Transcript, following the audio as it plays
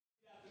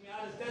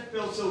That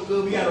felt so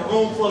good. We got a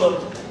room full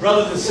of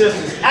brothers and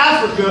sisters.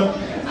 Africa.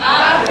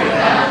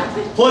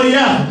 Africa. For the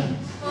Africans.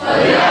 For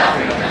the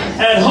Africans.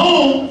 At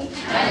home.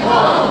 At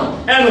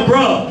home. And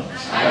abroad.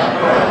 And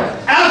abroad.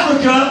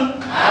 Africa.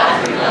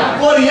 Africa.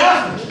 For the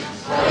Africans.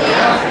 For the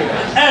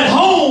Africans. At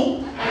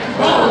home. At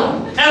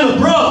home. And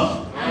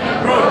abroad. And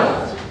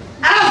abroad.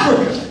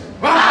 Africa.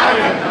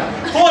 Africa.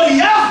 For the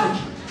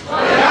Africans. For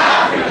the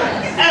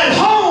Africans. At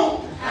home.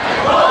 At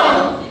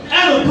home.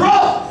 And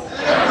abroad.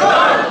 And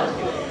abroad.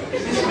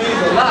 This means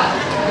a lot.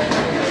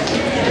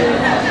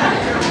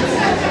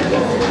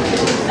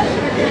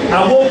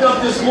 I woke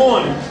up this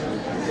morning,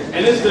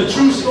 and it's the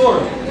true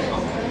story,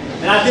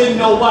 and I didn't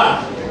know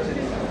why.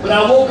 But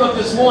I woke up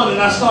this morning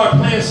and I started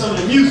playing some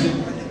of the music,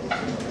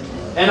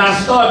 and I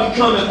started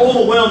becoming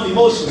overwhelmed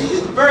emotionally.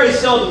 It very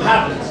seldom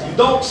happens. You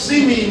don't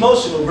see me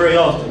emotional very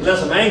often,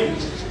 unless I'm angry.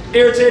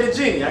 Irritated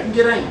Genie, I can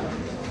get angry.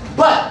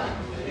 But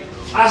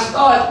I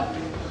started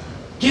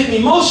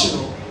getting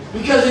emotional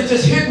because it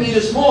just hit me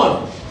this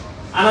morning.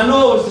 And I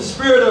know it was the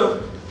spirit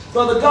of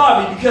Brother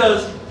Garvey,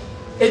 because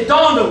it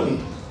dawned on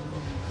me.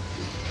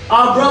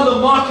 Our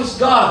brother Marcus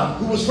Garvey,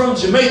 who was from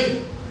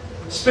Jamaica,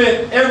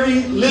 spent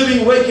every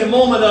living, waking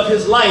moment of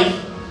his life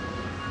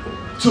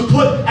to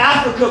put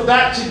Africa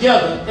back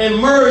together and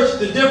merge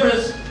the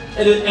difference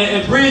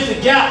and bridge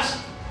the gaps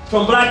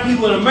from black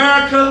people in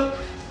America,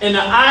 in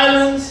the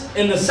islands,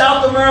 in the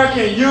South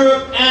America, in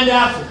Europe, and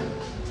Africa.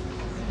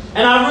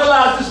 And I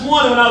realized this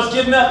morning when I was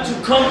getting up to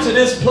come to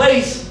this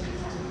place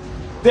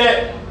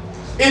that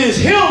it is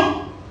him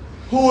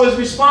who is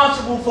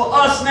responsible for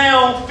us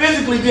now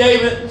physically being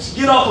able to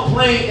get off a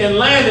plane and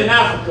land in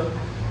Africa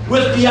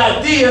with the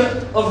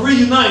idea of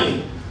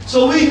reuniting.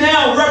 So we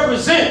now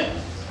represent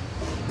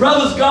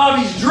Brother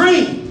Garvey's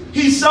dream.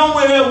 He's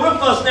somewhere with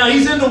us now.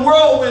 He's in the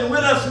whirlwind with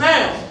us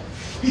now.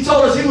 He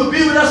told us he would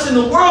be with us in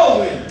the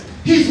whirlwind.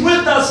 He's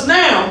with us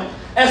now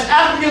as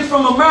Africans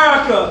from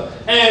America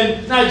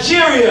and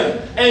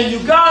Nigeria and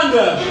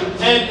Uganda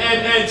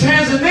and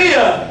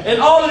Tanzania and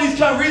all of these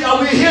countries.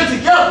 We're here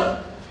together.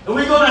 And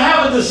we're going to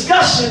have a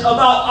discussion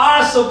about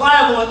our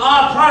survival and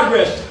our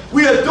progress.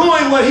 We are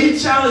doing what he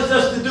challenged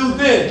us to do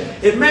then.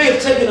 It may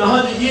have taken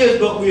 100 years,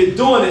 but we're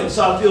doing it,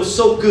 so I feel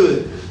so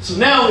good. So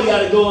now we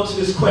got to go into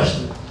this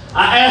question.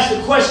 I asked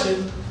the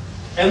question,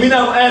 and we're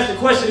not going to ask the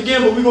question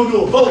again, but we're going to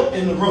do a vote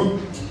in the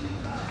room.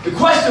 The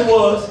question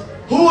was,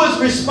 who is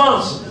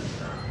responsible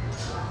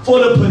for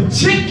the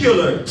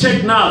particular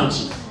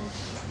technology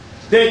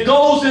that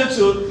goes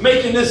into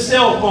making this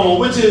cell phone,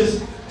 which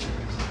is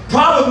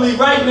probably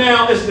right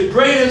now is the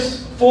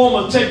greatest form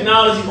of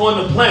technology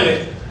on the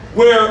planet,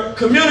 where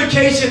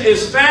communication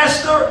is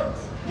faster,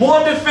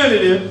 more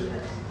definitive,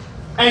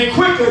 and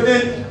quicker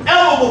than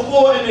ever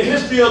before in the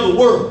history of the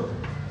world.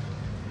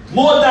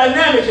 More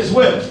dynamic as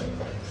well.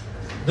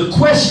 The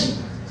question,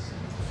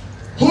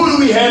 who do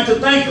we have to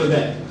thank for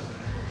that?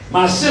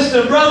 My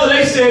sister and brother,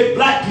 they said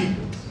black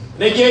people.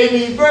 They gave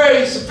me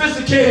very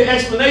sophisticated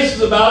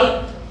explanations about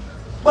it,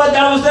 but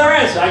that was their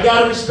answer. I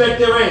gotta respect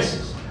their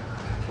answers.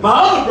 My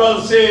other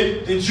brother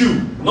said the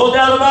Jew. No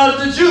doubt about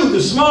it, the Jew.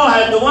 The small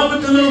hat, the one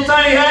with the little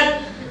tiny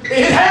hat,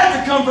 it had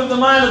to come from the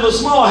mind of a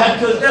small hat,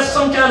 because that's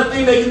some kind of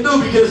thing they can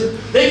do, because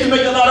they can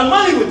make a lot of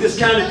money with this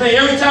kind of thing.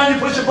 Every time you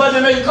push a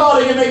button and make a call,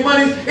 they can make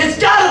money. It's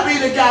got to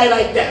be the guy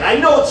like that. I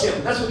know it's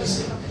him. That's what he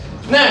said.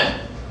 Now,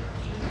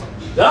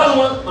 the other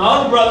one, my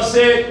other brother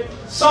said,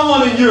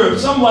 someone in Europe,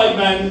 some white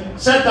man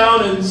sat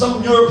down and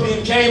some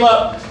European came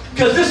up,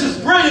 because this is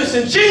brilliance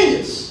and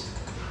genius.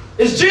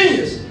 It's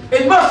genius.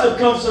 It must have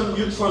come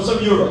from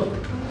some Europe.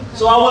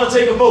 So I want to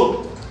take a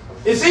vote.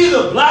 It's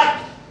either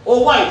black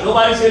or white.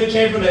 Nobody said it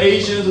came from the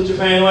Asians or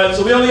Japan, right?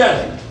 So we only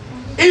got it.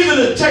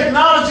 Either the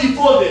technology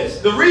for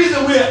this, the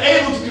reason we are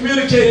able to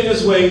communicate in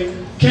this way,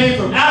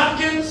 came from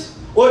Africans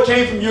or it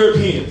came from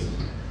Europeans.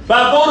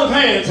 By vote of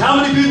hands, how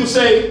many people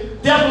say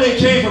definitely it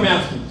came from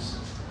Africans?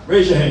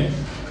 Raise your hand.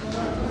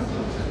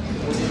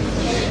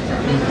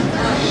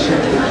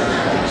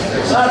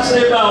 So I'd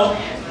say about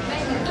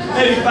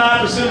maybe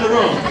 5% of the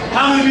room.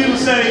 How many people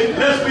say,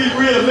 let's be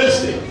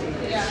realistic?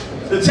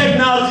 The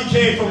technology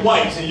came from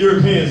whites and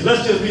Europeans.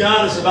 Let's just be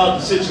honest about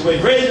the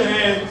situation. Raise your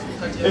hand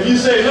if you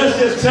say, let's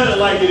just tell it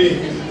like it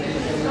is.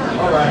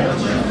 All right.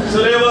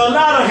 So there were a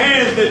lot of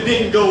hands that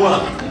didn't go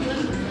up.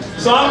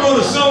 So I'm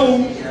going to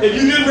assume if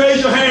you didn't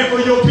raise your hand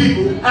for your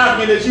people,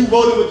 African, that you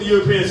voted with the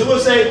Europeans. So we'll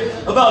say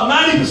about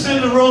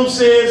 90% of the room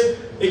says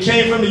it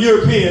came from the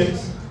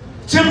Europeans.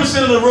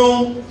 10% of the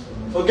room,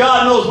 for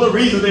God knows what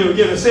reason they were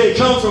given, say it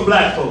comes from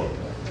black folk.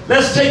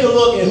 Let's take a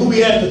look at who we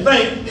have to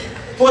thank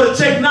for the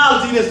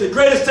technology that's the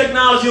greatest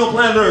technology on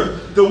planet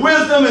Earth. The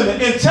wisdom and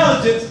the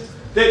intelligence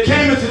that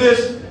came into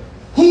this.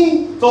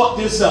 Who thought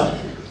this up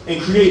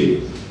and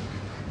created it?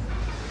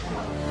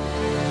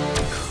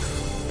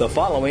 The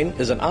following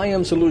is an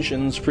IM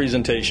Solutions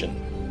presentation.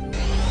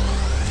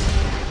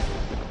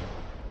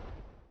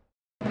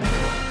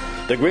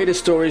 The Greatest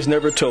Stories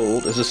Never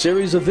Told is a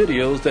series of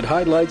videos that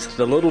highlights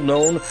the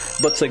little-known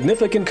but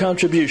significant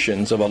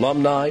contributions of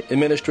alumni,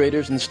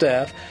 administrators, and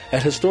staff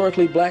at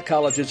historically black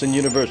colleges and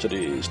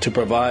universities to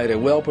provide a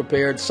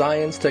well-prepared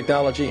science,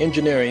 technology,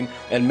 engineering,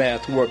 and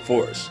math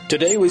workforce.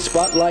 Today we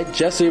spotlight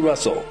Jesse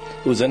Russell,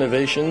 whose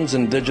innovations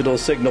in digital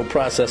signal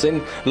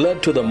processing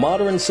led to the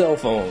modern cell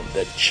phone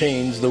that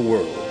changed the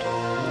world.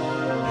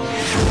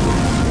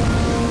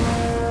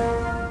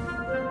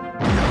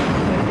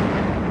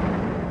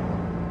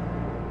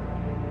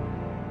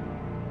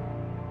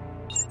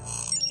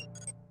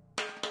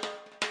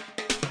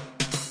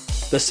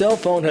 The cell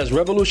phone has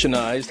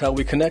revolutionized how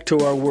we connect to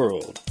our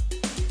world.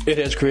 It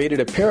has created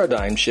a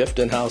paradigm shift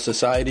in how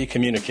society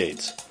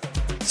communicates.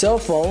 Cell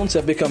phones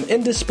have become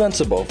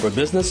indispensable for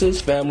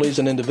businesses, families,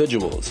 and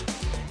individuals.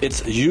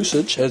 Its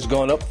usage has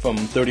gone up from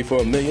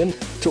 34 million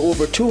to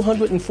over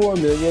 204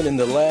 million in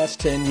the last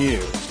 10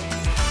 years.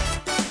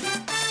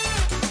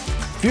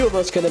 Few of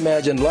us can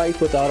imagine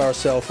life without our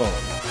cell phone.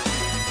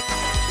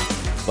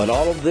 But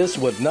all of this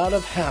would not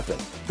have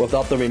happened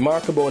without the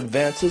remarkable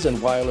advances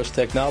in wireless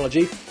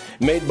technology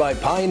made by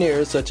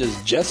pioneers such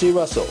as Jesse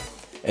Russell,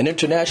 an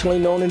internationally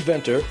known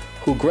inventor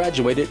who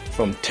graduated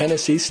from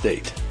Tennessee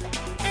State.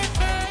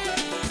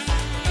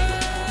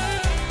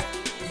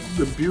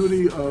 The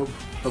beauty of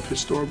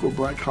historical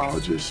black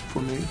colleges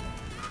for me,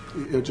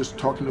 just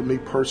talking to me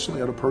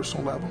personally at a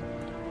personal level,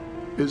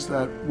 is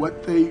that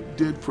what they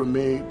did for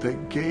me, they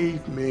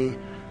gave me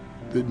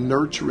the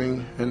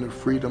nurturing and the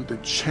freedom to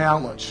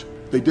challenge.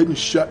 They didn't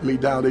shut me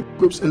down.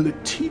 And the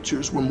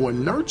teachers were more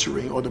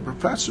nurturing, or the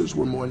professors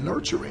were more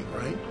nurturing,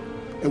 right?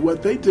 And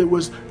what they did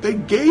was they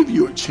gave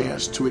you a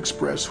chance to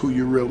express who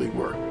you really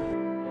were.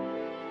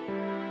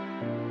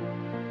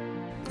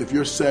 If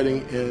you're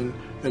sitting in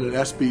an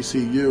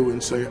SBCU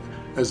and say,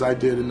 as I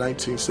did in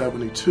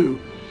 1972,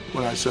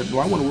 when I said,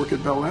 well, I want to work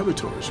at Bell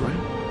Laboratories, right?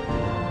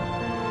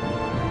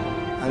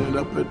 I ended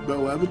up at Bell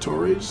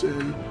Laboratories,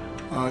 and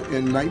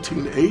in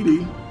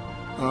 1980,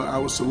 I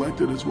was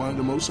selected as one of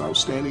the most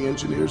outstanding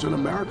engineers in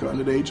America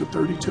under the age of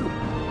 32.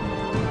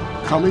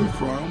 Coming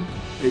from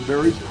a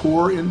very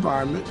poor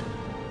environment,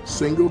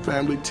 single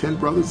family, 10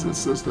 brothers and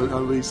sisters,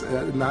 at least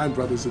 9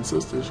 brothers and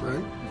sisters,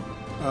 right?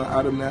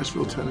 Out of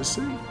Nashville,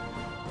 Tennessee.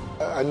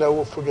 I never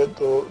will forget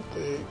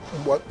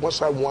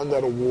once I won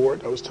that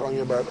award I was telling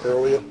you about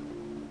earlier,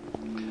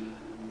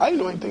 I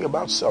didn't know anything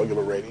about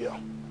cellular radio.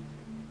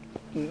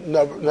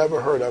 Never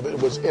heard of it.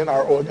 It was in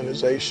our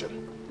organization.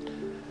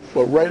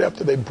 But right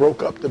after they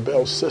broke up the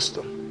Bell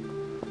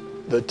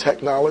system, the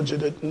technology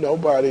that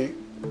nobody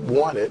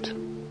wanted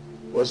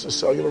was the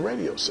cellular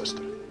radio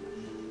system.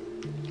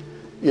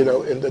 You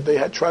know, and that they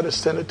had tried to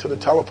send it to the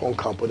telephone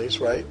companies,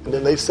 right? And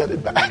then they sent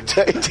it back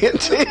to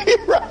AT&T,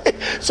 right?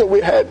 So we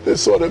had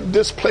this sort of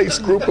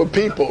displaced group of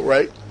people,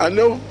 right? I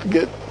never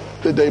forget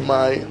the day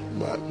my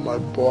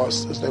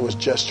boss, his name was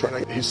Jess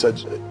Turner, he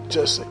said,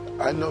 Jesse,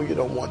 I know you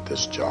don't want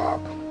this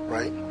job,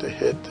 right, to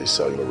hit the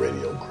cellular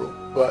radio group,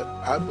 but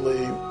I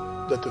believe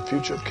that the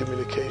future of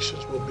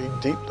communications will be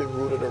deeply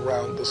rooted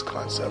around this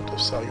concept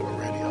of cellular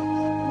radio.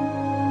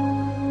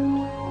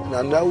 And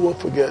I never will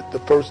forget the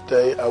first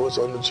day I was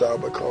on the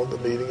job. I called the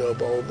meeting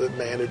of all the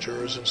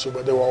managers and so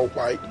on. They were all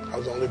white. I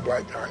was the only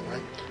black guy,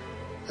 right?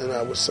 And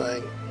I was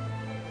saying,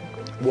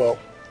 well,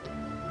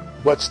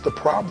 what's the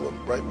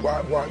problem, right?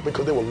 Why?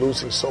 Because they were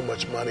losing so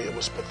much money. It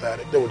was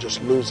pathetic. They were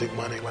just losing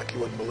money like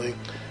you wouldn't believe.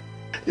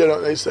 You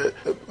know, they said,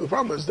 the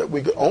problem is that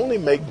we could only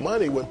make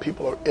money when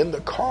people are in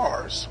the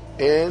cars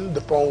and the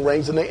phone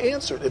rings and they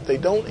answer it. If they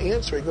don't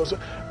answer, it goes,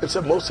 it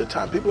said most of the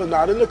time people are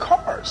not in the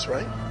cars,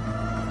 right?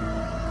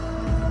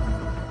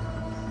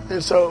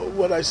 And so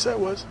what I said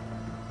was,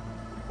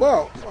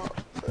 well,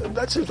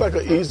 that seems like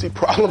an easy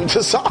problem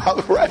to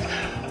solve, right?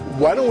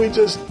 Why don't we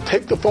just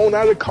take the phone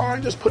out of the car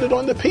and just put it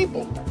on the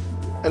people?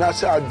 And I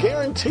said, I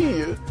guarantee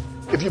you,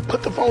 if you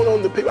put the phone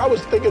on the people, I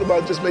was thinking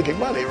about just making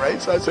money,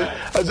 right? So I said,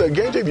 I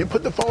guarantee if you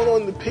put the phone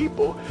on the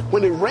people,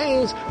 when it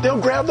rings, they'll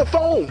grab the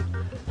phone.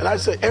 And I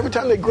said, every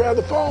time they grab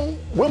the phone,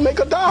 we'll make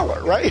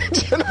 $1,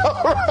 right? You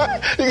know,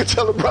 right? You can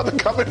tell a brother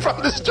coming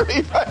from the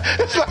street, right?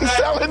 It's like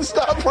selling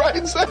stuff,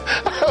 right? So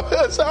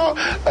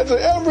I said,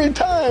 every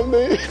time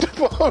the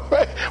phone,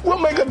 right, we'll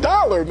make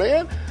 $1,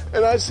 man.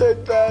 And I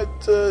said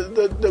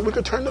that we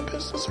could turn the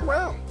business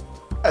around.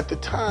 At the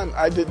time,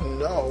 I didn't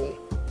know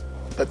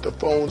that the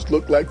phones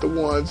looked like the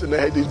ones and they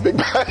had these big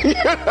bodies,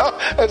 you know,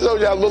 and so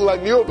y'all look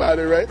like you about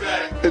it, right?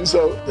 And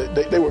so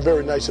they were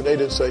very nice, and they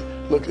didn't say,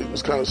 look, it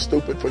was kind of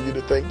stupid for you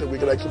to think that we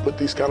could actually put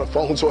these kind of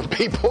phones on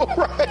people,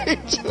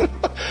 right?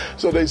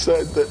 So they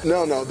said that,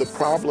 no, the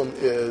problem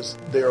is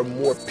there are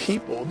more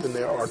people than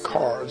there are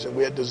cars, and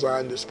we had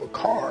designed this for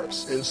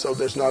cars, and so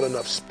there's not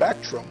enough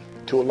spectrum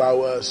to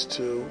allow us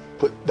to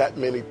put that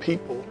many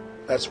people.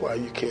 That's why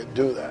you can't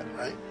do that,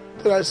 right?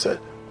 Then I said,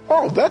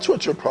 oh, that's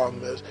what your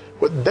problem is.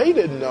 What they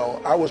didn't know,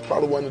 I was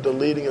probably one of the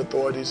leading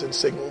authorities in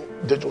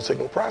digital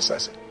signal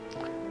processing.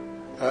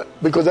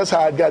 Because that's how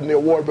I'd gotten the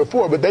award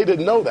before, but they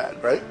didn't know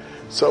that, right?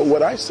 So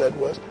what I said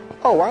was,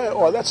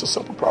 oh, that's a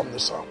simple problem to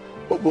solve.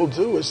 What we'll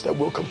do is that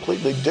we'll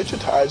completely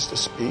digitize the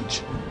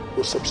speech.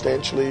 We'll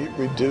substantially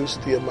reduce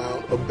the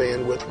amount of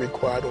bandwidth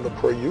required on a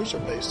per user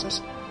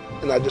basis.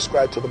 And I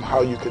described to them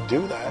how you could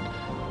do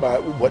that, by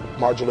what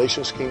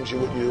modulation schemes you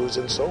would use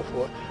and so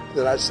forth.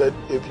 Then I said,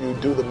 if you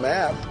do the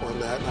math on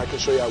that, and I can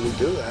show you how we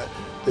do that,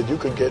 that you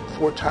could get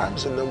 4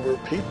 times the number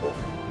of people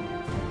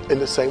in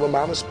the same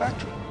amount of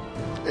spectrum.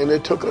 And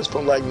it took us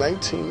from like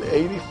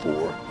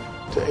 1984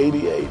 to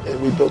 88,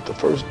 and we built the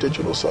first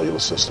digital cellular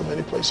system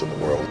any place in the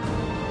world.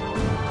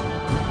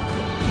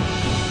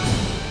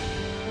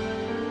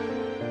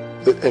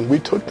 And we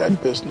took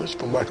that business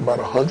from like about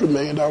 $100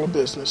 million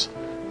business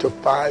to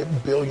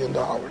 $5 billion,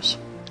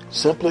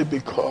 simply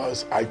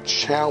because I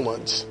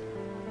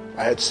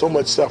had so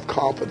much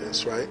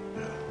self-confidence, right,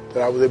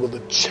 that I was able to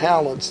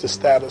challenge the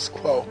status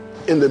quo.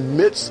 In the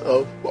midst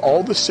of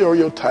all the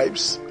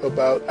stereotypes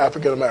about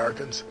African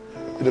Americans,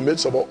 in the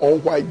midst of an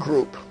all-white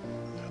group,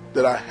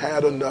 that I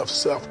had enough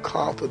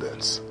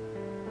self-confidence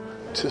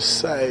to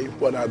say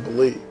what I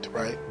believed,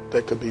 right,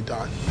 that could be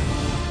done.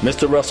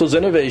 Mr. Russell's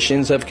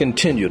innovations have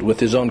continued with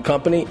his own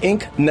company,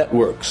 Inc.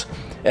 Networks,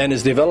 and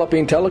is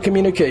developing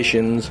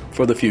telecommunications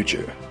for the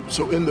future.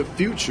 So in the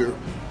future,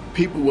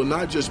 people will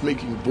not just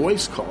making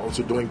voice calls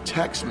or doing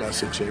text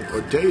messaging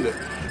or data.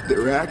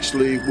 They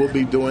actually will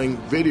be doing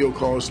video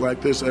calls like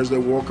this as they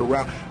walk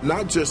around,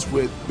 not just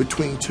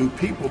between 2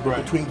 people,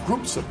 but between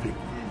groups of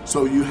people.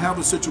 So you have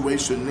a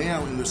situation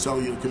now in the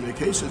cellular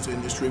communications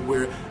industry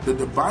where the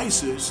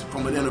devices,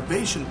 from an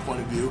innovation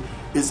point of view,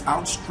 is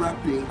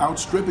outstripping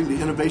the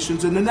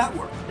innovations in the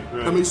network.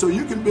 Right. I mean, so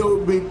you can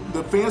build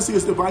the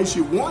fanciest device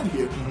you want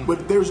here,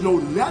 but there's no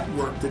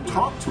network to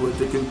talk to it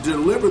that can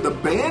deliver the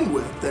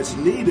bandwidth that's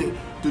needed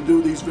to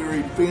do these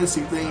very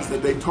fancy things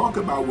that they talk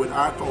about with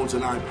iPhones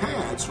and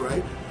iPads,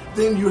 right?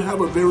 Then you have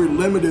a very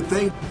limited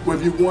thing where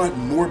if you want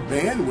more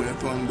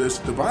bandwidth on this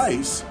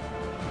device,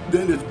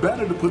 then it's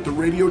better to put the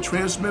radio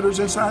transmitters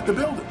inside the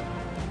building.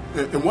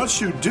 And once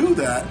you do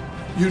that,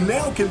 you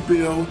now can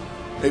build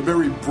a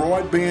very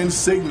broadband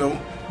signal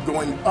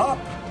going up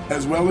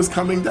as well as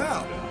coming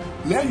down.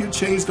 Now you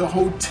change the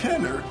whole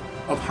tenor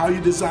of how you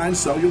design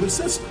cellular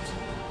systems.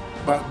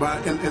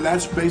 And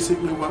that's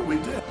basically what we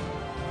did.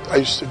 I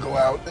used to go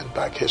out in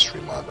Black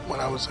History Month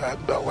when I was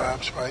at Bell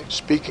Labs, right,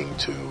 speaking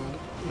to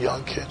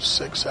young kids,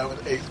 6th, 7th,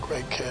 8th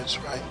grade kids,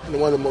 right? And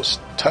one of the most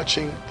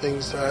touching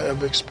things that I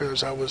ever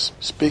experienced, I was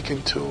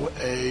speaking to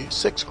a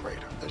 6th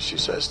grader. And she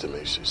says to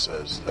me, she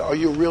says, "Are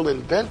you a real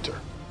inventor?"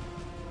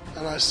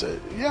 And I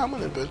said, "Yeah, I'm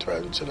an inventor."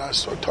 And I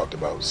sort of talked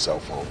about cell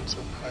phones,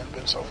 and I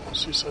invent cell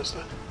phones. She says,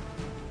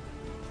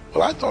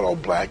 "Well, I thought all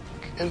black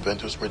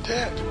inventors were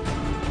dead."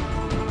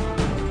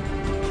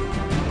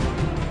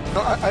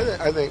 No,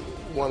 I think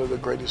one of the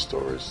greatest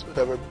stories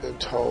that ever been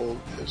told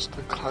is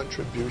the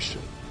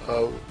contribution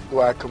of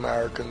black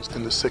Americans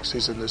in the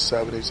 60s and the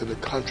 70s and the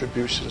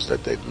contributions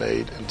that they've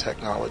made in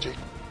technology.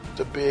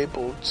 To be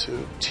able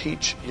to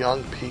teach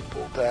young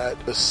people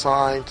that the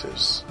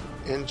scientists,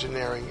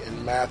 engineering,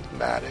 and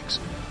mathematics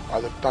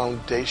are the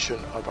foundation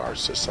of our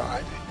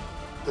society.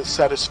 The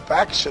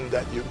satisfaction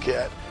that you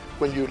get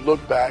when you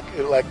look back,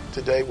 like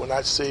today when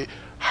I see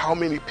how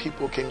many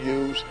people can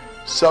use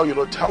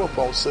cellular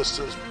telephone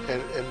systems,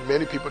 and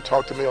many people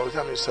talk to me all the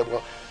time and they say,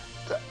 "Well,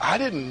 I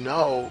didn't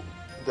know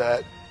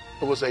that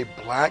it was a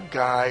black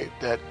guy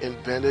that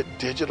invented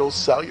digital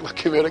cellular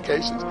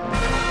communications."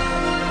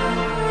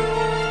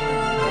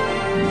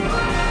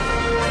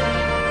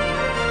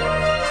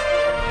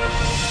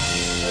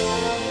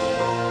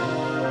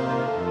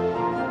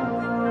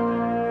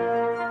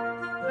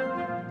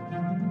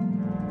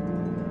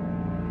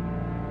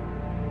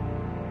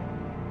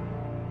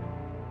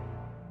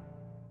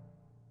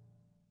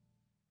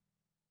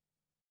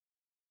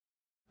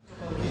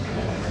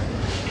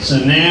 So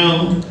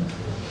now,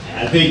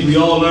 I think we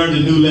all learned a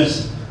new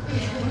lesson.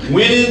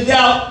 When in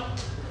doubt,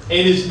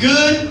 and it's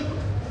good,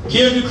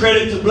 give the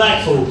credit to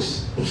black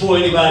folks before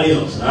anybody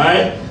else, all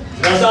right?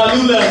 That's our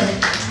new lesson.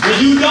 When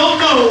you don't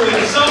know and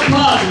it's something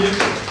positive,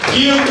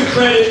 give the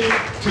credit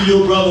to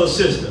your brother or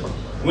sister.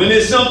 When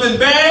it's something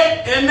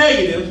bad and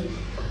negative,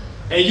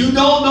 and you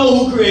don't know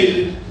who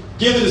created it,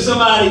 give it to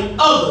somebody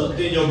other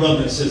than your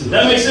brother and sister.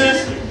 That make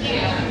sense?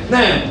 Yeah.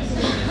 Now,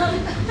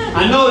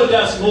 I know that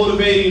that's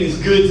motivating, it's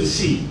good to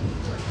see.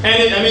 And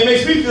it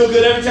makes me feel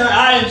good every time.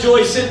 I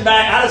enjoy sitting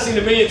back. I've seen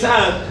it a million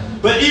times.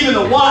 But even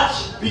to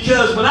watch,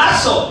 because when I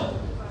saw it,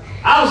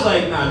 I was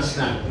like, nah, it's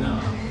not, no.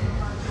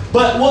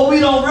 But what we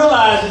don't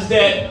realize is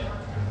that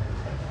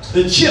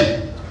the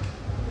chip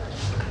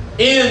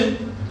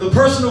in the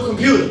personal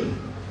computer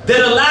that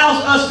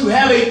allows us to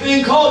have a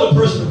thing called a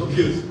personal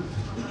computer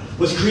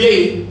was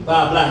created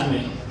by a black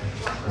man.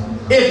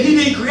 If he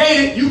didn't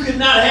create it, you could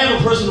not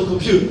have a personal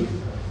computer.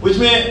 Which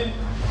meant,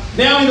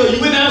 now we know you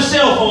wouldn't have a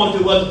cell phone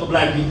if it wasn't for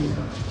black people.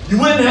 You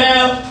wouldn't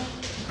have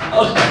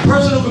a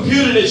personal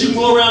computer that you can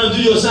go around and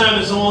do your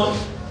assignments on.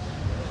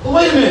 But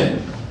wait a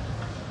minute.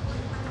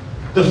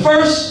 The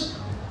first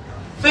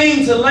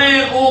thing to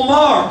land on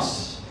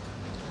Mars,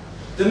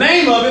 the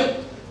name of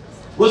it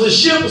was a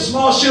ship, a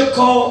small ship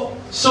called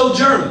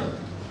Sojourner.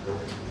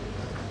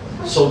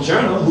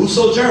 Sojourner? Who's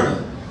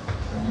Sojourner?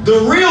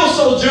 The real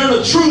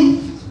Sojourner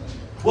Truth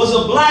was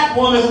a black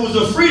woman who was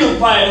a freedom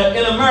fighter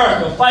in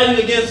America,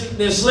 fighting against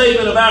the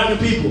enslavement of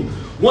African people.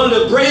 One of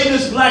the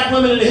bravest black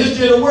women in the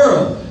history of the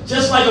world.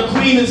 Just like a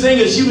Queen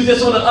Nzinga, she was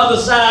just on the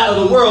other side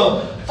of the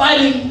world,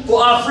 fighting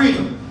for our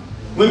freedom.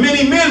 When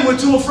many men were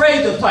too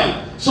afraid to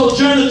fight.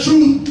 Sojourner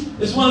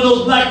Truth is one of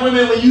those black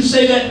women, when you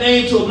say that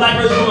name to a black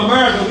person from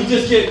America, we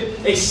just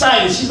get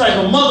excited. She's like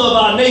a mother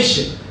of our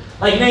nation.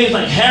 Like names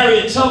like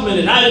Harriet Tubman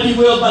and Ida B.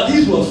 Wells, but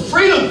these were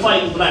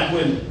freedom-fighting black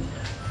women.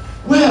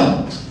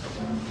 Well,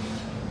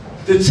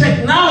 the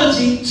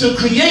technology to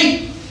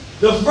create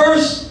the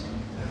first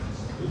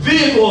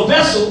vehicle or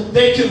vessel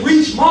that could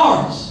reach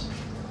Mars,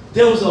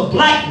 there was a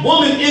black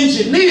woman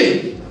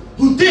engineer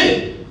who did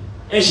it.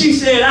 And she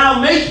said,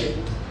 I'll make it,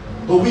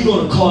 but we're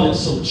going to call it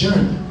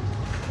Sojourner,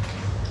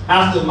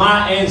 after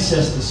my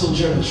ancestor,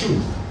 Sojourner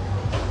Truth.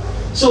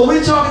 So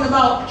we're talking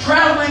about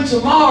traveling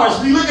to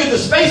Mars. We look at the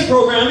space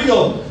program, we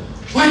go,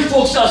 white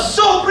folks are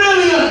so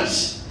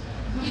brilliant.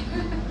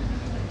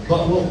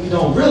 But what we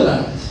don't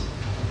realize,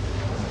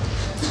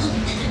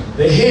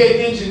 the head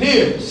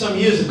engineer some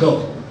years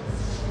ago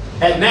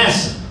at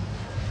NASA,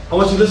 I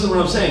want you to listen to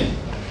what I'm saying.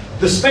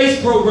 The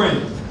space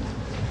program.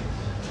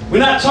 We're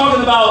not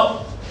talking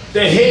about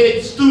the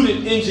head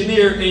student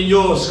engineer in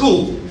your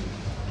school.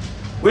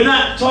 We're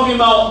not talking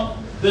about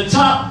the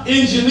top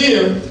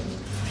engineer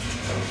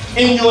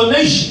in your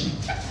nation.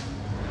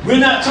 We're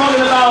not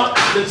talking about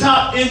the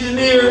top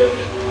engineer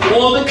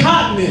on the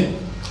continent.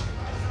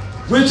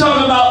 We're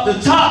talking about the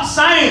top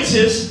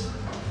scientist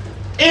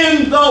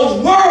in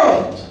the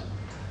world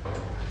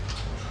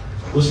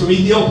was from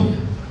Ethiopia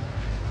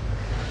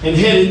and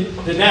headed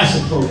the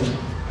NASA program.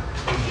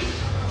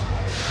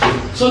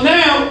 So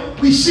now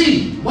we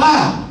see,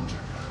 wow,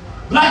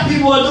 black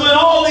people are doing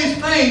all these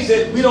things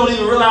that we don't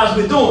even realize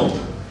we're doing.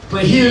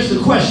 But here's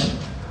the question.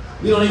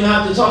 We don't even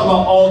have to talk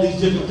about all these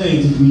different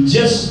things. If we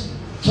just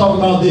talk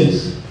about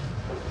this.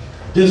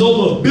 There's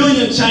over 1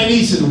 billion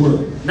Chinese in the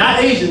world.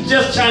 Not Asian,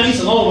 just Chinese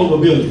alone over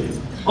 1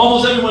 billion.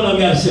 Almost everyone of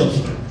them got a cell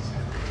phone.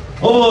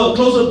 Over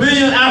close to 1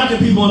 billion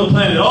African people on the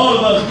planet. All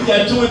of us, we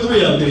got 2 or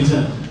 3 of them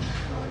anytime.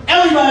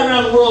 Everybody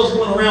around the world is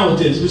going around with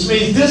this, which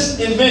means this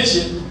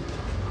invention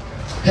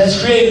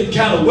has created the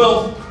kind of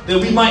wealth that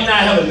we might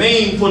not have a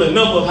name for the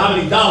number of how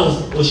many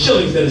dollars or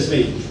shillings that it's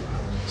made.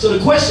 So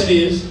the question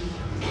is,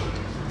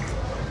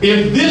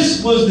 if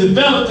this was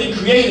developed and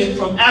created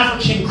from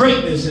African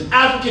greatness and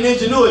African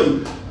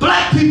ingenuity,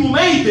 black people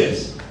made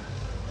this,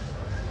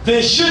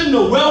 then shouldn't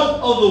the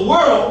wealth of the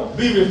world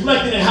be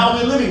reflected in how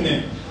we're living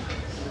there?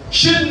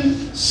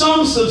 Shouldn't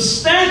some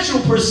substantial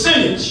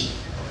percentage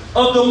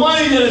of the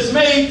money that is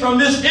made from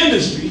this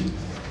industry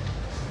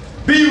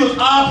be with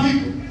our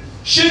people?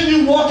 Shouldn't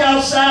you walk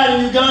outside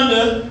in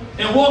Uganda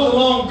and walk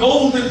along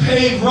golden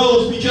paved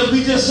roads because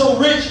we just so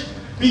rich?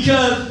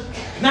 Because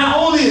not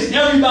only is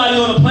everybody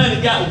on the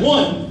planet got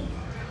one,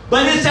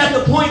 but it's at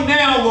the point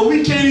now where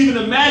we can't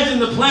even imagine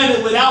the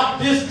planet without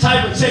this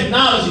type of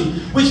technology,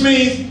 which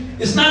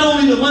means it's not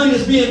only the money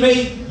that's being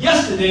made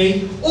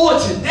yesterday or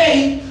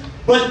today,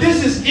 but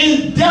this is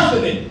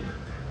indefinite.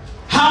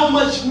 How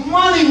much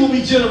money will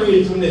be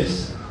generated from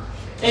this?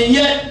 And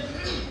yet,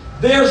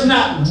 there's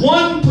not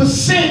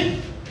 1%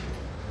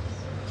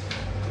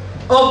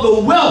 of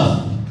the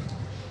wealth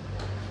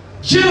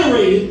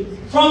generated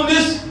from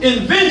this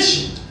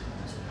invention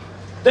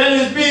that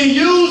is being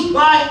used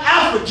by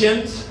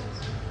Africans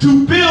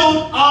to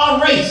build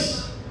our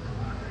race.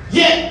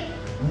 Yet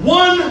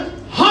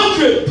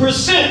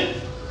 100%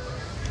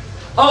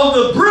 of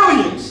the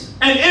brilliance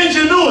and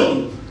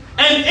ingenuity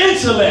and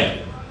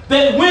intellect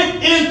that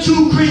went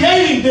into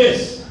creating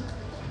this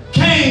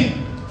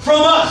came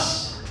from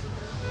us.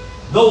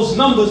 Those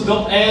numbers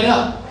don't add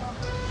up.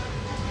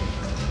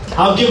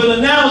 I'll give an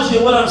analogy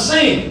of what I'm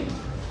saying.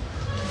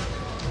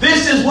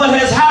 This is what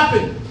has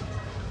happened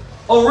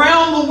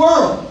around the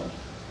world.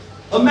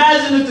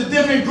 Imagine if the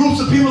different groups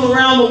of people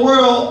around the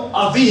world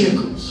are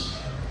vehicles.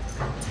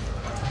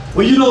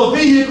 Well, you know, a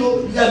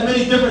vehicle, you got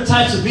many different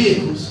types of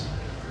vehicles.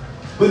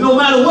 But no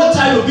matter what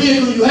type of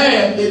vehicle you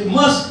have, it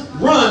must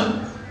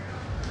run.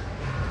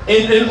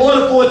 And in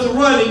order for it to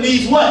run, it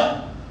needs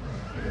what?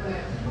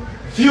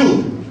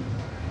 Fuel.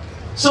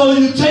 So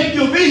you take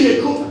your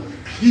vehicle,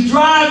 you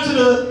drive to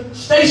the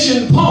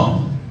station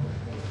pump,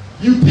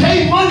 you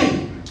pay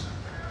money,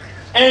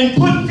 and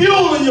put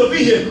fuel in your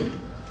vehicle.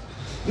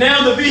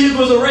 Now the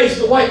vehicle's a race,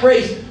 the white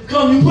race.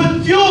 Come, you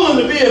put fuel in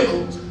the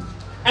vehicle,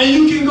 and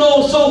you can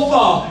go so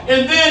far.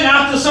 And then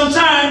after some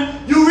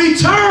time, you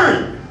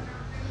return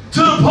to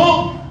the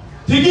pump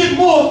to get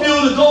more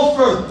fuel to go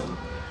further.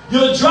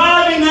 You're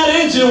driving that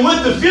engine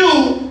with the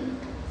fuel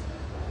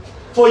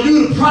for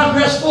you to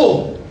progress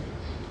forward.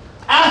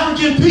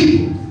 African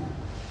people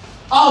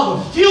are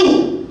the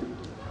fuel,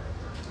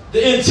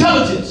 the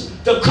intelligence,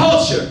 the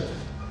culture,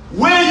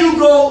 where you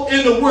go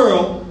in the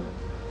world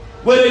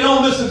where they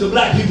don't listen to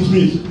black people's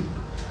music.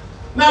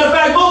 Matter of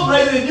fact, most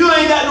places, if you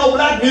ain't got no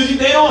black music,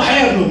 they don't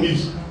have no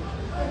music.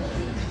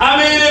 I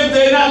mean, if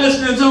they're not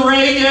listening to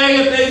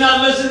reggae, if they're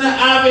not listening to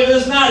Ivy, if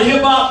it's not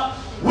hip-hop,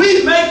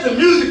 we make the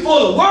music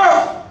for the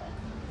world.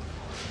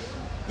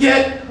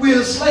 Yet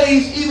we're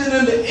slaves even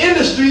in the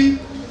industry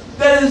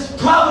that is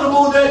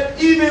profitable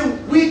that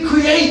even we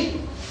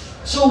create.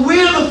 So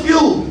we're the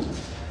fuel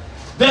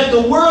that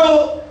the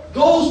world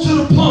goes to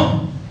the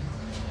pump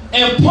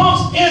and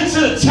pumps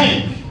into the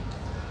tank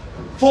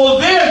for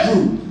their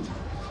group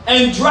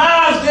and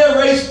drives their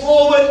race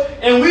forward,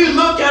 and we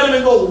look at them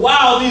and go,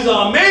 wow, these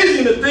are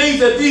amazing, the things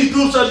that these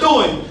groups are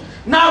doing.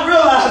 Not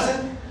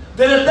realizing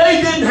that if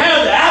they didn't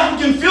have the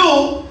African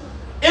fuel,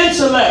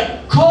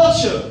 intellect,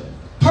 culture,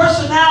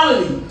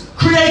 personality,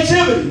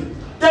 creativity,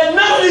 that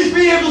none of these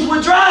vehicles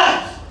would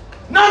drive.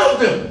 None of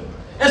them.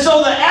 And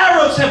so the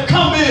Arabs have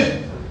come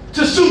in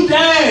to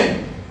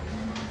Sudan,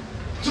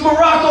 to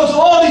Morocco, to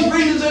all these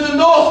regions in the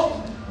north,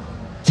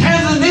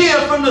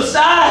 Tanzania from the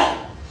side.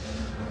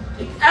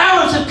 The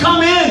Arabs have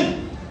come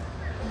in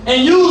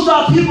and used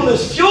our people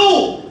as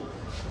fuel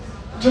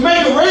to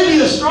make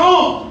Arabia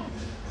strong.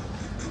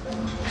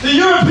 The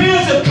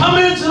Europeans have come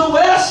into the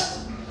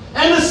west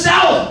and the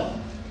south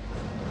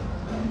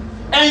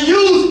and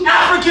used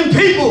African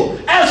people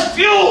as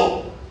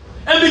fuel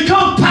and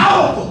become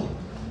powerful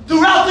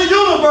throughout the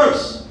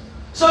universe.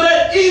 So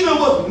that even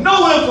with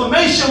no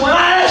information, when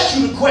I asked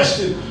you the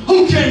question,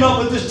 who came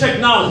up with this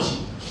technology?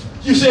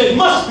 You said it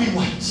must be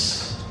whites.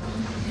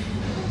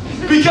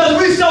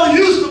 Because we're so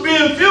used to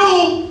being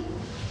fueled,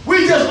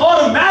 we just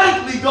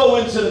automatically go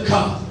into the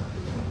car.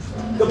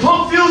 The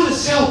pump fuels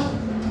itself.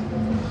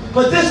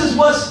 But this is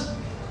what's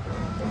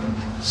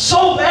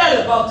so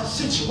bad about the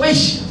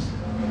situation.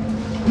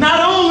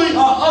 Not only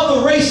are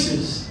other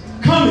races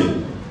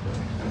coming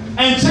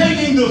and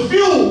taking the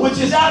fuel, which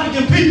is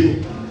African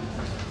people,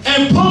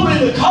 and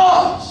pumping the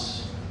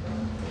cars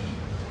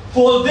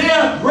for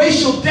their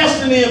racial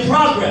destiny and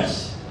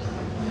progress,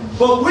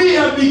 but we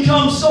have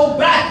become so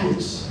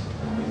backwards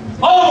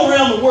all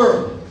around the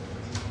world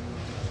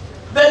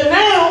that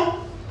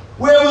now,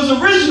 where it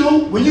was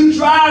original, when you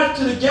drive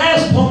to the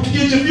gas pump to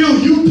get your fuel,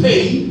 you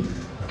paid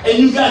and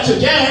you got your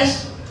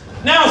gas.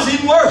 Now it's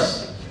even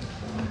worse.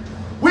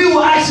 We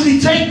will actually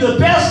take the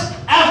best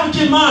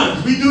African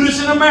minds. We do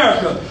this in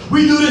America.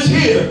 We do this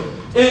here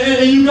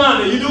in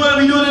Uganda. You do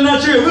it, we do it in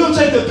Nigeria. We will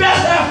take the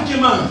best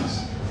African minds.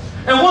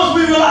 And once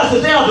we realize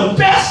that they are the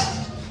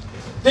best,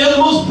 they're the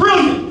most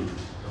brilliant,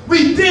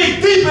 we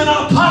dig deep in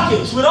our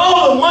pockets with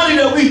all the money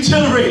that we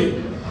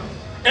generated.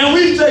 And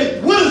we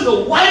say, what is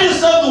the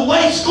whitest of the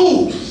white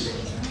schools?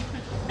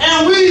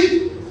 And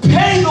we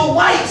pay the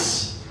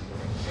whites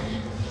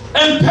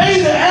and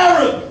pay the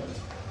Arab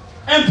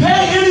and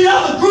pay any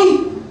other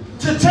group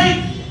to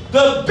take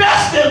the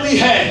best that we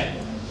have.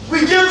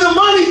 We give them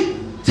money,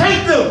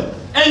 take them,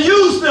 and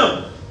use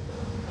them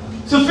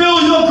to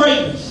fill your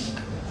greatness.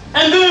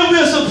 And then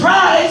we're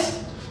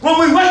surprised when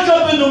we wake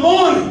up in the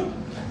morning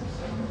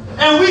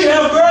and we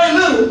have very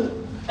little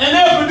and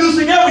they're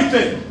producing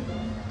everything.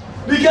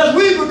 Because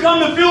we become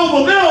the fuel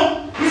for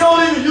them, we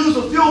don't even use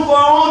the fuel for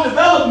our own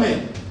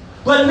development.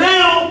 But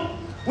now,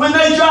 when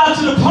they drive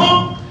to the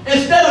pump,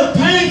 instead of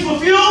paying for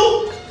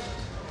fuel,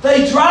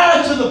 they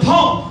drive to the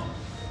pump,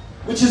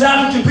 which is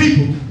African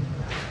people.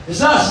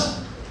 It's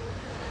us.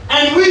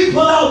 And we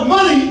pull out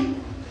money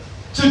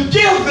to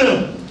give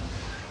them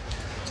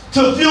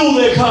to fuel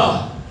their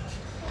car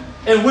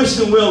and wish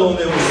them well on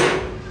their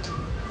way.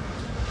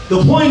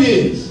 The point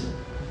is,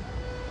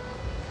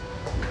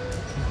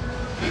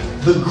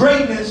 the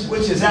greatness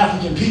which is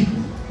African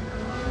people,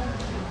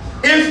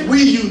 if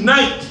we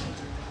unite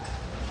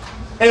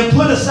and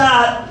put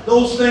aside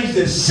those things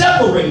that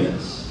separate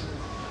us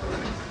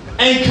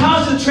and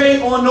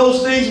concentrate on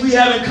those things we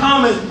have in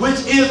common,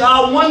 which is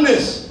our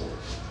oneness.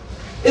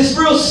 It's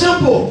real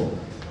simple.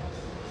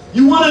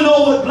 You want to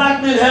know what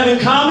black men have in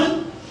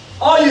common?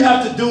 All you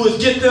have to do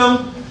is get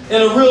them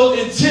in a real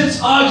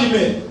intense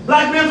argument.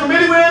 Black men from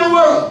anywhere in the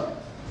world.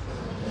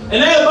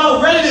 And they're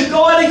about ready to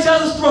go at each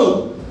other's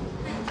throat.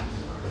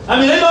 I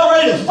mean, they're about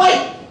ready to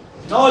fight.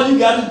 And all you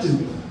got to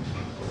do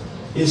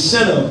is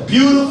send a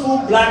beautiful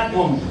black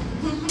woman,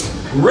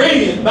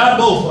 radiant by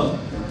both of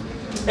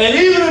them. And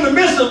even in the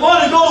midst of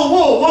wanting to go to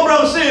war, one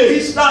brother said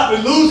he stopped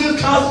and lose his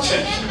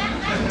concentration.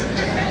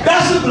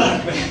 That's a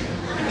black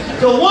man.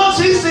 So once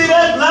he see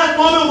that black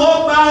woman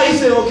walk by, he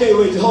said, okay,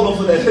 wait, hold on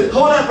for that.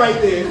 Hold that right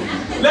there.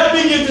 Let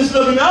me get this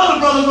look. And the other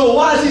brother go,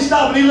 why is he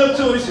stopping? He looked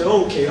to it. He said,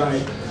 okay, all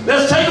right.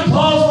 Let's take a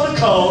pause for the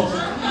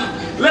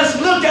cause. Let's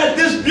look at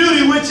this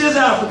beauty which is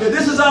Africa.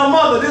 This is our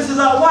mother. This is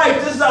our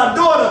wife. This is our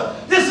daughter.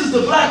 This is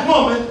the black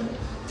woman.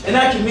 And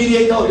that can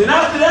mediate the whole. Then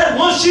after that,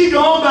 once she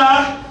gone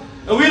by,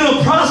 and we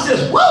done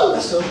process, whoa,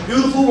 that's a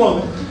beautiful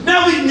woman.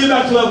 Now we can get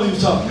back to what we were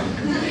talking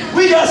about.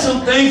 We got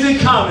some things in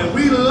common.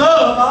 We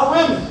love our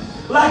women.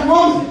 Black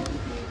women.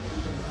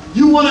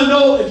 You want to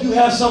know if you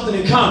have something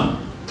in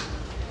common.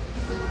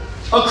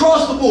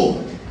 Across the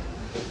board.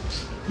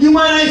 You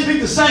might not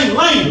speak the same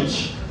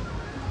language.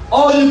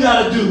 All you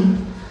got to do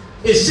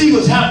is see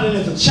what's happening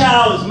if a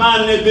child is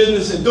minding their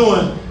business and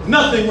doing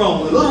nothing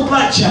wrong. A little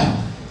black child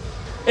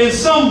in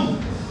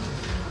some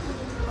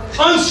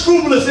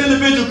unscrupulous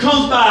individual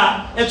comes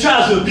by and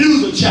tries to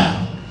abuse a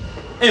child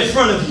in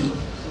front of you,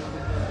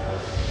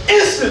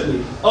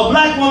 instantly, a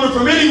black woman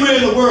from anywhere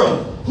in the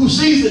world who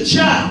sees a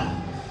child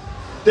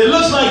that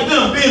looks like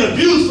them being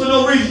abused for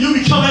no reason, you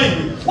become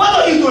angry. What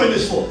are you doing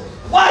this for?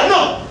 Why?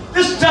 No,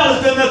 this child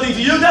has done nothing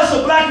to you. That's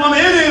a black woman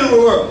anywhere in the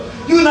world.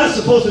 You're not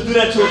supposed to do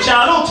that to a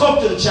child. Don't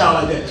talk to the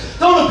child like that.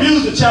 Don't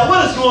abuse the child.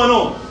 What is going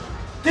on?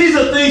 These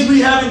are things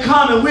we have in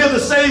common. We're the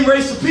same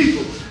race of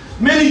people.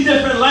 Many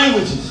different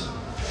languages.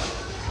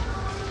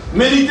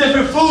 Many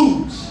different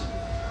foods.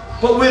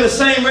 But we're the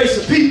same race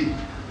of people.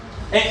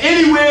 And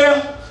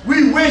anywhere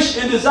we wish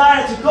and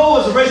desire to go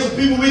as a race of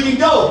people, we can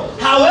go.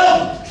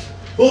 However,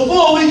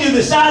 before we can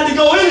decide to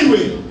go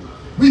anywhere,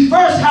 we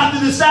first have to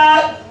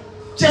decide,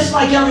 just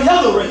like every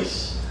other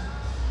race,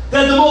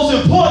 that the most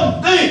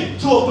important thing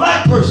to a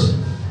black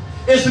person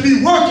is to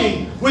be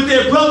working with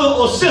their brother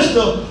or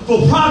sister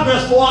for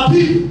progress for our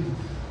people.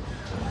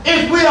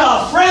 If we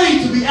are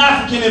afraid to be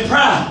African and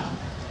proud,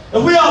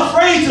 if we are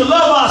afraid to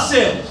love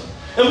ourselves,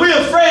 if we're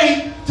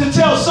afraid to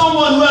tell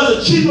someone who has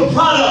a cheaper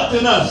product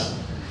than us,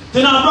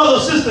 then our brother or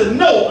sister,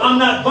 no, I'm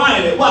not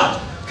buying it. Why?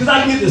 Because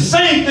I can get the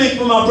same thing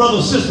from my brother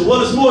or sister.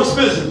 What is more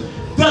expensive?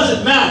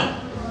 Doesn't matter.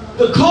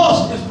 The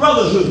cost is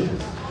brotherhood.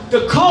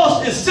 The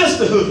cost is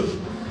sisterhood.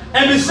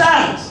 And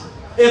besides,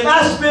 if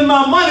I spend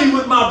my money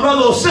with my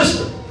brother or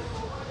sister,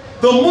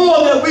 the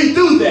more that we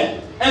do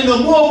that, and the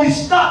more we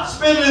stop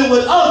spending it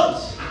with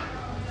others,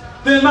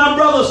 then my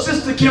brother or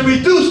sister can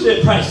reduce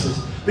their prices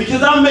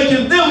because I'm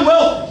making them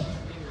wealthy.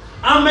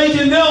 I'm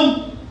making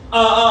them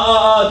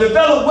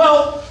develop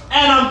wealth,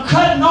 and I'm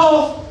cutting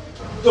off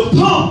the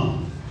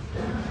pump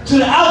to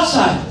the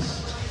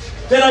outsiders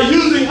that are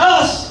using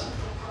us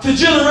to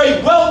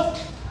generate wealth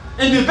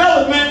and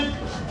development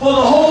for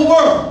the whole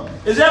world.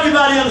 Is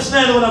everybody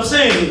understanding what I'm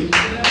saying here?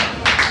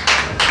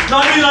 No,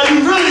 I mean, are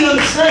you really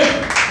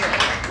understanding?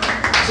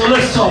 So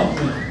let's talk,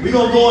 man. We're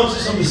going to go into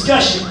some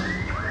discussion.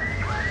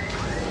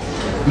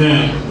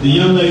 Now, the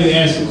young lady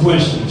asked a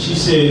question. She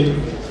said,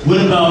 what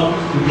about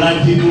the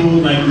black people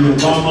like the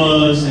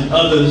Obamas and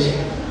others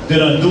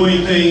that are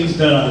doing things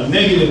that are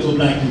negative for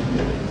black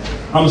people?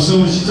 I'm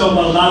assuming she's talking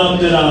about a lot of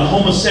them that are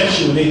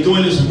homosexual. They're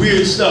doing this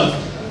weird stuff.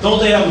 Don't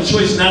they have a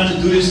choice not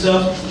to do this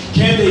stuff?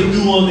 Can't they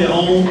do on their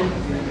own?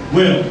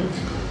 Well,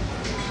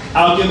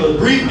 I'll give a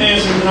brief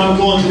answer, and I'll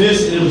go into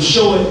this, and it'll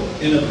show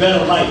it in a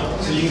better light,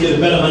 so you can get a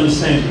better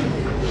understanding.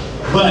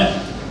 But,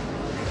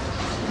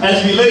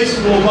 as it relates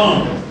to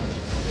Obama,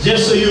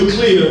 just so you're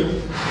clear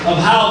of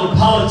how the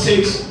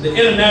politics, the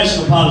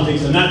international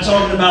politics, I'm not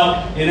talking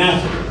about in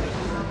Africa.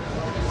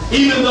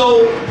 Even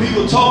though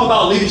people talk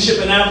about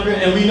leadership in Africa,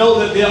 and we know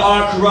that there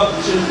are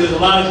corruption, there's a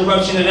lot of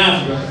corruption in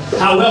Africa.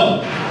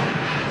 However,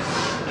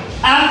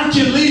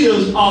 African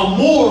leaders are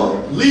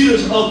more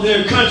leaders of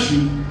their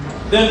country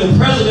than the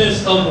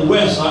presidents of the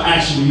West are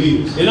actually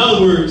leaders. In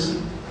other words,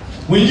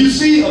 when you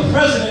see a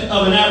president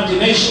of an African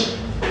nation,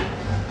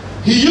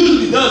 he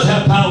usually does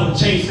have power to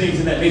change things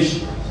in that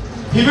nation.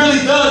 He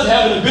really does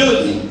have an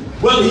ability,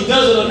 whether he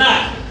does it or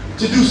not,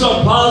 to do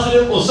something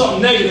positive or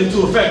something negative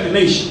to affect the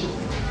nation.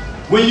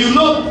 When you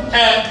look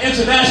at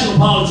international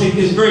politics,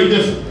 it's very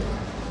different.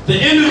 The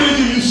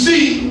individual you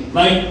see,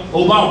 like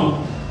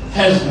Obama,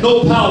 has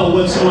no power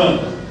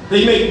whatsoever.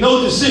 They make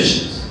no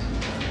decisions.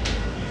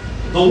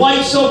 The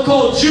white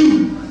so-called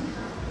Jew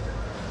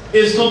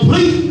is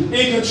completely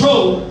in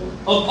control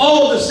of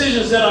all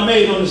decisions that are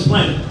made on this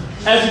planet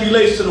as it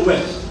relates to the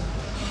West.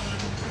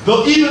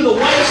 But even the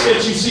whites that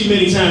you see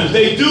many times,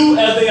 they do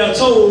as they are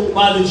told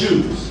by the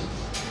Jews.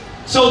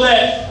 So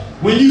that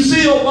when you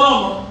see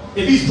Obama,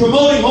 if he's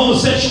promoting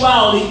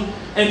homosexuality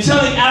and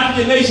telling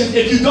African nations,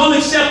 if you don't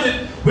accept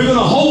it, we're going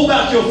to hold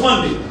back your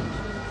funding.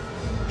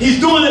 He's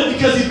doing it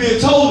because he's been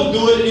told to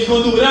do it, and he's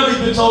going to do whatever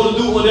he's been told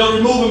to do, or they'll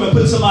remove him and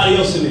put somebody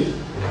else in it.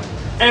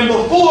 And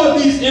before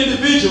these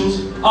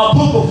individuals are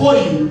put before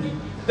you,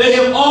 they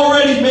have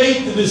already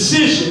made the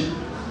decision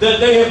that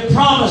they have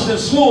promised and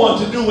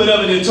sworn to do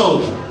whatever they're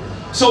told.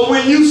 So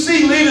when you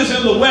see leaders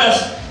in the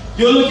West,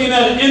 you're looking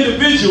at an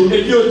individual.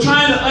 If you're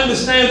trying to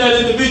understand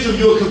that individual,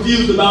 you're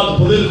confused about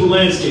the political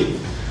landscape.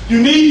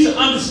 You need to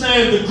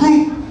understand the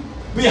group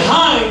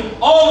behind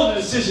all of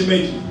the decision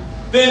making.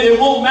 Then it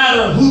won't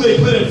matter who they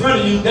put in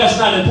front of you. That's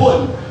not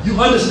important. You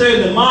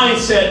understand the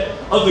mindset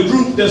of the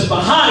group that's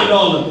behind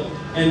all of it.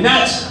 And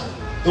that's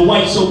the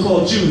white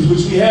so-called Jews,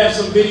 which we have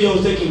some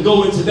videos that can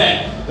go into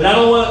that. But I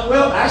don't want to,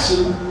 well,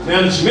 actually,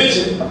 now that you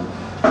mention it,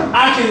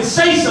 I can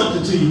say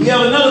something to you. We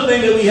have another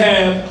thing that we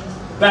have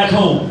back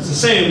home. It's the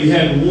saying we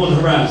have in One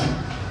Horizon.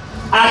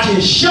 I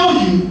can show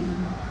you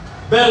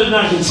better than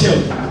I can tell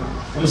you.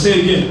 I'm going to say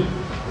it again.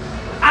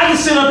 I can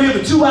sit up here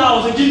for 2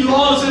 hours and give you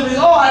all this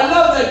information. Oh, I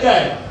love that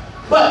guy.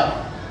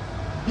 But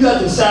you have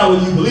to decide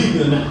whether you believe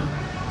me or not.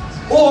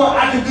 Or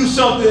I can do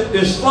something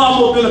that's far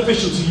more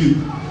beneficial to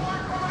you.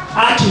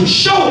 I can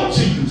show it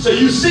to you so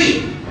you see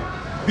it.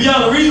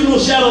 Beyond a reasonable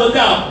shadow of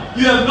doubt,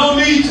 you have no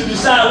need to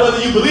decide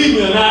whether you believe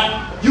me or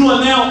not. You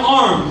are now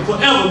armed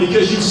forever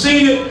because you've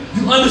seen it,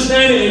 you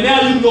understand it, and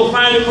now you can go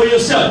find it for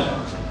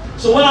yourself.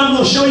 So what I'm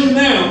going to show you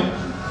now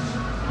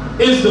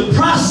is the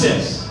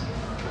process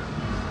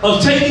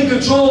of taking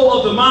control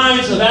of the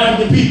minds of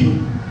African people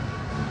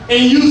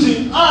and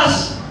using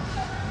us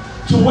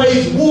to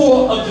wage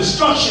war of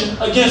destruction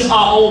against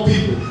our own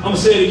people. I'm going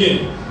to say it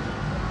again.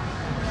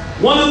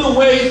 One of the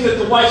ways that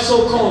the white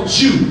so-called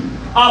Jew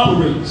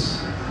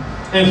operates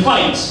and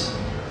fights,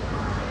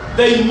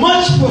 they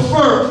much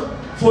prefer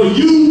for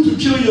you to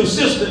kill your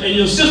sister and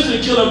your sister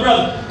to kill her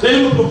brother.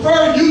 They would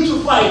prefer you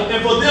to fight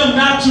and for them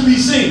not to be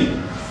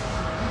seen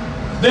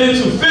than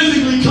to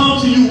physically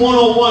come to you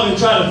one-on-one and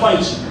try to fight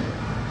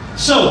you.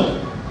 So,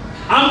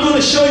 I'm going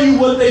to show you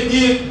what they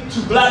did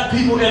to black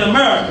people in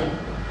America,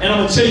 and I'm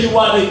going to tell you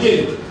why they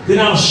did it. Then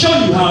I'll show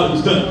you how it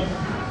was done.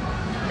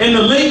 In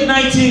the late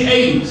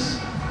 1980s,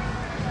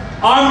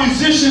 our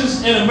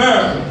musicians in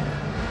America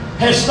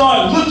had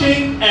started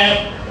looking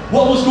at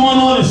what was going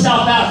on in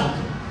South Africa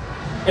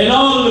and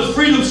all of the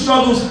freedom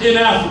struggles in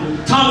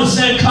Africa. Thomas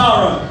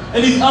Sankara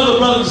and these other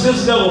brothers and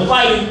sisters that were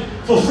fighting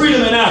for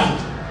freedom in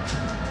Africa.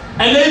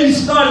 And they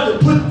started to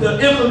put the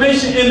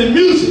information in the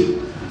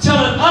music,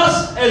 telling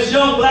us as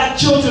young black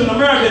children in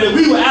America that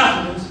we were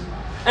Africans,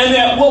 and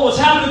that what was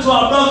happening to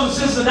our brothers and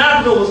sisters in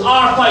Africa was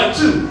our fight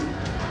too.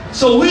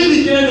 So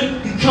we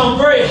began to become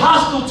very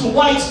hostile to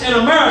whites in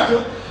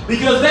America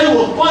because they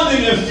were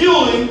funding and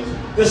fueling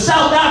the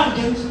South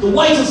Africans, the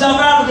whites in South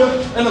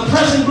Africa, and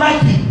oppressing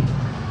black people.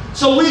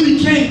 So we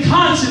became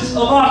conscious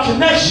of our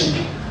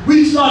connection.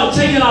 We started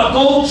taking our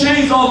gold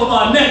chains off of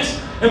our necks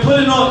and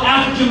putting on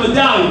African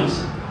medallions.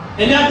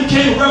 And that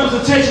became a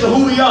representation of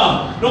who we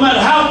are. No matter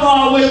how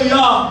far away we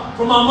are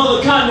from our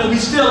mother continent, we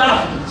still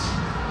Africans.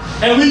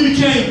 And we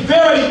became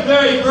very,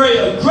 very, very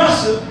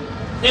aggressive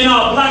in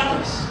our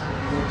blackness.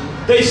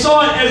 They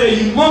saw it as a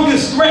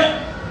humongous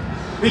threat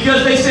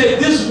because they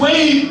said this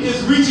wave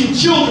is reaching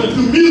children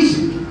through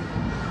music.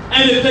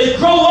 And if they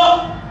grow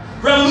up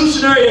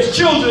revolutionary as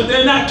children,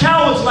 they're not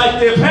cowards like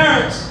their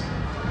parents.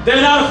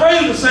 They're not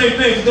afraid of the same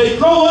things. If they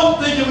grow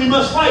up thinking we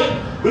must fight,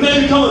 when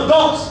they become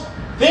adults,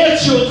 their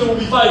children will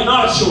be fighting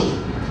our children.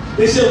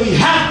 They said we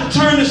have to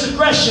turn this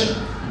aggression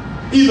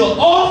either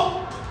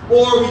off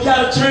or we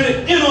got to turn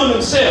it in on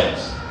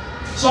themselves.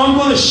 So I'm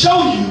going to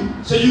show you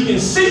so you can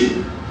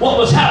see what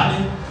was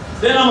happening.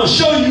 Then I'm going to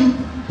show you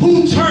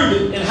who turned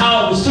it and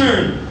how it was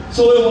turned.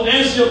 So it will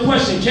answer your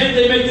question. Can't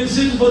they make the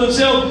decision for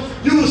themselves?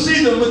 You will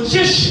see the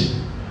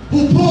magician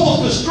who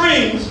pulls the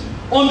strings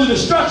on the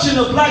destruction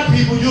of black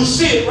people. You'll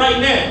see it right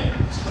now.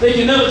 They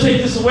can never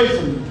take this away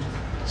from you.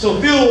 So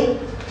feel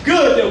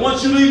good that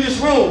once you leave this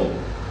room,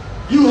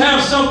 you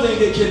have something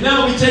that can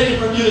never be taken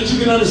from you, that you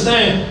can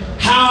understand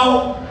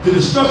how the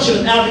destruction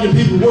of African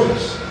people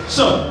works.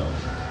 So,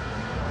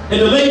 in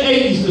the late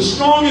 80s, the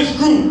strongest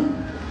group,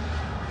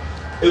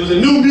 it was a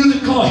new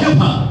music called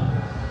hip-hop.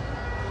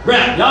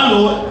 Rap, y'all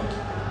know it.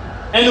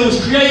 And it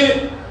was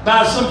created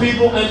by some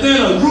people, and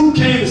then a group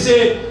came and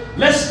said,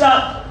 let's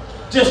stop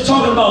just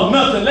talking about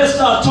nothing. Let's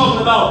start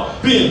talking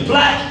about being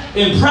black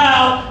and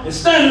proud and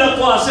standing up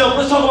for ourselves.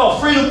 Let's talk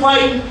about freedom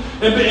fighting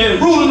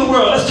and ruling the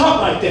world. Let's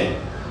talk like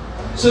that.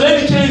 So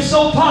they became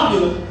so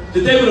popular that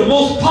they were the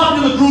most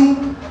popular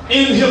group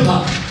in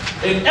hip-hop.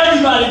 And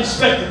everybody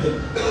respected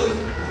them.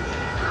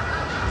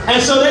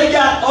 And so they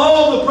got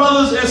all the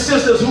brothers and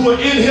sisters who were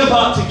in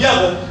hip-hop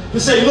together to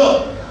say,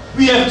 look,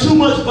 we have too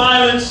much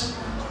violence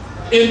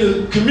in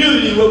the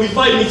community where we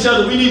fight each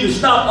other. We need to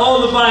stop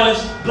all the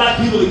violence, black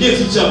people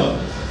against each other.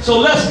 So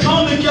let's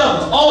come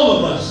together, all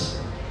of us,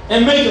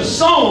 and make a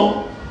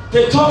song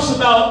that talks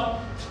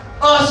about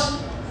us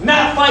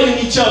not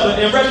fighting each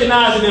other and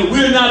recognizing that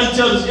we're not each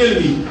other's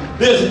enemy.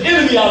 There's an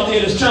enemy out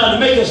there that's trying to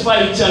make us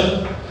fight each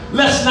other.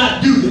 Let's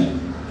not do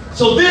that.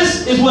 So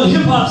this is what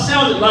hip-hop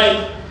sounded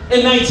like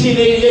in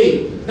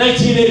 1988,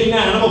 1989.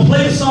 I'm going to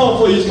play the song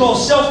for you. It's called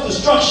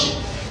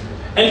Self-Destruction.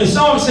 And the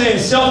song is saying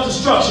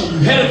self-destruction.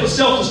 You're headed for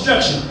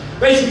self-destruction.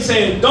 Basically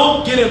saying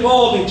don't get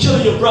involved in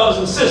killing your brothers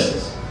and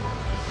sisters.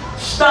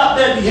 Stop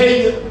that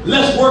behavior.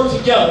 Let's work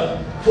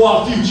together for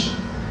our future.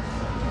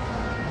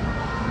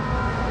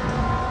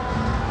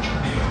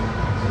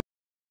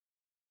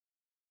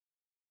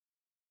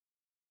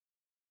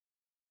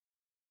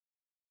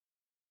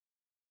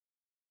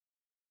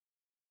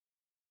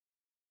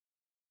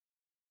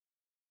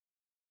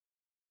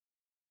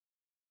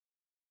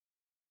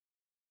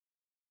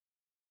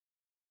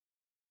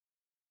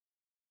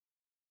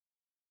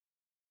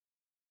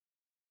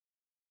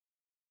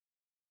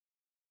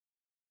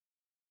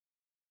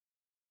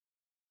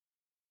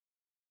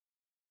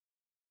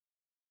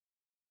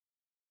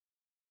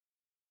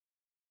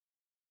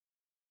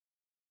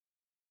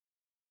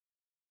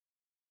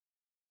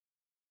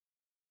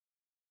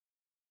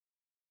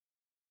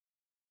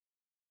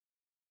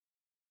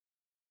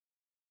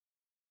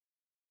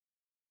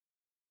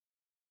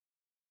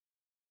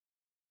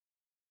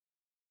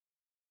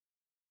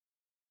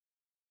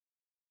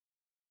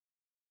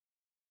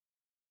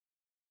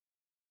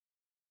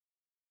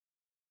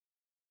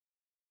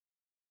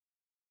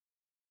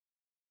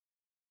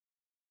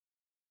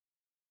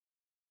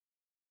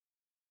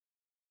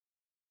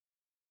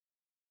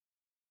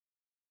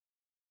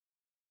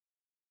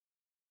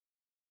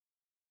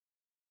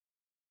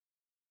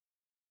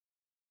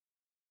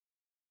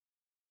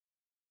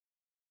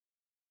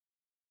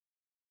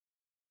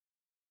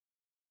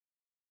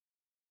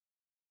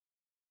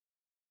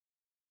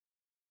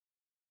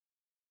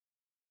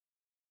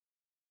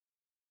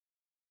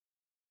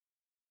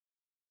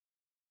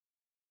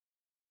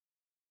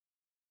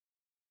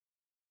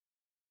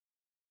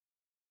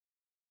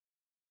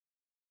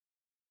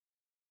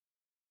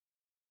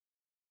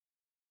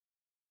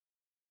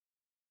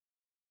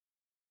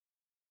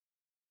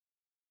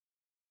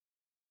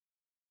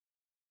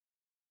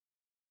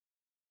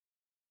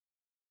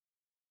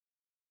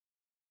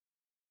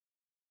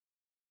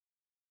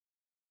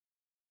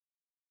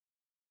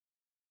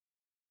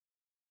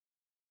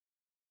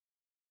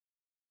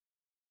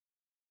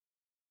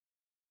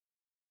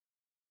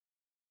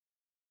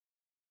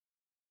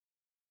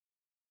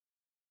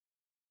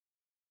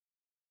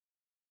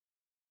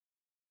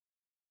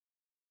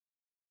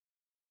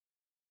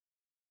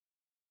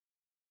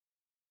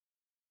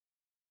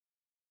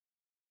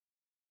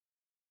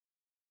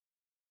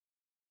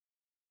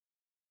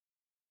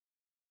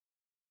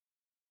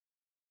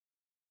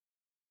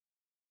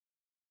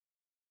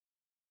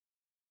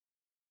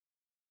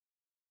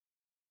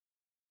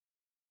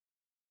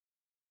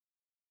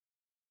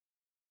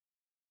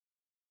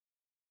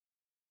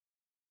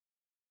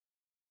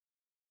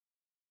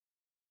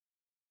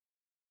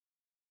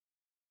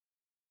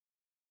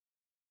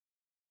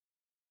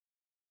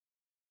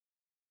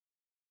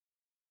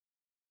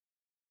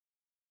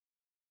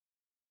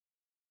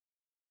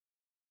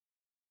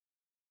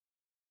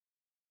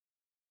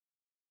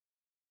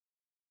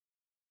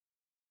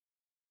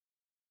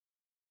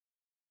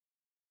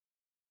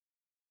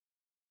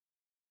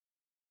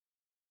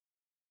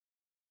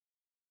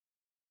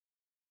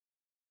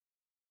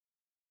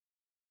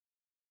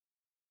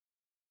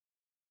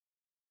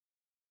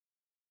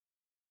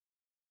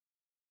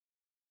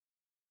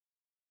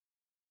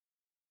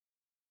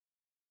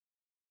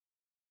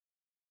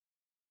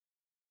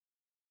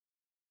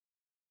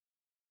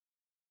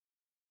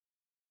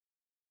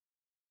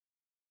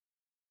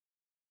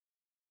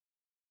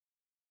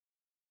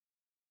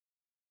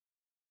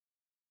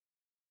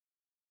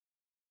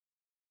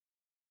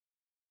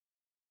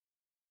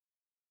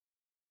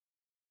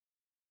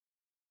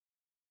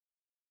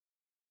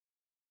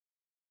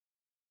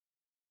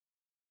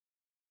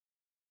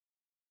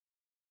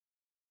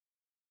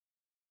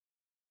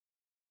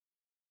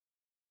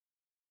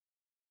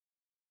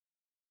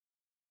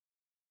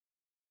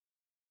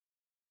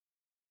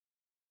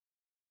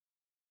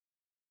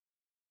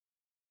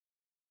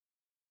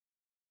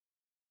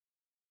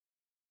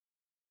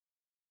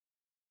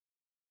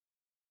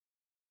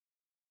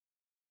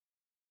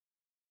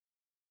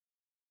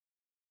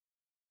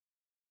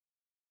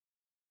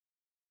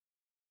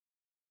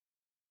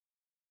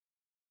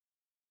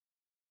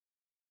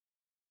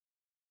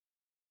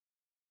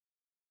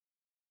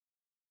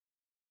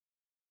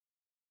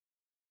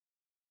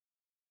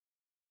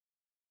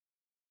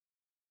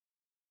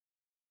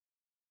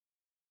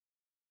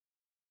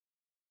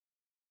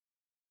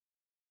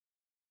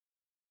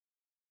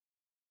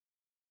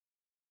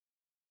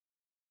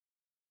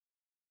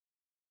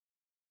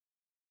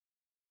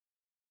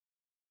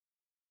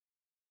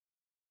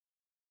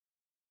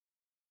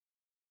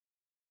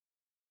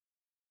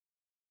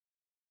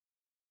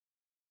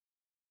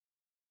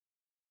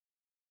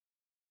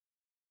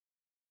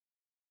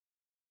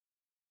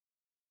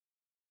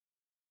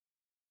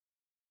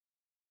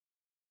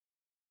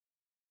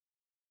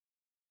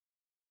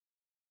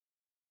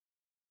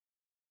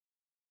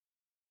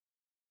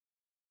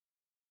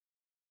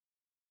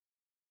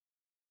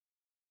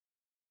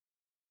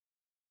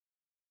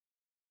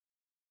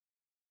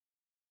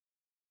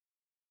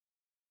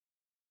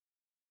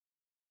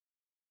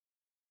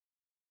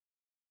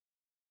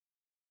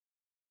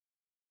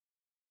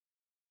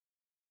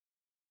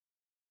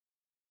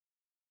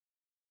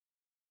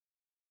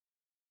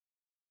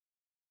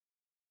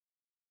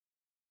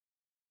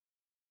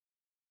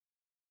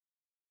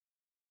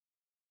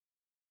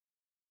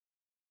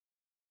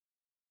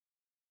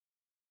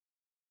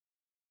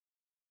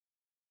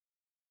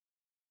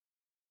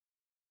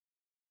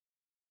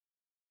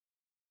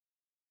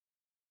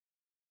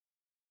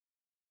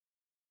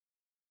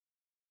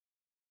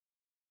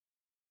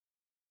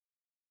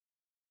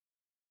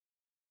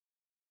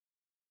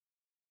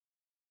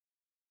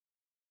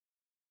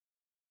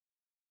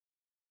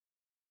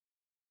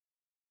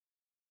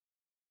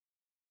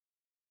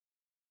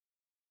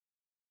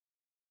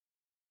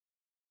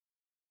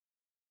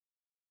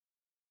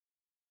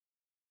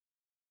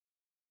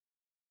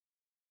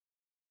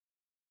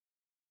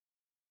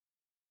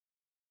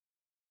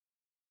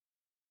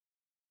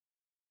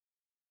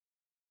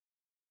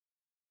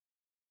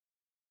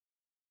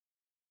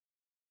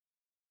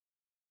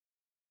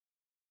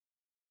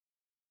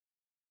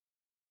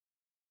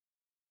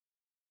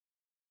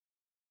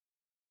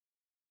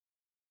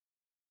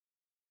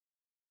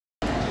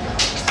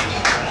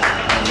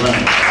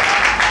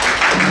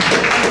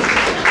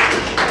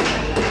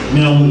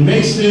 Now, what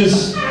makes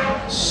this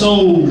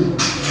so relevant,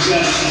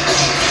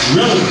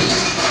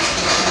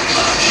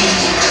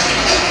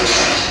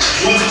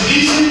 what's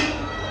decent,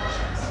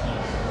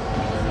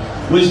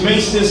 which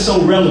makes this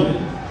so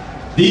relevant,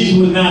 these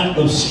were not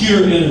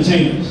obscure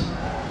entertainers.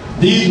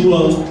 These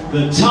were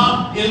the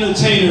top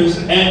entertainers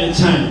at the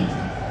time,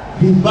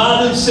 who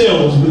by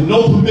themselves, with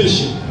no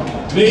permission,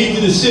 made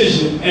the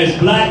decision as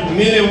black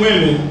men and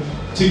women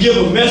to give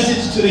a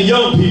message to the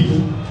young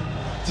people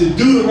to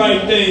do the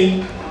right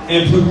thing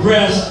and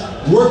progress,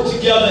 work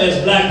together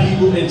as black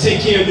people and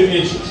take care of their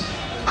interests.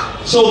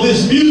 So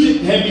this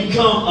music had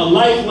become a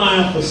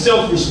lifeline for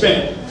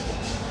self-respect.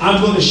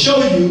 I'm going to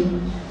show you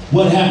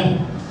what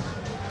happened.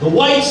 The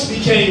whites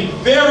became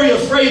very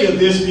afraid of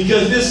this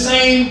because this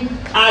same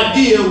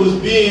idea was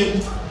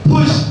being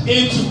pushed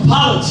into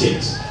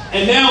politics.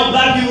 And now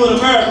black people in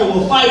America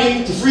were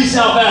fighting to free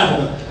South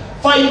Africa,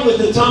 fighting with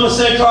the Thomas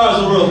Sankara's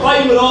of the world,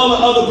 fighting with all the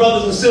other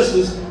brothers and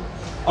sisters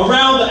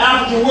around the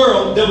African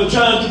world that were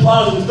trying to do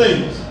positive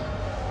things.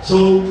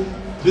 So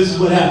this is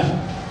what happened.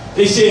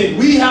 They said,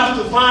 we have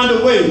to find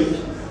a way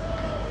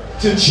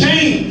to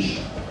change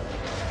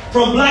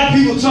from black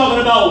people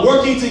talking about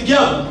working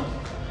together,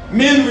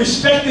 men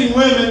respecting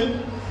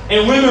women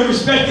and women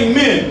respecting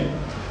men.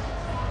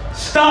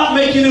 Stop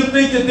making them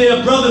think that they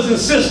are brothers and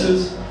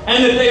sisters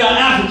and that they are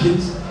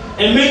Africans,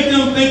 and make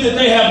them think that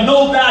they have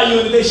no value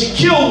and that they should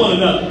kill one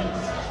another.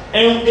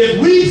 And if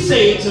we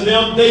say it to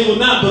them, they will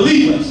not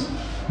believe us.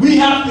 We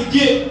have to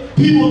get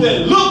people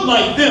that look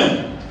like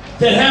them,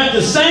 that have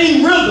the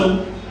same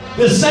rhythm,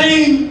 the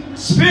same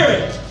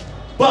spirit,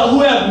 but who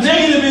have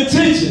negative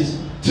intentions,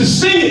 to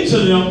sing it to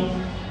them.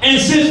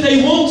 And since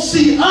they won't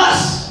see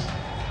us,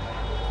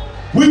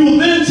 we will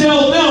then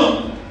tell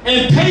them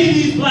and pay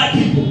these black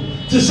people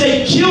to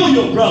say, kill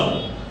your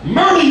brother,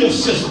 murder your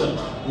sister,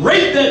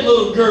 rape that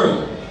little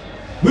girl.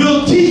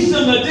 We'll teach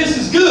them that this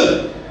is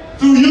good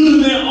through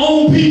using their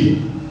own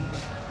people.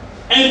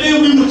 And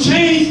then we will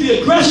change the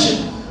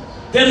aggression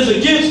that is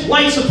against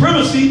white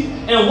supremacy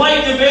and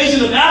white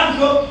invasion of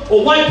Africa,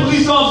 or white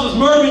police officers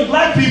murdering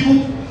black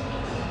people,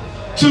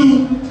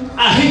 to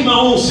I hate my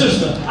own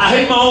sister, I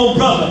hate my own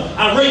brother,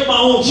 I rape my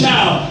own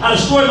child, I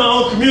destroy my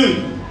own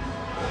community.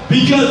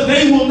 Because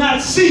they will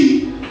not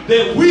see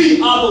that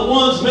we are the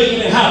ones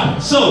making it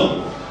happen.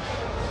 So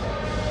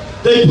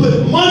they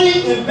put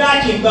money and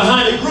backing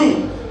behind a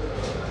group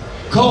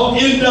called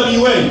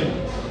NWA.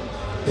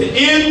 The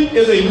N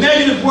is a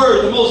negative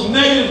word, the most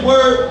negative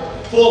word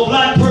for a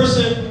black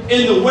person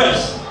in the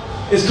West.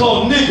 It's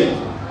called nigger.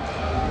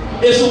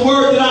 It's a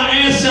word that our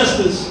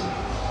ancestors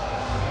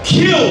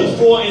killed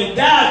for and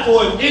died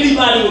for, if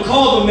anybody would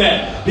call them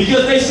that,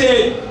 because they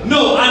said,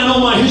 no, I know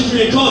my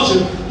history and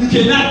culture. You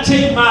cannot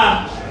take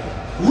my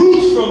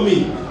roots from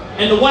me.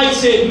 And the whites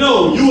said,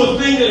 no, you a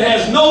thing that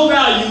has no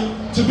value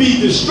to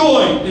be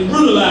destroyed and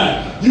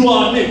brutalized. You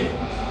are a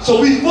nigger. So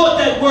we fought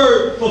that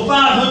word for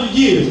 500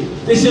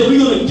 years. They said, we're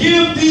going to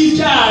give these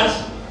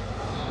guys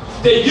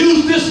that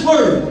use this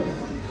word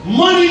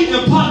money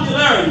and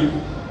popularity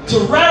to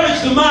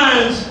ravage the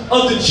minds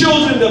of the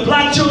children, the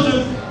black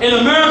children in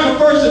America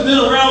first and then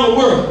around the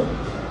world.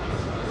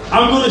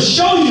 I'm going to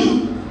show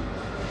you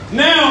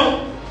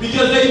now,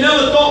 because they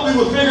never thought we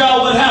would figure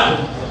out what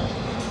happened.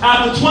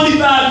 After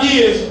 25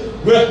 years,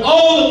 where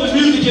all of the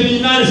music in the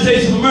United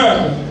States of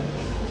America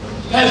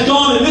has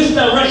gone in this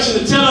direction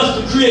to tell us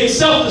to create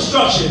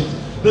self-destruction,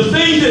 the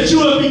things that you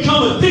have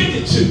become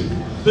addicted to,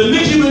 the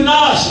Nicki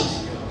Minaj's,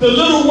 the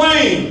Lil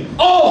Wayne,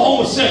 all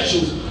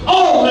homosexuals,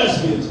 all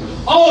lesbians,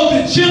 all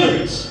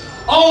degenerates,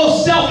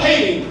 all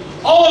self-hating,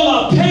 all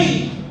are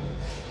paid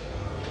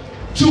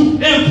to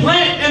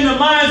implant in the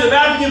minds of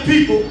African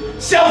people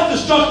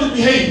self-destructive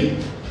behavior.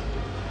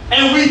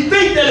 And we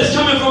think that it's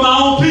coming from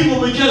our own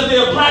people because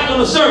they're black on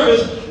the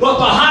surface, but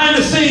behind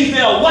the scenes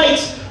they are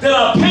whites that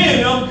are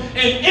paying them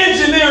and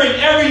engineering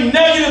every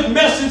negative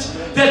message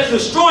that's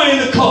destroying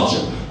the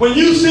culture. When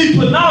you see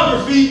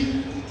pornography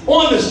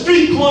on the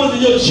street corners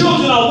and your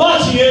children are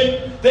watching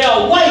it, they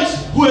are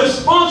whites who have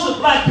sponsored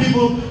black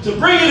people to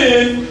bring it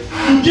in.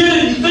 You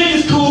get it, you think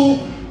it's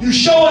cool, you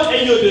show it,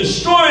 and you're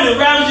destroying and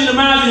ravaging the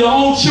minds of your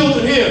own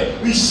children here.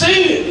 We've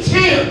seen it, it's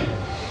here.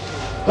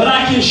 But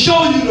I can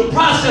show you the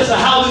process of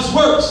how this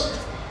works.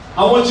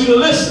 I want you to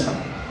listen.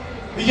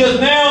 Because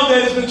now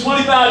that it's been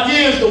 25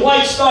 years, the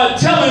whites start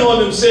telling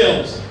on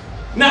themselves,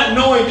 not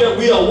knowing that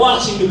we are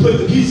watching to put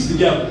the pieces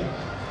together.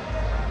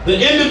 The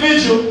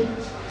individual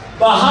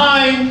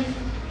behind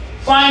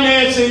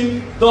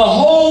financing the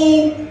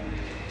whole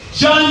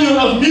genre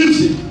of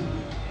music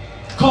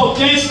called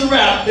gangster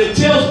rap that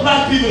tells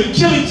black people to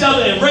kill each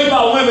other and rape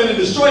our women and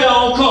destroy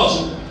our own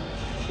culture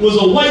was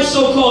a white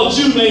so-called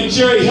Jew named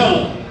Jerry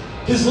Heller.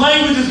 His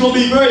language is going to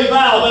be very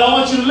vile, but I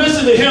want you to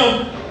listen to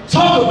him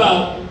talk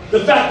about the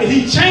fact that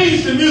he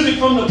changed the music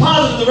from the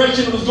positive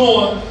direction it was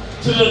going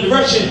to the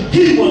direction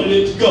he wanted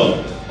it to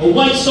go. A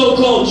white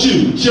so-called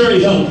Jew,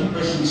 Jerry Heller.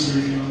 Questions,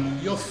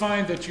 Sergio. You'll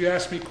find that you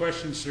ask me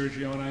questions,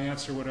 Sergio, and I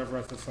answer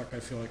whatever the fuck I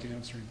feel like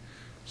answering.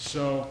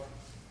 So,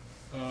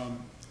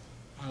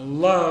 I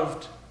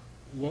loved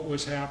what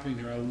was happening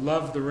here. I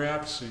loved the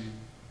rap scene.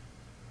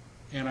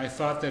 And I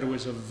thought that it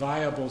was a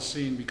viable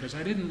scene because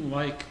I didn't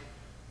like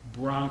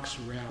Bronx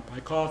rap. I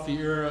call it the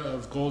era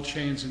of gold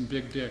chains and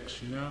big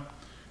dicks, you know?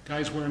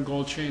 Guys wearing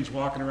gold chains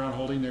walking around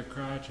holding their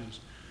crotches.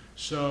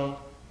 So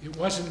it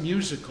wasn't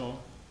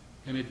musical,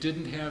 and it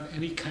didn't have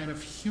any kind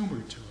of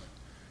humor to it,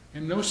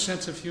 and no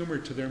sense of humor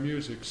to their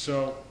music.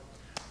 So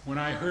when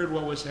I heard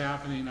what was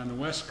happening on the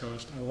West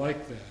Coast, I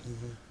liked that.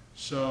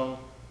 So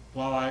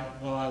while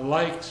I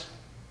liked,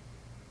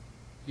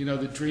 you know,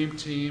 the Dream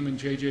Team and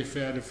JJ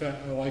Fad,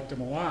 I liked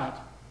them a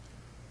lot,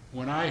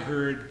 when I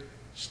heard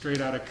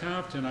Straight Outta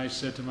Compton, I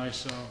said to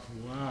myself,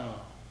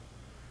 wow,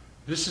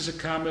 this is a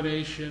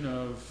combination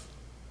of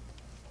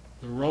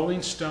the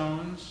Rolling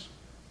Stones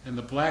and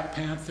the Black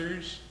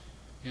Panthers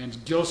and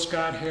Gil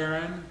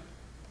Scott-Heron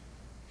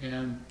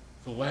and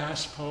the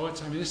Last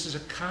Poets. I mean, this is a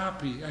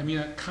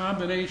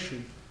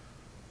combination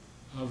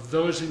of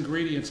those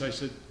ingredients. I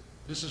said,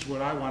 this is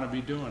what I want to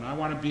be doing. I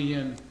want to be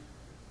in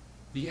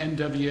the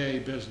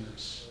NWA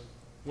business.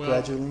 Well,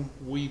 gradually,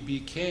 we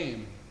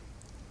became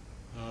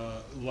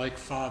like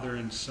father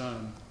and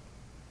son.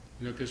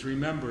 You know, because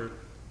remember,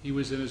 he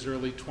was in his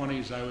early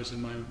 20s, I was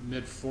in my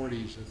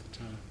mid-40s at the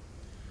time.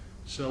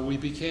 So we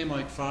became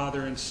like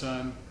father and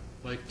son,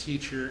 like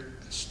teacher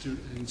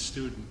and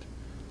student.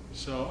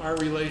 So our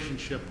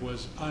relationship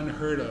was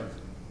unheard of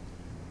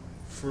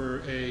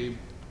for a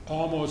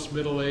almost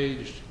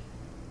middle-aged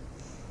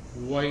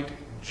white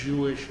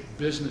Jewish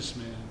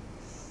businessman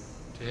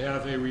to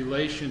have a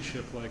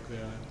relationship like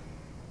that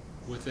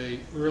with a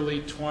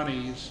early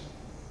 20s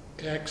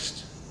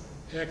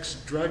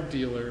ex-drug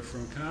dealer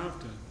from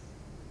Compton.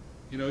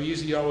 You know,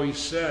 Easy always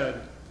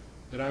said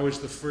that I was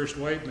the first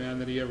white man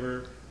that he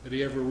ever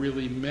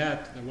really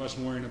met that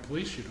wasn't wearing a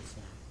police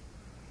uniform.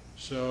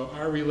 So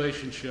our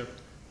relationship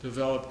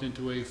developed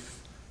into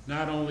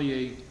not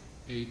only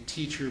a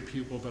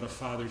teacher-pupil, but a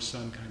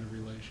father-son kind of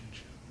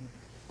relationship.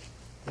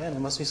 Yeah, and it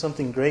must be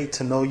something great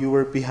to know you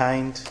were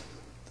behind,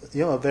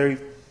 you know, a very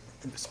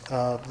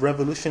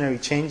revolutionary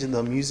change in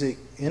the music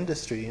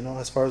industry, you know,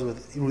 as far as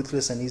with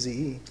Ruthless and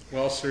Eazy-E.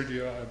 Well,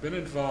 Sergio, I've been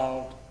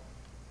involved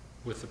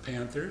with the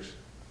Panthers.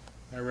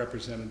 I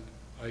represented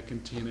Ike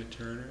and Tina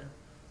Turner.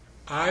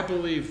 I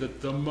believe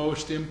that the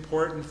most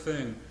important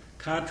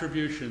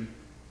contribution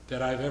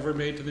that I've ever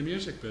made to the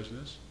music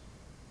business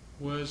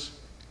was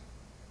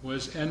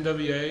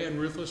NWA and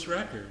Ruthless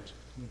Records.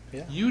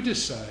 Yeah. You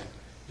decide,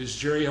 is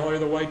Jerry Heller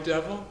the White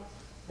Devil,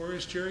 or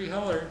is Jerry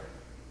Heller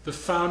the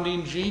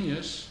founding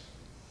genius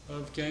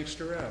of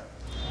gangster rap?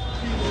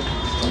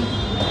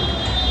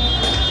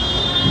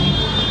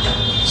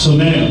 So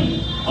now,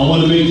 I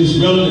want to make this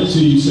relevant to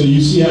you so you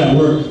see how it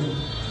works.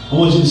 I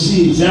want you to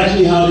see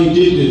exactly how they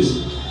did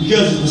this,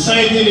 because it's the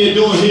same thing they're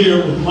doing here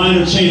with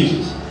minor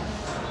changes.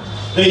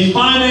 They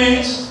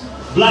financed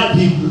black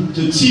people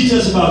to teach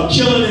us about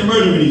killing and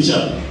murdering each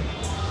other.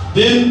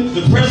 Then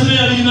the President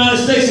of the United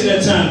States at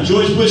that time,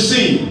 George Bush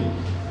Sr.,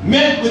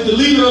 met with the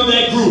leader of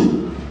that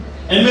group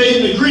and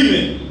made an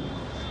agreement.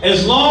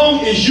 As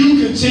long as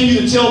you continue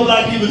to tell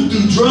black people to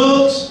do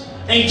drugs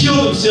and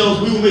kill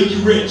themselves, we will make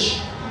you rich.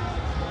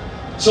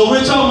 So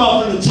we're talking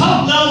about from the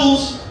top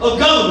levels of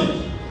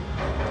government,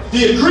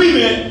 the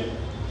agreement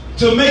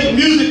to make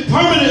music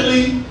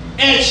permanently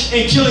etched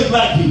in killing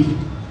black people.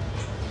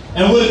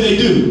 And what did they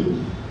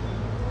do?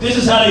 This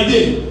is how they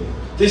did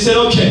it. They said,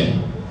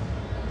 okay,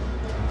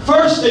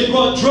 first they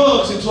brought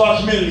drugs into our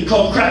community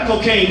called crack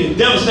cocaine and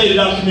devastated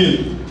our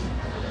community.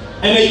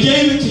 And they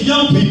gave it to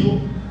young people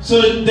so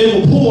that they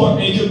were poor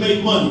and could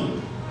make money.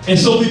 And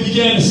so we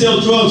began to sell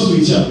drugs to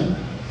each other.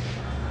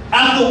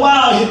 After a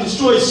while, it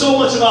destroyed so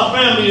much of our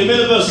family that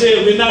many of us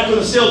said we're not going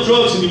to sell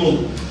drugs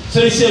anymore.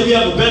 So they said we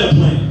have a better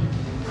plan.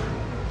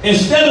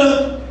 Instead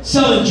of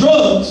selling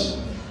drugs,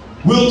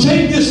 we'll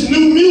take this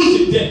new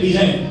music that we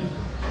have.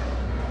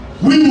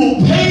 We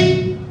will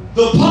pay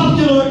the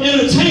popular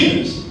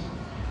entertainers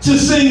to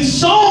sing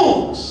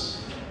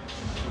songs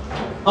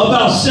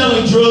about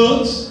selling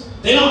drugs.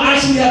 They don't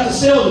actually have to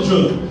sell the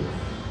drug.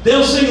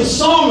 They'll sing a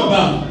song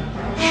about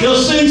it. They'll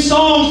sing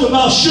songs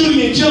about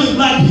shooting and killing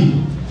black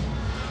people.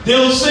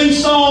 They'll sing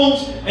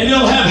songs and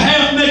they'll have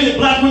half-naked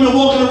black women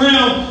walking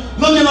around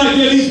looking like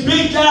they're these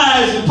big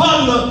guys and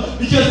popular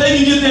because they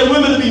can get their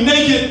women to be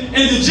naked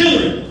and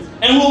degenerate.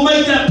 And we'll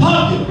make that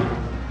popular.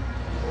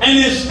 And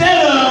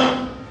instead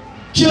of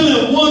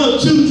killing one or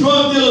two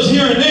drug dealers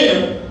here and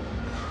there,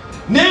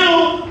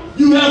 now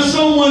you have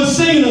someone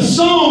singing a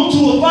song to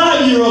a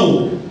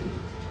 5-year-old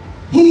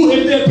who,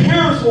 if their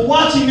parents were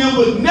watching them,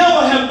 would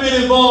never have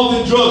been involved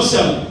in drug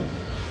selling.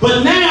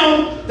 But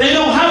now they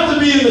don't have to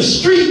be in the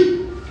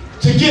street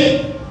to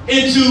get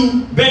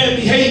into bad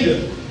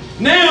behavior.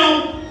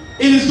 Now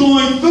it is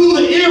going through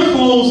the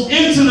earphones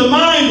into the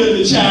mind of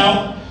the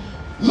child,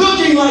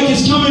 looking like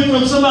it's coming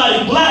from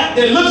somebody black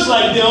that looks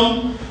like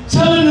them,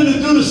 telling them to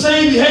do the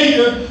same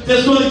behavior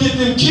that's going to get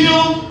them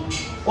killed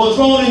or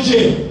thrown in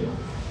jail.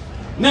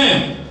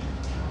 Now,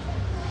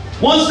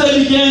 once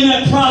they began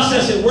that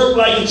process, it worked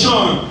like a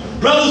charm.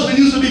 Brothers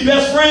who used to be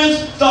best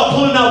friends start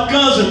pulling out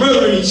guns and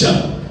murdering each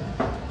other.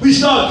 We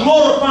start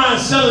glorifying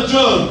selling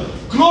drugs,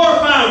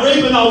 glorifying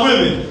raping our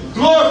women,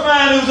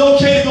 glorifying it was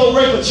okay to go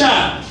rape a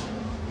child.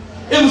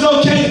 It was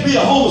okay to be a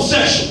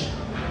homosexual.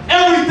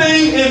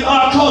 Everything in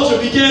our culture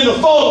began to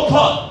fall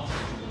apart.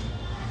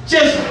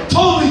 Just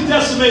totally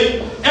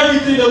decimate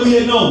everything that we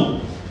had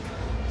known.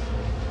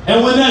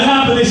 And when that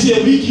happened, they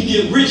said, we can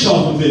get rich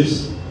off of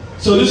this.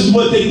 So this is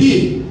what they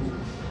did.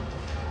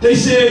 They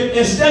said,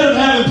 instead of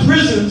having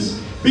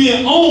prisons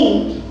being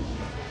owned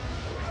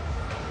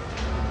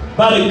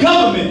by the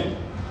government,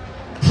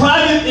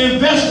 private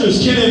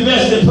investors can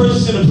invest in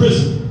purchasing a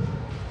prison.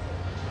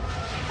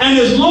 And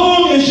as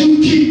long as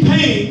you keep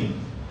paying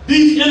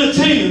these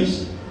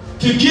entertainers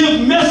to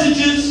give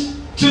messages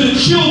to the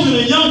children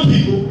and young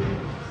people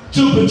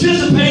to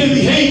participate in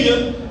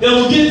behavior that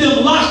will get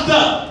them locked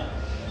up,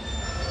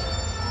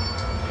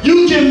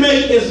 you can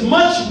make as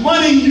much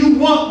money you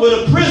want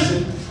with a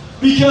prison,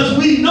 because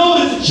we know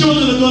that the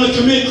children are going to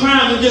commit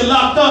crimes and get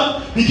locked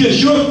up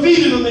because you're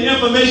feeding them the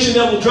information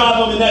that will drive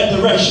them in that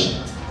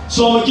direction.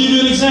 So I'm going to give you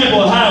an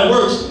example of how it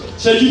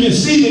works so you can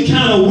see the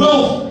kind of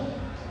wealth,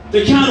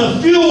 the kind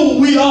of fuel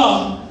we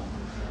are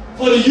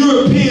for the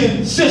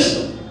European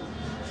system.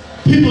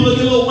 People look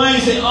at Lil Wayne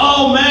and say,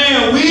 oh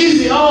man,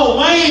 Weezy, oh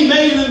Wayne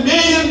making $1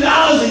 million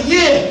a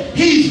year.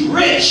 He's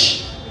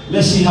rich.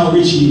 Let's see how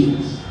rich he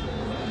is.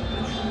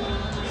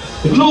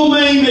 If Lil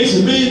Wayne makes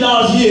 $1 million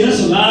a year,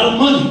 that's a lot of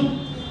money.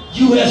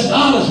 US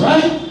dollars,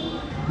 right?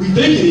 We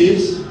think it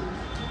is.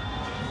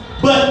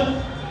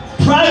 But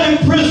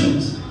private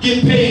prisons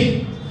get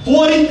paid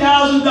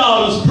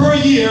 $40,000 per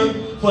year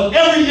for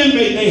every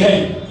inmate they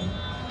have.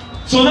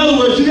 So in other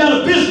words, you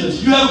got a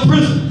business, you have a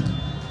prison,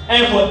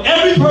 and for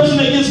every person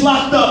that gets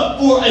locked up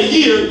for a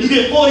year, you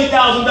get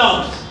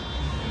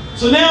 $40,000.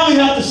 So now we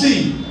have to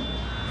see,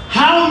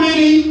 how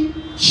many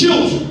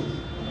children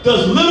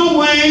does Lil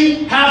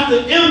Wayne have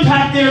to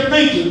impact their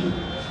thinking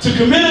to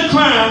commit a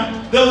crime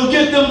that will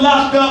get them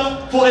locked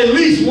up for at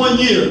least 1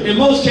 year? In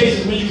most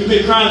cases, when you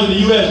commit crimes in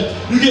the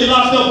US, you get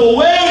locked up for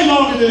way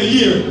longer than a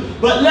year.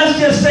 But let's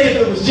just say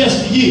if it was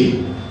just a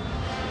year.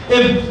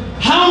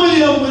 How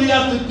many of them would he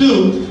have to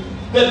do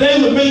that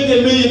they would make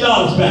their $1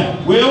 million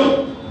back?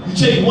 Well, you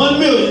take 1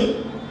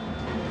 million,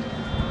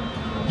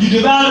 you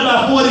divide it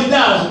by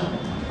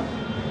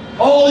 40,000.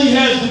 All he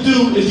has to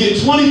do is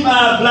get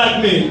 25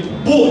 black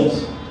men,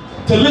 boys,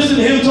 to listen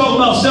to him talk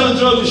about selling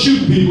drugs and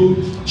shooting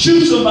people,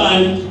 shoot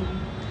somebody,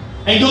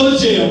 and go to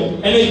jail,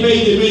 and they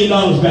made their $1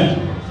 million back.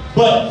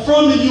 But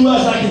from the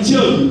US, I can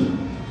tell you,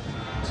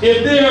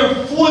 if there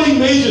are 40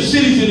 major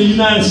cities in the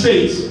United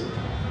States,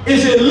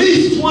 it's at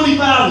least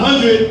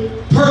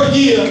 2,500 per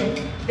year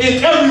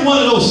in every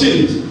one of those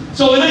cities.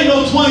 So it ain't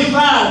no 25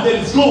 that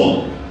it's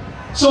going.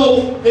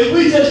 So if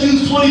we just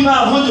use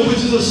 2,500, which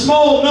is a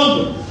small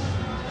number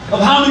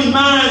of how many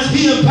minds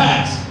he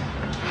impacts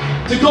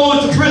to go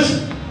into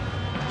prison,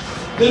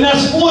 then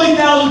that's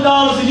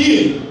 $40,000 a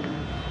year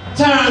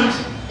times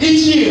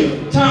each year,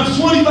 times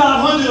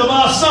 2,500 of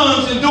our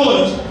sons and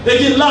daughters that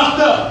get locked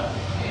up.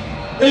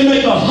 They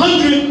make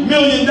 $100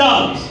 million.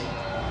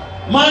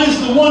 Minus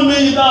the $1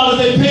 million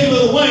they pay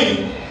Lil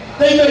Wayne,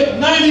 they make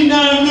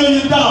 $99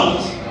 million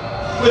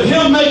with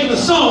him making a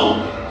song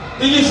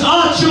that gets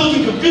our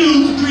children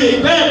confused to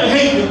create bad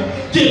behavior,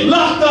 get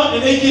locked up,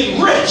 and they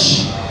get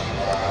rich.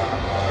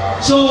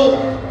 So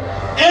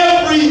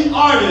every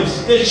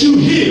artist that you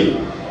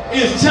hear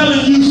is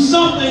telling you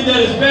something that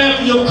is bad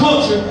for your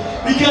culture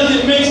because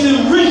it makes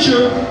them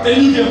richer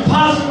than you can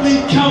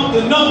possibly count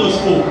the numbers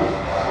for.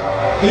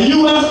 The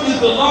U.S. is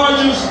the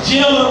largest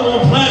jailer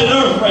on planet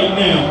Earth right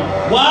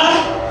now. Why?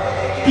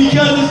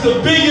 Because it's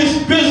the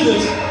biggest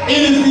business.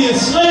 It is the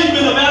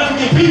enslavement of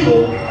African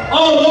people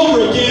all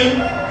over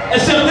again,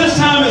 except this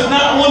time it's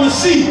not on the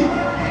sea.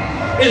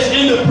 It's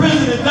in the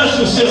prison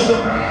industrial system,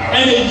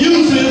 and it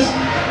uses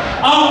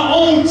our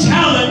own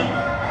talent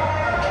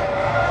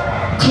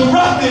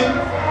corrupted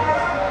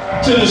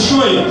to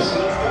destroy us.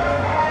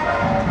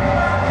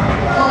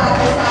 Well, at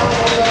this time,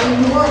 we're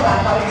learning more about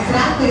how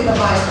exactly the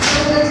Vice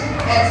President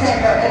and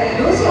Senator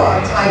Eddie Lucio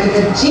are tied to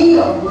the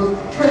Geo Group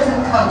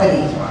prison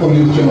company. Well,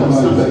 News Channel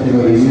 5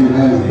 Deputy Union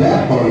has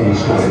that part of the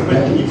story.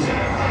 Becky.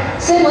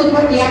 Simply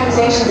put, the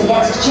accusations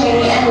against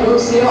Cheney and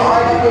Lucio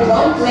are that they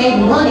both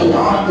made money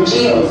off the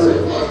Geo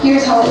Group.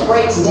 Here's how it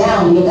breaks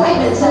down. The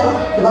indictment says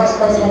the Vice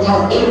President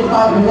has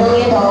 $85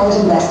 million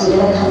invested in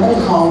a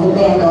company called the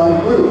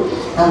Vanguard Group.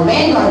 Now, the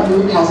Vanguard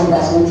Group has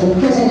investments in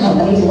prison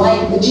companies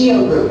like the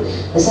Geo Group.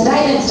 This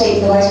indictment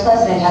states the Vice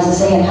President has a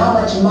say in how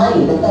much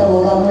money the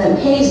federal government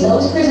pays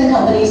those prison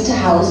companies to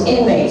house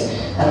inmates.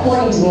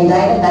 According to the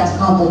indictment, that's a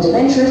conflict of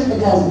interest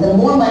because the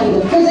more money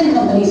the prison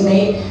companies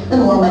make, the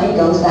more money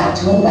goes back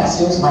to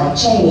investors like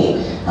Cheney.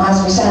 Now,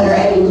 as for Senator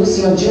Eddie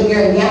Lucio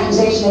Jr., the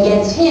accusation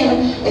against him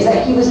is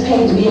that he was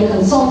paid to be a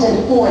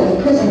consultant for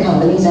the prison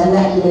companies and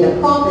that he made a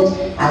profit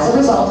as a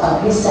result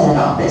of his Senate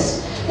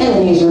office. In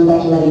the newsroom,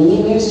 Becky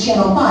Medellin, News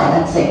Channel 5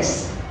 at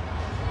 6.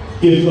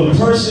 If a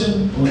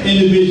person or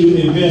individual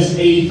invests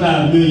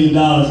 $85 million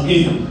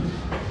in,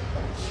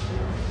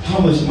 how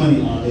much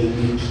money are they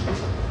making?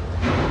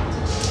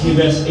 he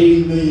invests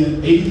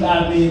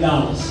 $85 million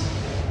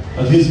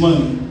of his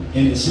money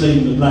in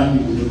enslaving the black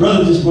people. The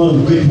brother just brought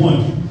up a good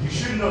point. You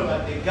should know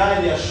that the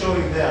guy they are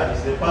showing there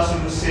is the person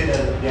who said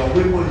that their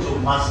weapons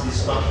of mass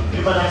destruction.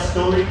 Remember that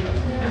story?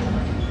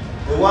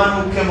 The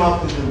one who came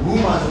up with the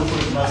woman's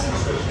weapons of mass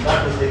destruction,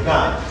 that was the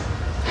guy.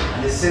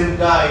 And the same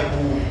guy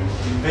who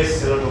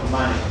invests a lot of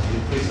money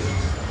in prisons.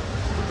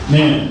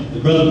 Man, the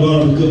brother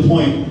brought up a good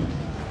point.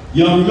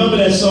 Y'all remember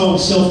that song,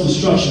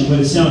 Self-Destruction, what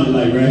it sounded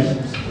like, right?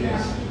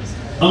 Yes.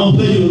 I'm gonna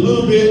play you a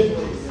little bit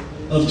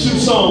of two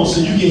songs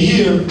so you can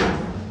hear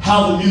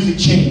how the music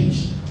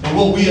changed and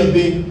what we have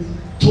been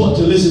taught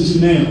to listen to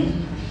now.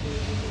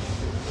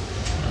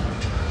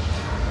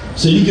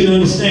 So you can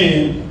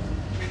understand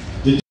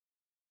the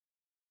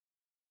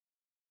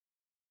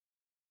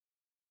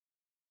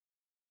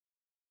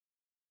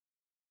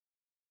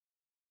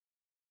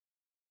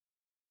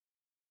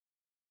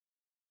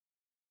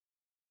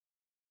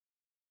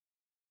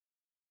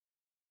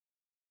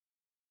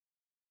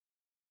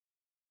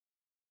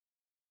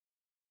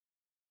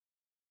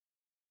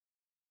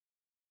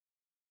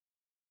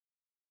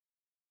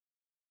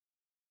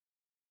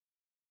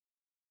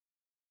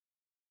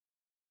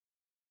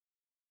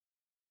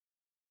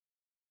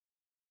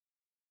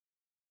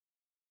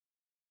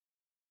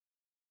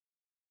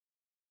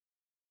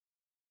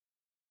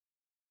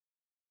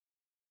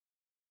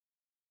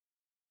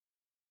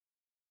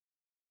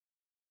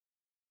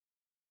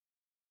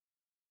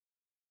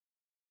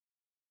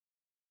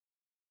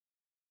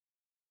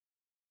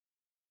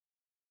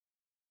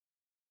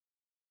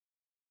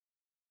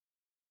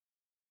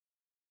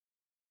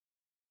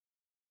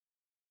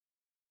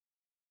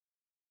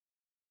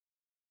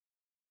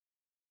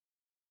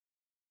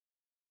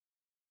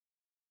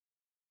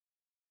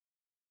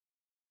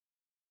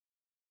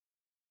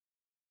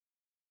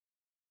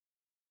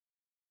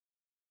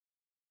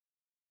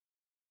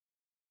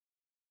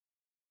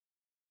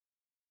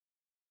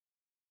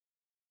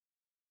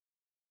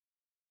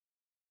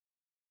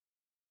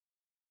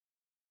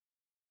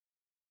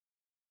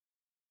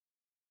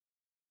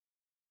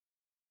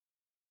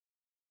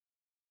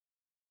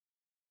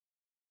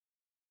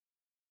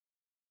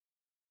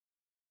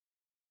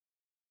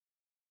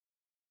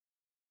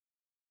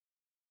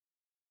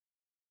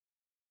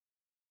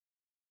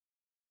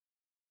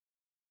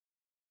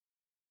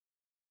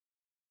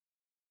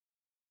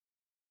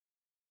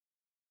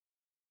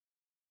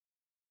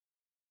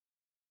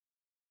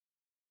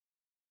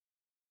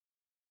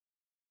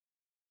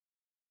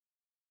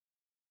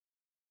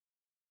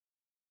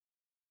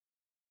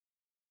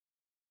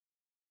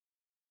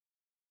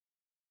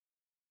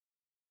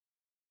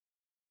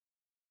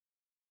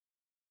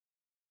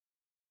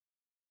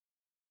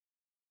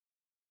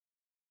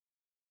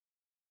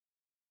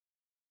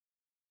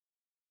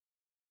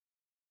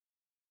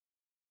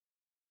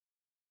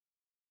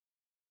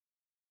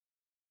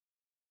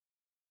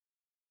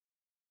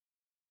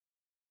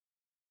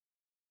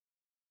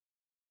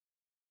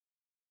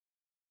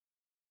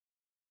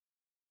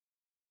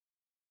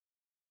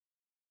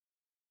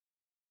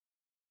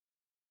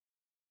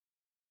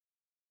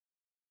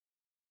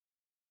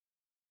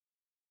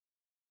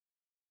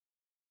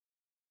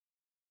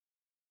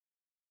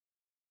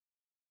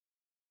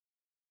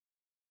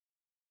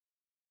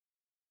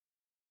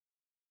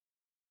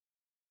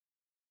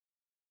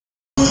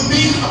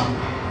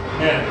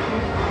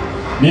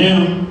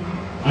Now,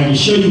 I can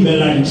show you better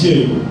than I can tell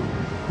you.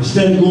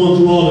 Instead of going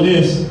through all of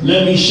this,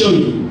 let me show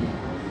you.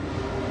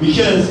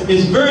 Because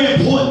it's very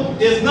important.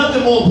 There's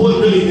nothing more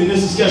important really than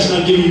this discussion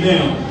I'm giving you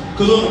now.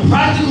 Because on a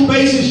practical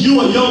basis, you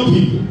are young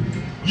people.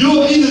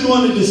 You're either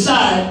going to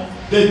decide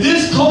that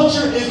this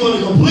culture is going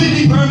to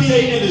completely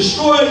permeate and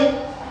destroy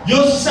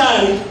your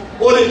society,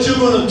 or that you're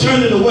going to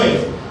turn it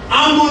away.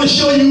 I'm going to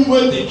show you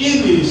what the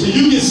end is, so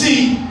you can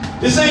see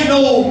this ain't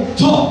no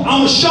talk. I'm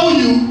going to show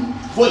you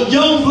what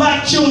young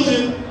black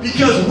children,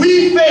 because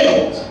we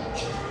failed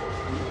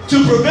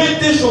to prevent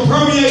this from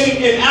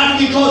permeating in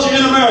African culture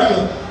in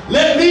America.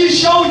 Let me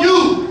show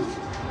you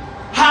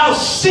how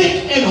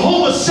sick and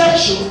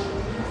homosexual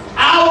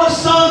our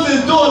sons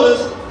and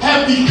daughters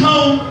have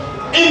become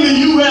in the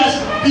U.S.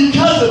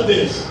 because of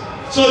this,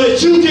 so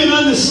that you can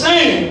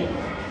understand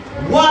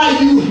why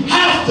you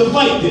have to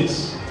fight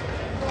this.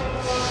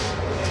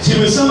 See,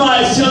 when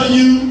somebody's telling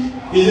you,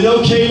 is it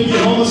okay to be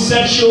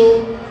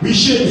homosexual, we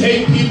shouldn't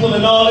hate people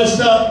and all this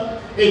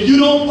stuff, if you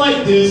don't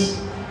fight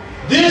this,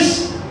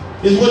 this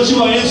is what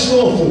you are in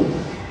store for.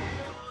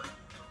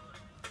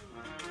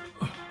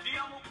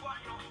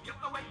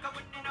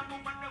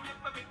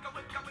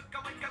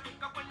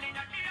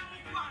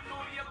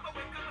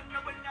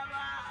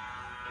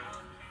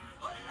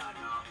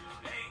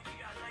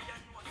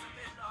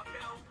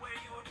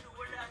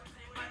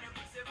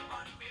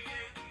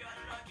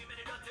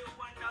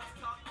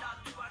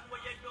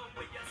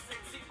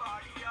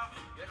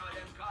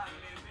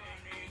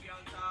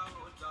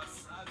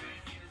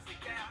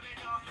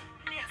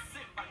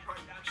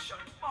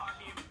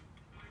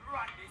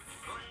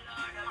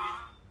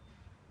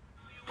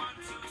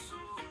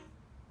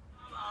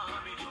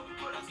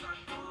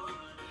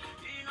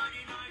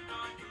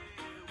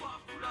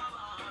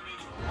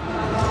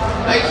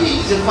 My kid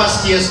is a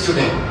first year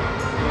student,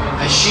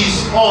 and she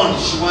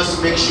wants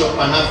to make sure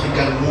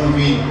Pan-African move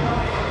in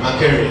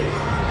Makerere.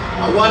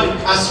 I want to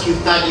ask you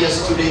third year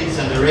students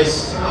and the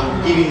rest,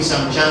 I'll give you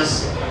some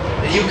chance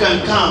that you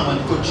can come and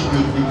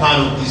contribute, be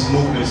part of this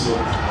movement. So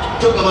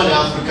talk about the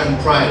African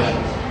pride and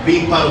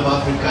being part of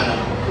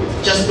African.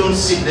 Just don't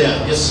sit there,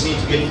 just need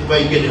to get where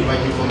you get the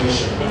right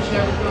information.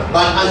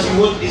 But as you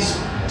watch this,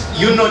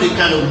 you know the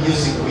kind of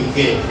music we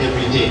get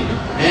every day.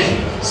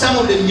 Some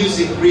of the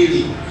music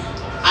really,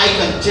 I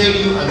can tell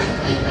you,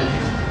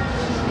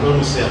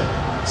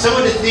 some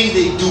of the things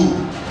they do,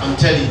 I'm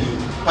telling you,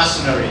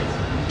 personally.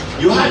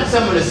 You had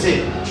somebody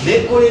say,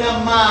 Nekolera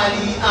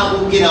mali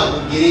abogera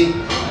abogere.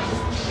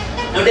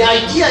 Now the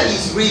idea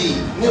is really,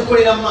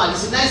 Nekolera mali,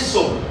 it's a nice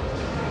song.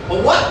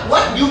 But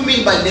what do you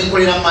mean by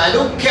Nekolera mali? I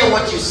don't care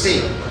what you say.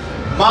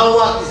 My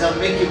work is I'm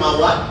making my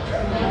what?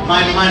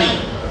 My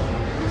money.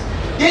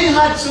 Then you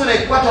had songs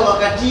like Kwata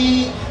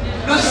Wakati.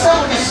 Those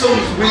some of these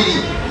songs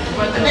really.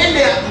 And then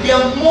there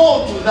are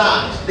more to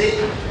that.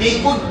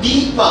 They go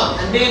deeper.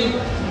 And then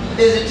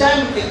there's a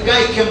time a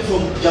guy came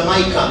from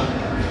Jamaica.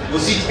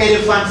 Was it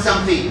Elephant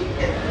something?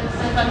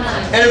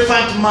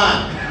 Elephant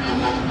Man.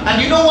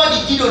 And you know what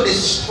he did on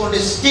the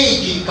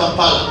stage in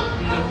Kampala?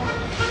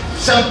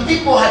 Some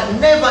people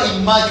had never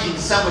imagined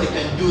somebody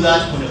can do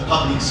that on a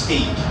public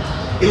stage.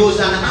 It was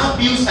an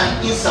abuse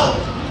and insult.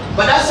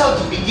 But that's how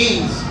it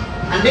begins.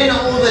 And then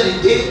over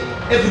the day,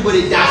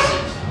 everybody does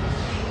it.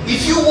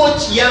 If you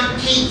watch young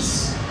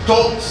kids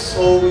talks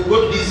or we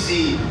go to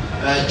these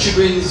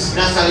children's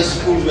nursery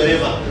schools,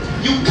 wherever,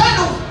 you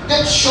kind of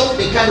get shocked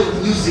the kind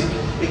of music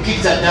the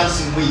kids are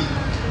dancing with.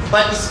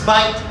 But it's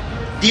by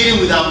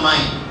dealing with our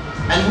mind.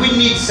 And we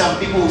need some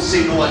people who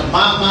say, you know what,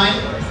 my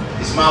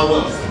mind is my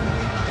wealth.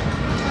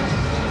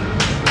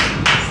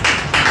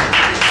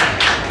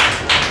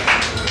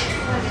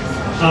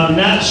 I'm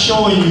not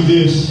showing you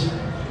this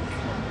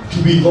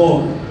to be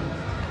vulgar.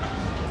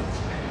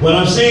 What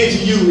I'm saying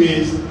to you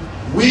is,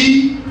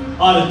 we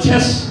are the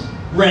test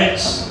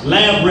rats,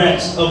 lab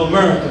rats of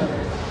America.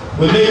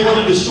 When they want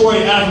to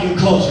destroy African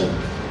culture,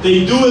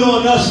 they do it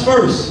on us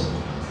first.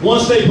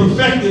 Once they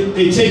perfect it,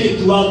 they take it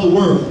throughout the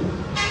world.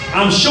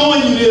 I'm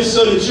showing you this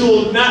so that you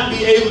will not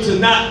be able to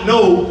not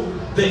know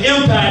the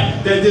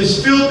impact that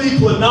this filthy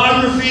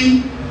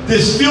pornography,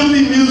 this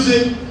filthy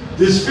music,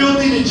 this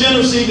filthy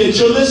degeneracy that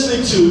you're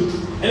listening to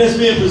and it's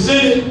being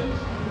presented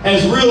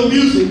as real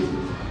music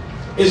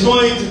is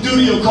going to do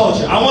to your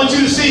culture. I want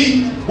you to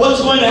see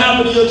what's going to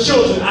happen to your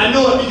children. I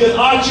know it because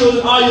our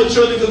children are your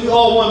children because we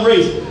all one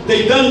race.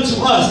 They've done it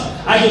to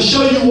us. I can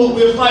show you what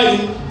we're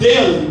fighting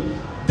daily,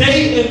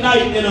 day and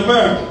night in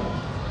America.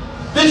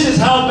 This is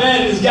how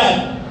bad it has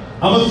gotten.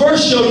 I'm going to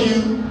first show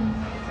you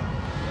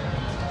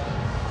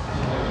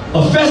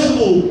a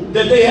festival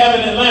that they have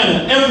in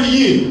Atlanta every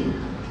year.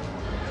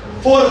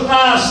 4,000 to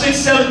 5,000,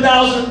 6,000,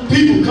 7,000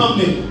 people come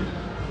there.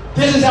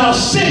 This is how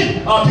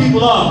sick our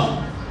people are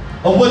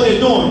of what they're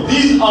doing.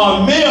 These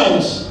are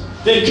males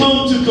that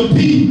come to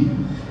compete.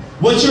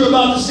 What you're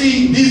about to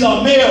see, these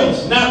are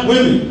males, not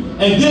women.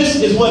 And this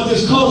is what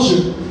this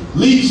culture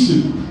leads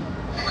to.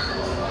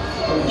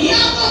 He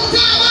don't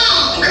come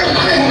up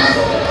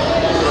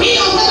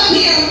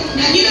here.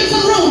 Now give him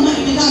some room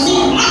because he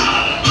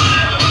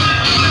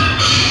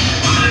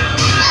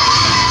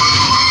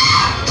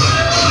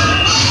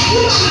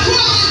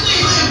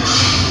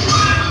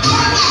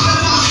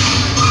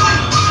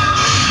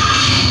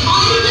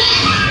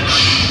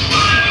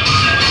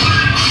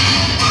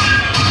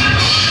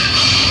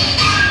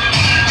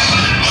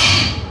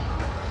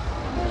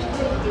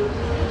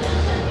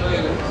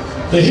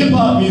the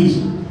hip-hop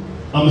music,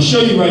 I'm going to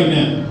show you right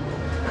now.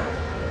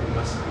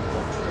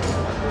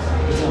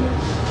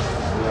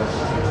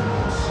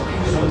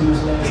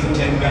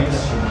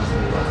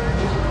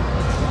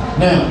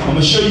 Now, I'm going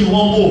to show you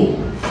one more.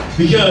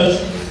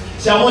 Because,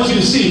 see, I want you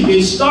to see,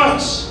 it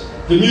starts,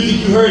 the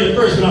music you heard at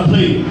first when I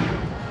played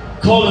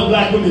it, calling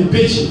black women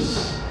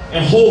bitches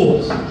and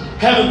whores,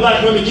 having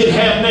black women get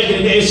half naked,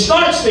 and it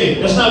starts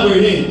there. That's not where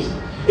it ends.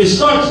 It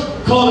starts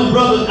calling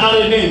brothers out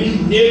of their name, you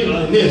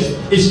nigga and this.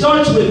 It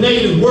starts with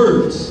negative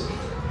words.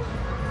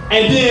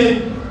 And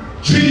then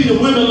treating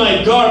the women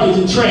like garbage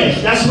and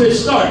trash. That's where it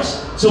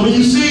starts. So when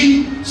you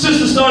see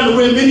sisters starting to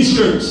wear mini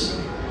skirts,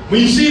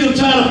 when you see them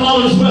trying to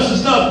follow this Western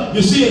stuff,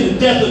 you're seeing the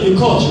death of your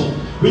culture.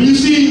 When you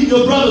see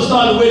your brothers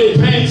starting to wear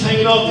their pants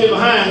hanging off their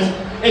behinds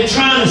and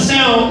trying to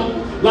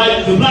sound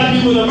like the black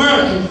people in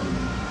America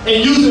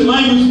and using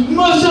language,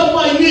 much up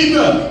my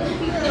nigga,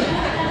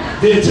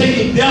 they're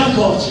taking death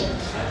culture.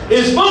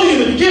 It's funny in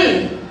the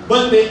beginning,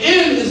 but the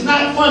end is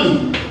not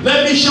funny.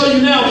 Let me show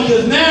you now,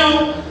 because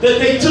now that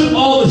they took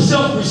all the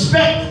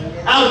self-respect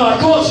out of our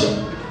culture,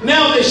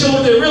 now they show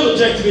what their real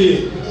objective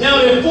is.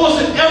 Now they're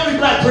forcing every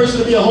black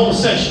person to be a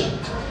homosexual.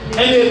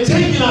 And they're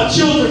taking our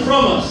children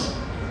from us.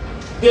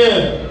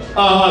 They're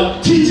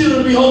teaching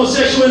them to be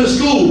homosexual in the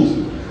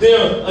schools.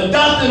 They're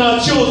adopting our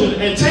children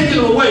and taking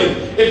them away.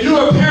 If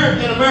you're a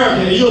parent in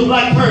America and you're a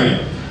black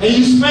parent and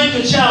you spank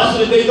your child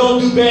so that they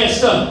don't do bad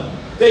stuff,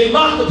 they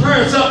lock the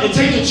parents up and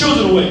take the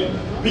children away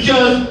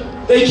because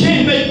they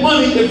can't make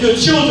money if your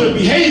children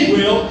behave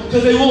well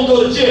because they won't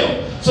go to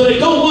jail. So they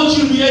don't want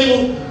you to be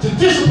able to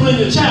discipline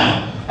your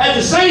child. At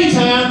the same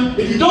time,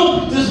 if you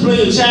don't discipline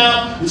your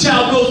child, the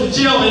child goes to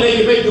jail and they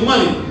can make the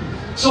money.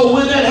 So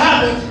when that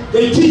happens,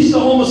 they teach the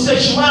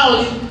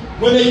homosexuality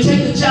when they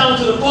take the child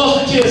to the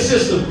foster care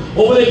system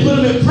or when they put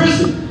them in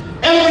prison.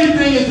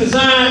 Everything is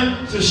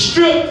designed to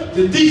strip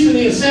the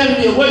decency and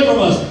sanity away from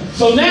us.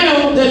 So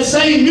now that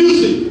same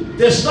music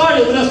that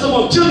started with us talking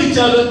about killing each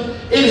other,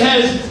 it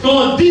has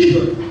gone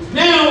deeper.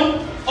 Now,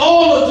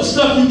 all of the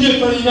stuff you get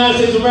from the United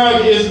States of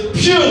America is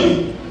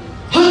purely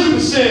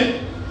 100%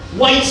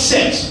 white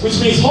sex, which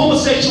means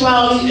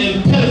homosexuality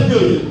and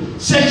pedophilia,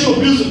 sexual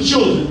abuse of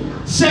children,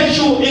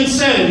 sexual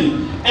insanity.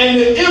 And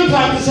the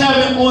impact it's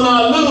having on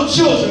our little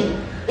children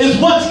is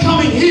what's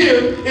coming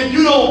here if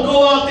you don't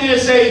go out there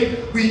and say,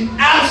 we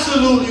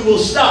absolutely will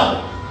stop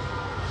it.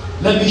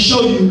 Let me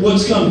show you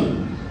what's coming.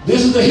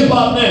 This is the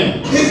hip-hop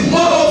now. His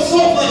butt on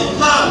soft like a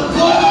flower.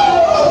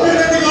 I'll bring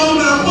that nigga home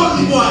and I'll fuck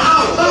you for an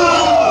hour.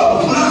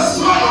 When I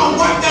swear, I'll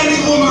wipe that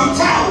nigga with my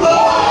towel.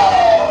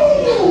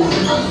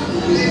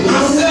 I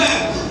said,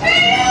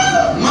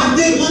 my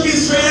dick looking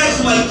straight at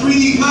you like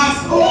 3D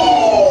pasta.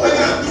 I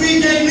got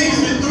 3 gay niggas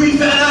with 3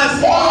 fat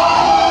asses.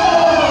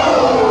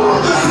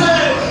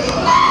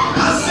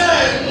 I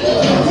said,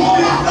 call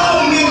me a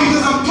felon man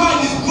because I'm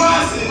cutting his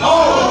glasses.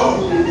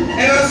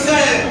 And I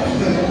said,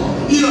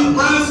 he a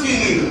brown skin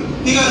nigga.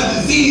 He got a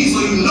disease, so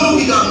you know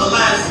he got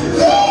molasses.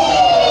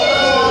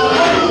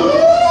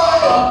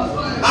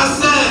 I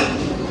said,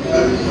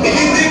 if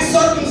your dick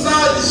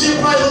circumcised, this shit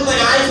probably look like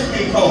an ice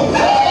cream cone.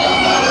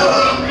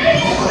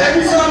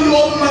 Every time you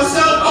open my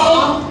cell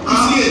phone, you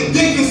see a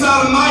dick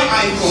inside of my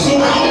iPhone.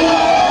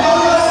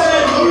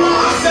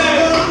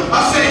 I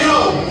said, yo,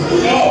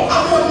 I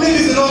fuck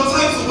niggas in all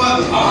types of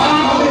weather.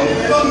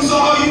 Fucking so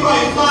hard you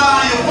probably fly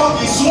out of your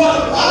fucking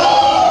sweater.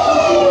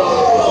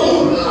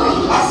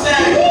 I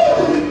said,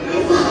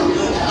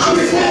 I'm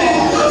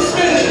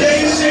spending the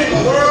game shit in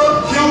the world,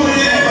 killing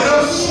it, but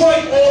I'm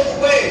straight all the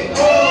way.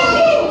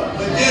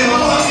 But then if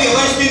I see a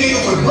light-skinned nigga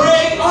with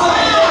braid, I'm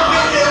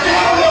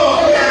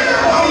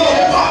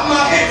gonna pop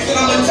my hips and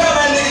I'm gonna tell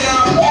that nigga that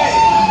I'm gay.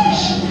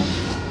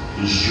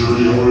 Is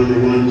Jerry Howard the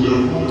white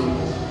devil?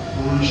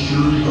 Or is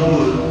Jerry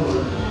Howard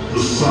the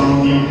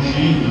founding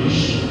genius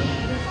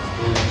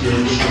of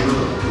gangster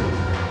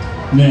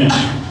rap? Now,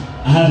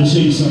 I have to show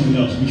you something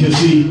else because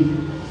see,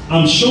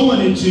 I'm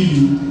showing it to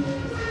you,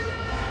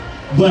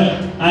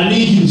 but I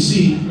need you to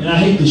see, and I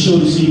hate to show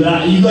this to you,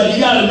 but you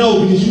got to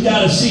know because you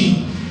got to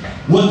see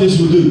what this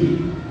will do.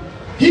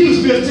 He was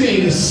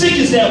 15, as sick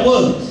as that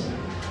was.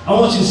 I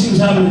want you to see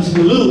what's happening to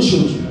the little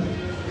children.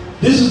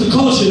 This is the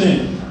culture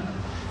now.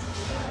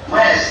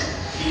 West,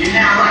 you're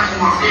now watching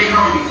my big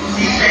homie.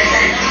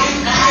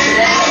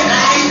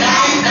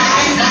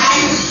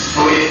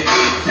 Put it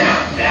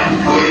down,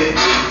 down, put it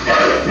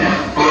down, down,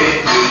 put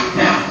it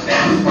down,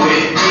 down, put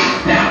it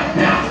down,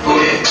 down,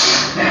 put it down,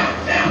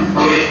 down,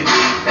 put it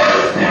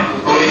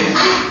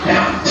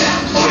down,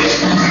 put it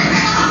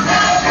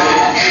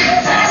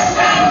down,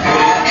 down,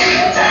 put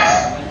it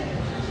down.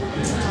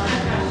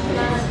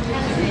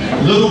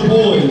 Little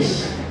boys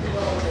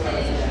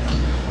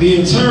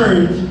being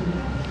turned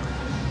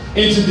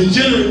into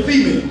degenerate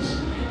females.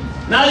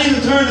 Not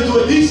even turned into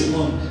a decent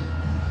woman.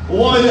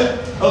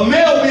 A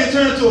male being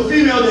turned into a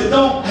female that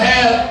don't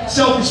have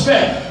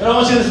self-respect. And I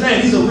want you to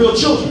understand, these are real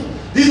children.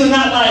 These are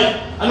not like,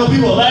 I know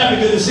people are laughing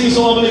because it seems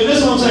so unbelievable. This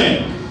is what I'm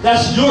saying.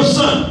 That's your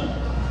son,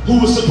 who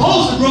was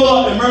supposed to grow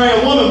up and marry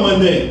a woman one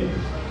day.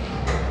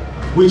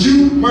 Would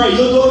you marry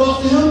your daughter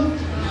off to him?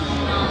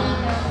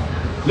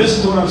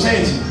 Listen to what I'm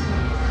saying to you.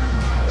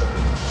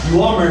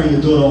 You are marrying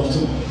your daughter off to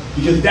him.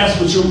 Because that's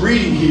what you're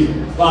breeding here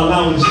by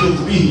allowing this still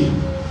to be here.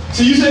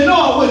 So you say, no,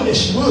 I wouldn't.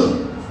 Yes, you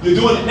would. You're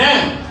doing it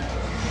now.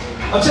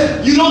 I'm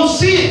telling you, you don't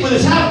see it when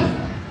it's happening.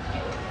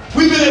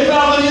 We've been there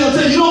 500 years. I'm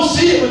telling you, you don't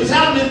see it when it's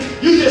happening.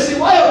 You just see,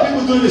 why are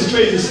people doing this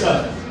crazy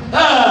stuff?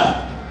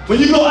 When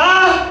you go,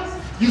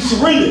 you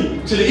surrender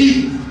to the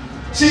evil.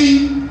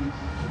 See,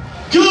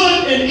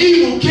 good and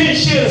evil can't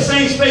share the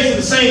same space at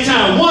the same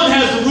time. One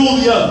has to rule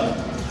the other.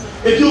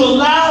 If you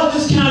allow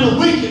this kind of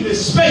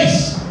wickedness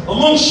space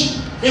amongst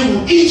you, it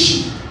will eat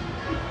you.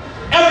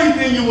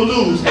 Everything you will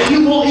lose. And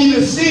you won't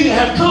even see it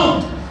have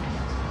come.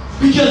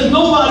 Because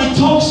nobody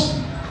talks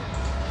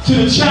to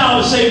the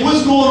child and say,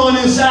 what's going on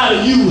inside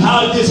of you?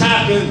 How did this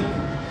happen?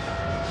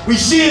 We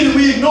see it and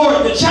we ignore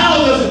it. The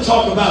child doesn't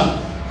talk about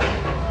it.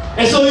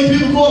 And so these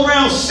people go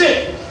around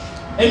sick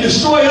and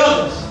destroy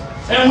others.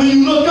 And when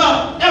you look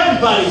up,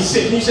 everybody's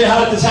sick. And you say,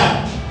 how did this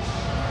happen?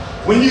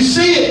 When you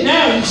see it,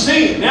 now you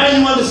see it. Now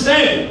you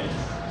understand it.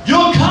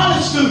 You're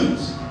college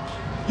students.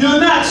 You're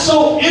not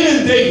so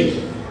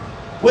inundated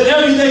with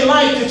everyday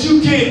life that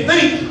you can't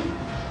think.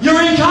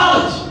 You're in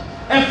college.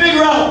 And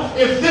figure out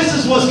if this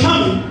is what's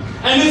coming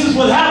and this is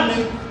what's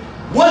happening,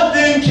 what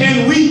then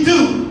can we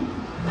do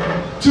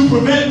to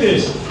prevent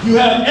this? You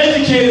have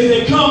educators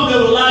that come that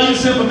will allow you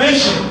this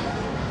information,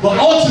 but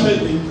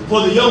ultimately,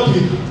 for the young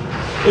people,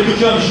 it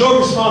becomes your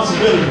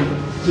responsibility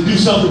to do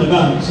something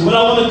about it. So what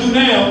I want to do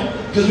now,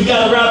 because we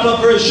got to wrap up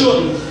very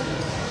shortly,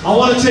 I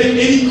want to take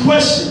any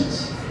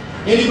questions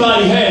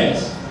anybody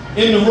has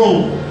in the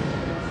room.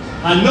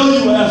 I know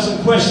you will have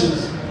some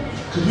questions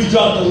because we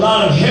dropped a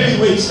lot of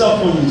heavyweight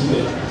stuff on you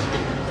today.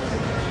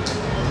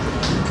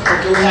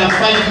 Okay, we have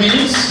 5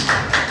 minutes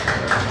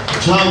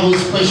to have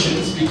those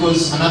questions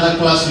because another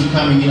class will be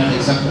coming in at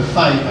exactly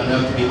 5 and I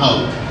have to be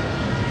out.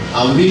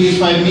 I'll give you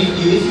 5 minutes.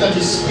 If you are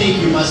to speak,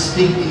 you must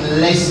speak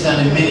in less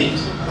than a minute,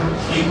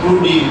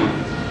 including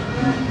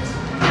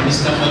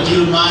Mr.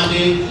 Fajil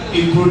Mande,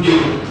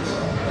 including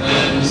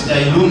Mr.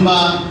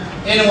 Ilumba.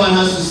 Anyone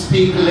has to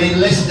speak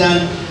in less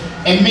than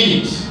a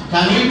minute.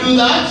 Can you do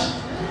that?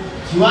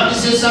 If you want to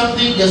say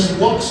something, just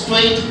walk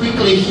straight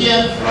quickly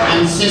here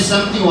and say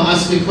something or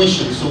ask a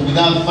question. So we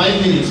have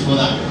 5 minutes for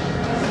that.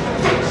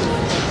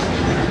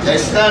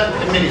 Let's start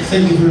a minute.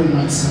 Thank you very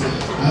much, sir.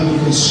 I have a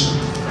question.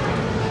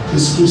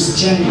 Is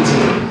Christianity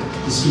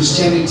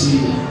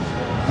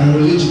a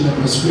religion that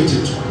was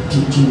created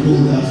to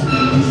rule the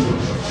African people?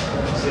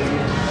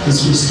 Is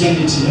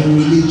Christianity a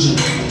religion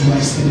that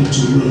was created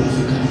to rule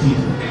African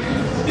people?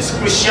 Is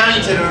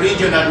Christianity a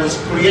religion that was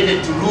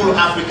created to rule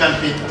African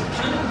people?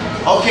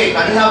 Okay,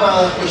 can we have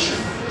another question?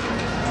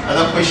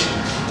 Another question.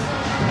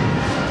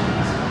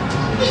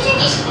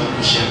 That's about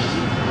Christianity.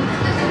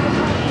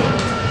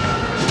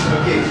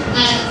 Okay.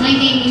 My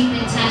name is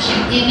Natasha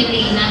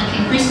Dividly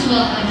Lankin. First of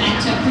all, I'd like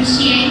to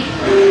appreciate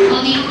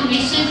all the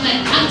information, but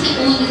after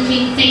all has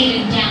been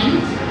said and done,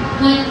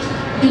 what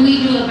do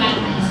we do about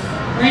this?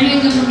 Where do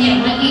we go from here?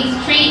 What is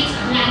straight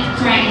black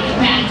pride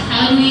about?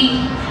 How do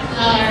we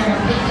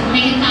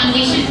make a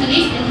foundation for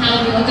this, and how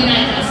do we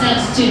organize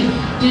ourselves to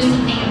do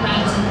something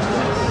about it?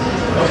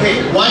 Okay,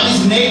 what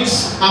is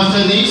next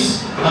after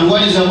this, and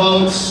what is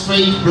about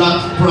straight black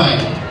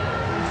pride?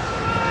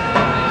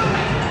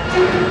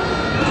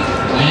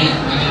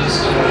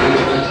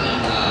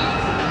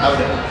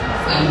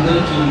 I'm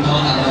going to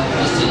talk about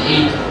Western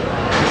aid.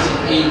 Western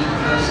aid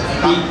because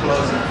I think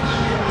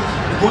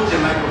put the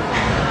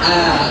microphone.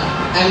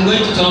 I'm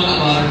going to talk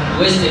about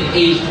Western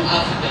aid to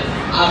African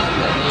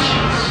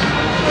nations.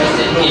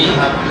 Western aid.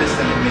 Less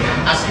than a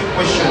minute. Ask a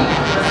question.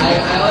 I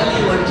only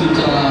want to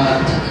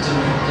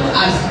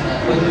ask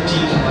what you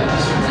think about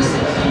this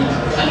Western aid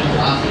coming to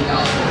Africa.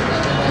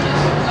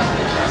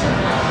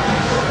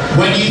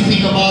 When you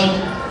think about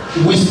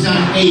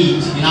Western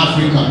aid in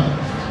Africa,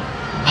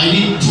 I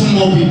need 2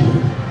 more people.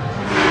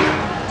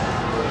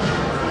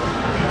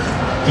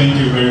 Thank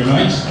you very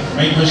much.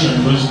 My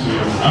question goes to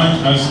you. I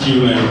want to ask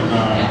you,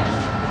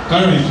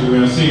 currently we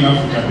are seeing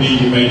Africa being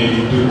divided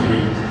into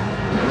 3.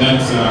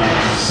 That's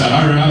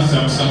Sahara,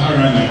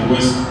 Sub-Saharan, and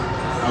West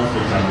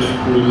Africa. They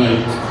call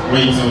like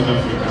White South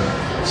Africa.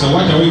 So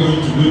what are we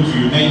going to do to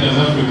unite as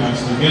Africans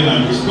together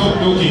and stop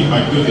talking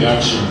but do the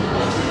action?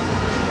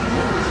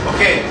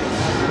 Okay,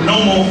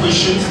 no more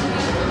questions.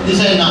 This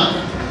is enough.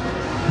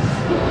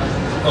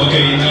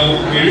 Okay, now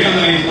we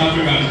realize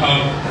Africans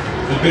have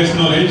the best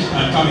knowledge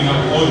and coming up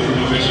with all the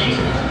innovations.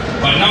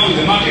 But now with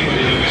the market for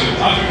the innovation,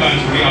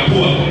 Africans, we are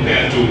poor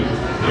compared to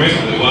the rest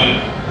of the world.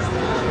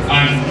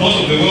 And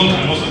most of the wealth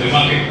and most of the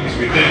market is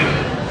with them.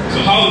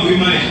 So how do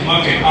we manage to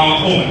market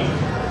our own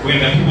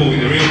when the people with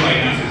the real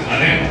finances are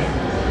there?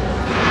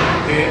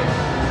 Okay.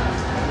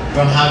 I'm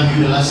going to have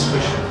you the last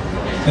question.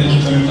 Thank you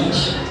very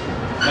much.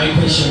 My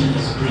question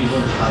is brief.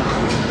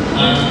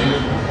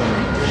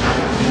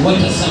 What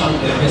are some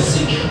of the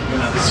basic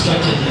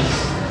strategies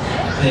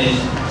the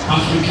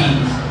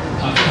Africans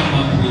have come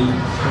up with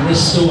to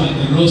restore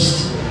the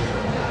lost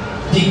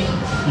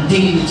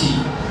dignity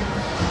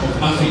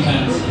of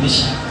Africans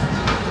initially?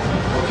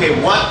 Okay,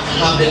 what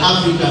have the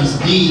Africans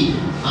did?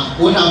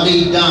 What have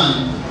they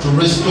done to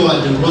restore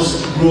the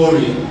lost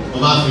glory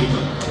of Africa?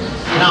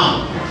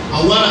 Now, I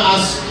want to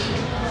ask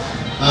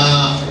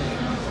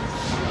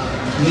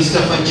Mr.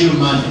 Fajil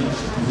Mande,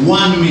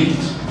 1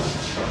 minute.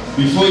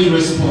 Before he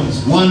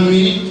responds, 1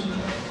 minute,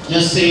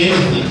 just say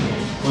anything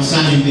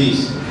concerning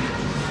this.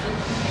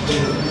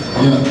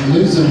 Yeah,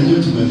 ladies and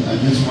gentlemen, I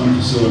just want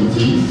to say one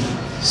thing.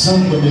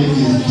 Somebody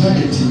is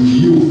targeting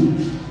you,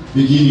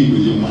 beginning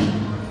with your mind.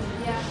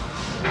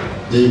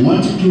 They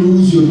want you to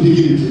lose your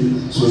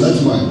dignity, so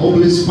that's why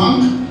hopeless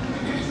punk.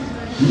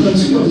 You can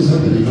see what is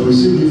happening. I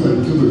was saying if I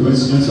became a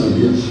vice chancellor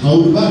here, I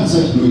would ban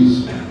such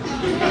noise.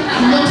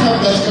 You can't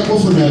have that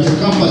cacophony at a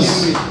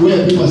campus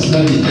where people are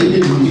studying. I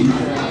get me.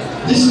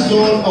 This is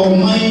all our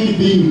mind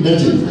being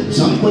dirty.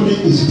 Somebody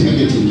is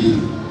targeting you.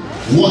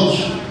 Watch,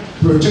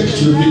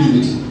 protect your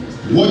dignity.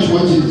 Watch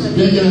what is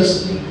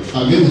dangerous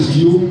against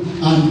you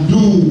and do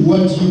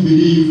what you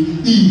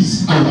believe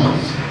is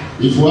ours.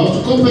 If we have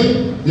to copy,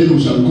 then we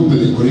shall copy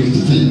the correct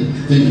thing.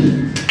 Thank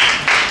you.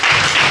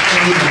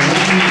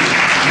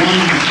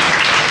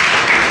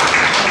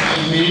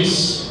 5 minutes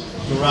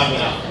to wrap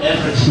it up.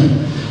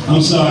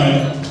 I'm sorry,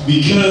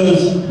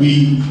 because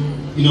we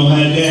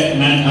had that,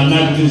 and I'm not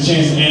going to get a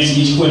chance to answer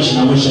each question. I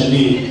wish I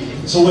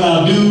did. So what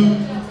I'll do,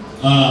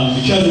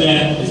 because of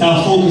that, is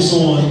I'll focus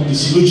on the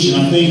solution.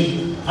 I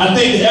think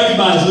that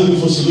everybody's looking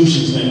for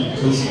solutions now,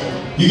 because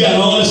You got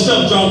all this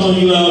stuff dropped on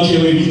you, like, okay,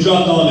 wait, you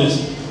dropped all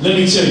this. Let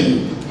me tell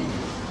you.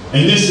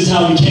 And this is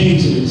how we came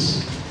to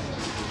this.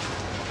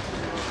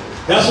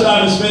 That's what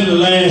I've been spending the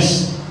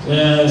last,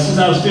 since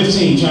I was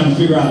 15, trying to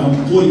figure out.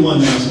 I'm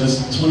 41 now, so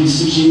that's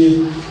 26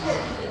 years.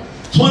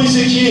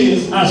 26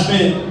 years I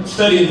spent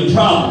studying the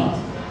problem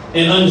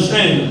and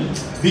understanding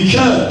it.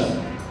 Because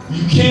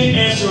you can't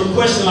answer a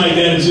question like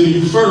that until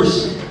you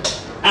first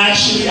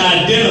actually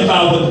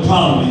identify what the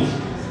problem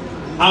is.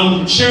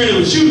 I'm sharing it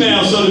with you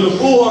now so that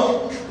before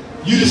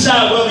you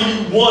decide whether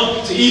you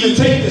want to even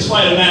take this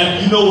fight or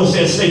not, you know what's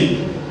at stake.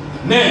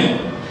 Now,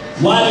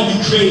 why did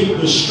we create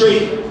the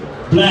straight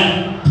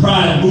black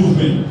pride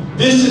movement?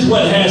 This is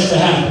what has to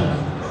happen.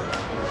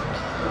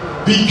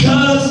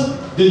 Because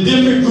the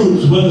different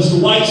groups, whether it's the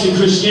whites in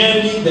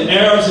Christianity, the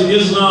Arabs in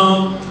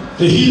Islam,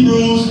 the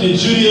Hebrews in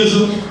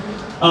Judaism,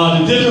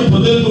 the different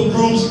political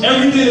groups,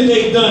 everything that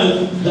they've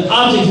done, the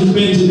object has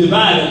been to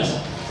divide us.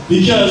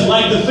 Because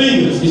like the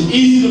fingers, it's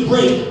easy to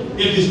break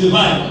if it's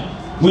divided.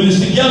 When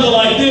it's together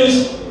like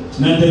this, it's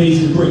not that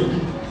easy to break.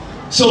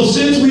 So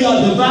since we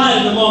are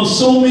divided among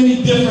so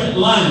many different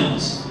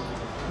lines,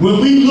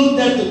 when we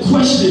looked at the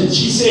question,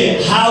 she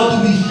said, how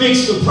do we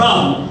fix the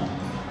problem?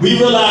 We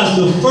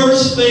realized the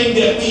first thing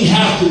that we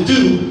have to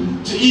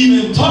do to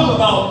even talk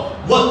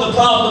about what the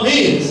problem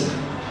is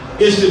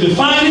to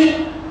define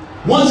it.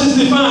 Once it's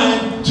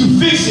defined, to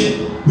fix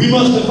it, we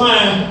must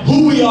define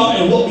who we are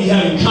and what we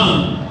have in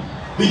common.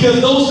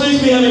 Because those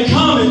things we have in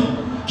common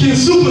can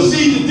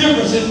supersede the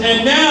differences,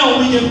 and now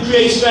we can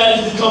create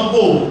strategies to come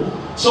forward.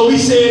 So we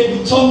said,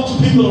 we talked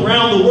to people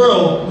around the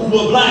world who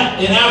were black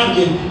and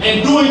African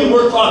and doing the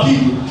work for our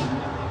people.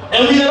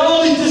 And we had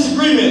all these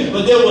disagreements,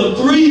 but there were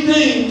three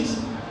things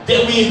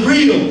that we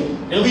agreed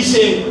on. And we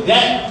said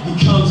that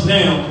becomes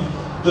now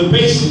the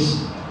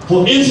basis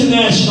for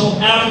international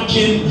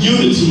African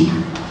unity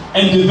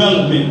and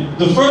development.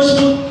 The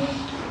first one,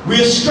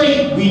 we're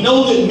straight. We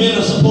know that men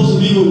are supposed to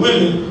be with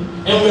women,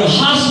 and we're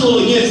hostile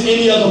against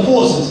any other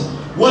forces.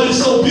 What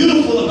is so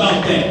beautiful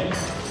about that?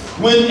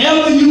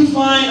 Whenever you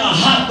find a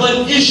hot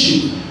button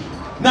issue,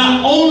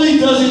 not only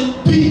does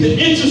it pique the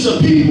interest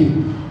of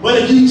people, but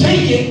if you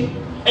take it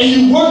and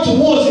you work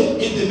towards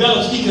it, it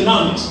develops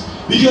economics.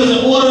 Because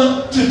in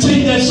order to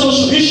take that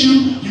social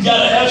issue, you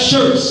gotta have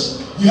shirts.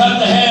 You have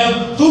to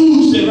have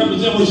foods that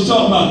represent what you're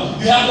talking about.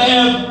 You have to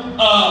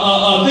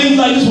have things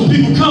like this when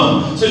people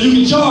come, so you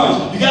can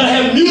charge. You gotta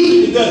have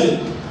music that does it.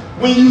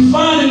 When you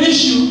find an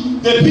issue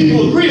that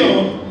people agree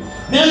on,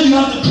 now you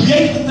have to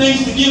create the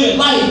things to give it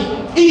life.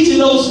 Each of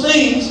those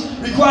things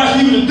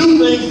requires people to do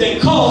things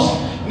that cost.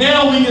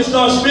 Now we can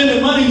start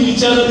spending money with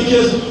each other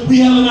because we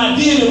have an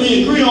idea that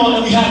we agree on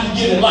and we have to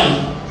give it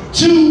life.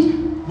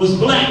 Two was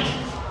black.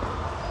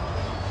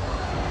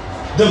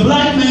 The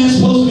black man is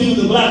supposed to be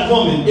with the black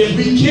woman. If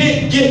we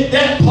can't get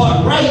that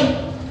part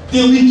right,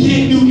 then we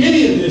can't do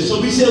any of this. So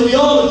we said we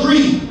all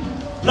agree.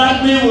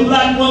 Black man with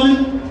black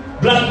woman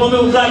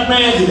with black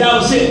man, and that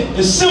was it.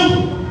 It's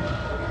simple.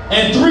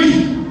 And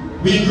three,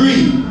 we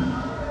agreed.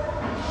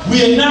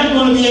 We are not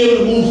going to be able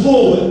to move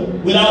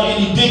forward without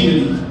any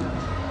dignity.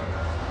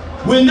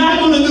 We're not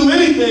going to do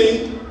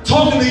anything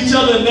talking to each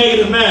other in a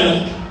negative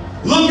manner,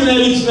 looking at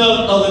each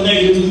other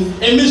negatively,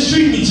 and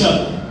mistreating each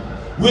other.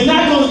 We're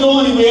not going to go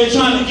anywhere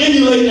trying to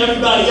emulate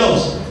everybody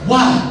else.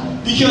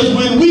 Why? Because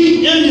when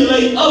we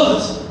emulate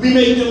others, we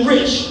make them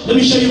rich. Let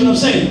me show you what I'm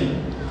saying.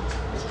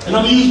 And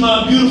I'm going to use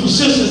my beautiful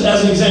sisters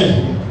as an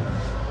example.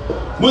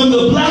 When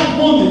the black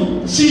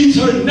woman sees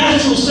her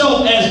natural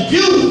self as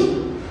beautiful,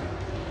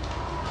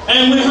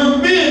 and when her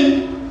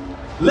men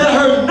let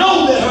her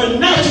know that her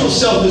natural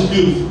self is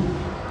beautiful,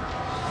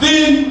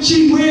 then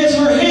she wears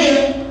her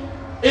hair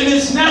in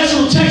its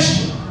natural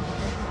texture.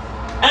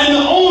 And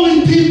the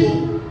only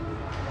people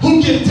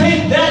who can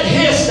take that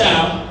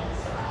hairstyle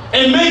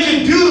and make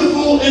it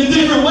beautiful in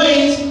different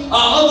ways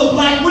are other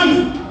black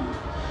women.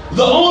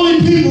 The only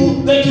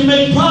people that can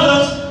make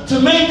products to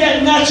make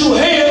that natural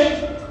hair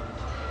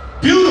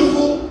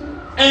beautiful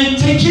and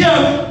take care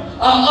of it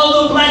are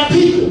other black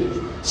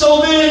people.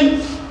 So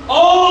then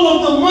all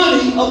of the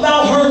money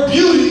about her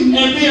beauty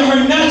and being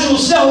her natural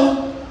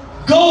self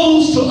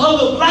goes to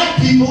other black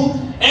people,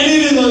 and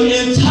it is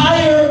an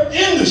entire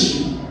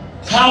industry.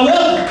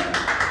 However,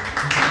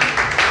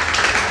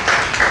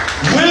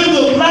 when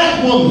the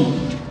black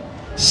woman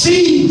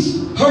sees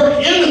her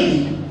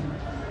enemy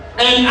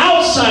and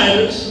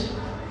outsiders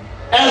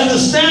as the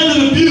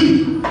standard of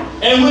beauty,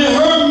 and when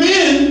her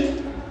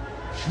men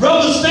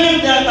rubber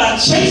stamp that by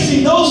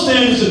chasing those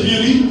standards of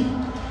beauty,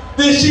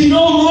 then she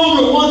no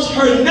longer wants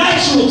her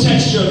natural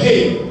texture of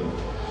hair.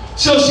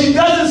 So she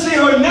doesn't see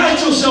her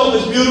natural self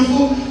as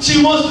beautiful,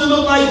 she wants to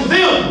look like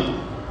them.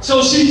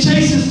 So she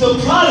chases the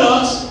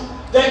products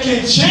that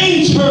can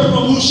change her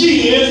from who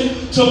she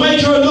is to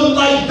make her look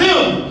like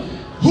them.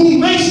 Who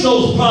makes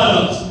those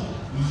products?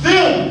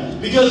 Them.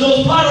 Because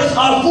those products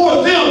are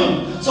for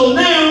them. So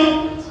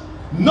now,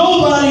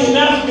 nobody in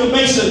Africa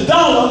makes $1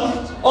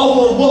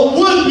 off of what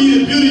would be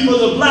the beauty for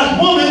the black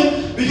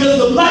woman, because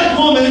the black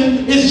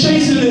woman is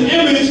chasing an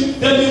image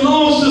that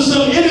belongs to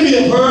some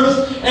enemy of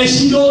hers, and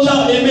she goes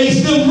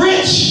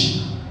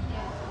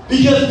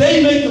because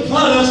they make the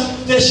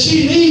products that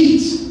she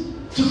needs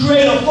to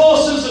create a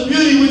false sense of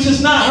beauty which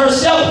is not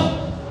herself.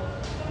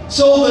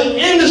 So the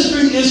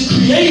industry is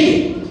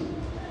created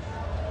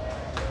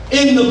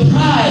in the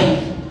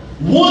pride.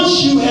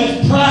 Once you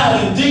have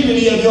pride and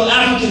dignity of your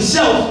African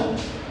self,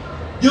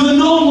 you're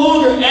no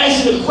longer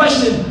asking the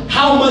question,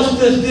 how much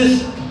does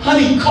this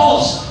honey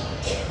cost?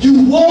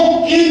 You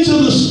walk into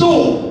the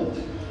store,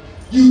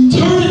 you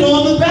turn it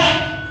on the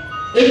back.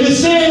 If it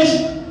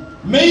says,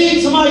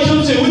 made, somebody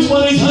comes and say, which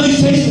one of these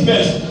honeys tastes the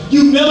best?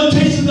 You've never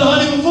tasted the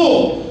honey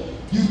before.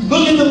 You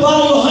look at the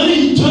bottle of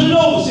honey, you turn it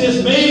over, it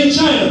says made in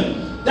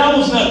China. That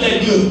one's not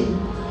that good.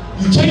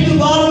 You take the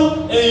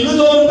bottle and you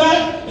look on the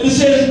back and it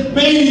says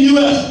made in the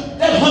US.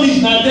 That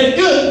honey's not that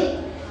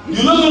good.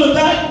 You look on the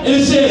back and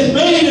it says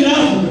made in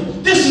Africa.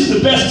 This is the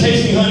best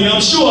tasting honey,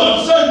 I'm sure,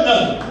 I'm certain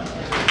of it.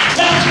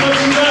 That's what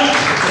you got.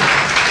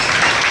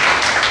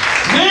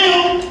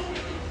 Now,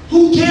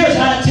 who cares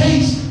how it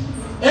tastes?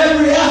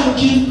 Every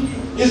African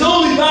is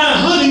only buying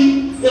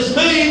honey that's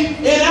made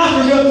in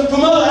Africa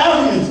from other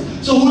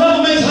Africans. So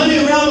whoever makes honey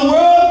around the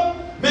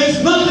world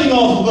makes nothing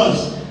off of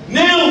us.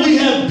 Now we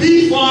have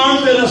bee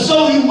farms that are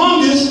so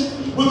humongous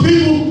with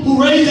people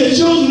who raise their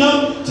children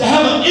up to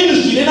have an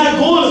industry. They're not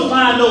going to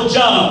find no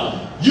job.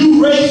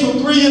 You raised from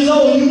 3 years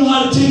old and you know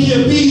how to take care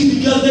of bees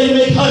because they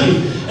make honey.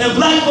 And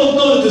black folks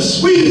know that the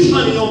sweetest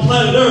honey on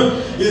planet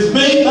Earth is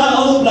made by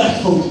other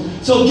black folks.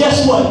 So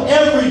guess what?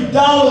 Every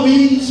dollar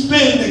we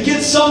spend to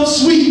get something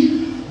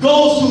sweet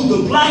goes through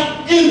the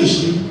black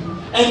industry.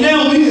 And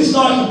now we can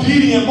start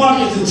competing in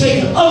markets and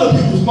taking other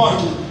people's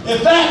markets. In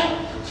fact,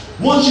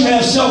 once you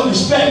have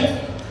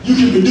self-respect, you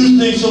can produce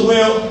things so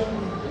well,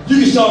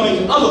 you can start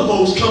making other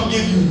folks come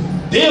give you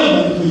their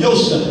money for your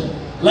stuff.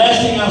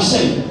 Last thing I'll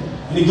say,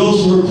 and it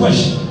goes to her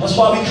question. That's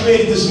why we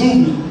created this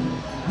movement.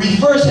 We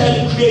first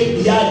had to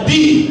create the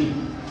idea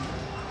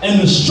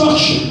and the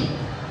structure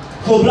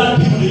for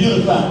black people to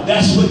unify.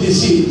 That's what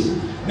this is.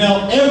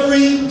 Now,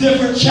 every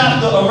different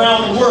chapter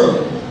around the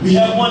world, we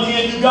have one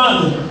here in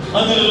Uganda,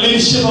 under the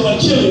leadership of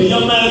Achille, the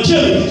young man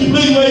Achille. Could you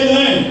please wave your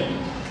hand?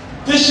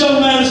 This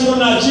young man is from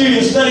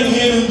Nigeria, studying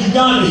here in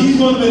Uganda. He's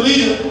going to be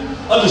leader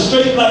of the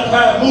Straight Black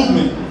Pride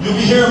movement. You'll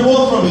be hearing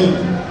more from him.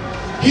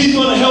 He's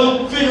going to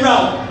help figure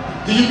out,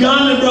 the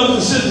Ugandan brothers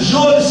and sisters,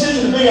 your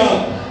decision to figure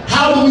out,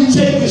 how do we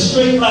take this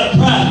Straight Black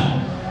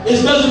Pride?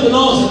 It doesn't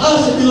belong to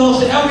us, it belongs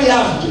to every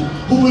African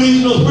who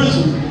believes in those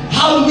principles.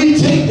 How do we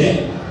take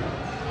that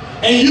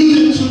and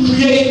use it to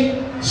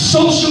create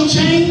social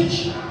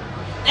change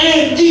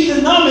and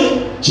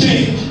economic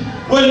change?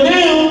 But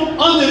now,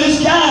 under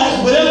this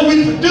guise, whatever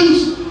we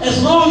produce,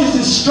 as long as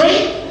it's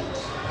straight,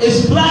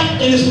 it's black,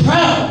 and it's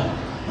proud,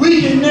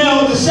 we can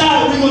now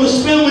decide we're going to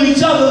spend with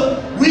each other.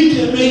 We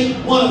can make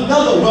one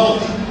another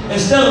wealthy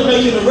instead of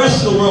making the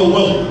rest of the world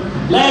wealthy.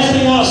 Last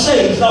thing I'll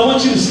say, because I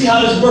want you to see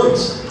how this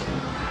works.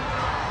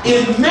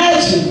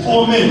 Imagine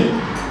for a minute,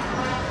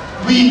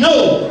 we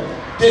know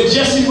that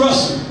Jesse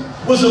Russell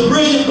was a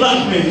brilliant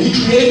black man. He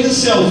created the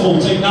cell phone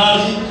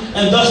technology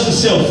and thus the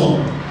cell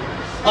phone.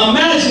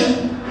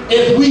 Imagine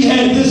if we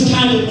had this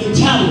kind of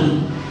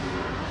mentality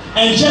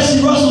and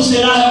Jesse Russell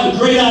said, I have a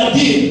great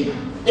idea.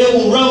 It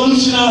will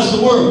revolutionize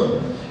the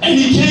world. And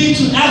he came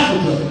to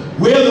Africa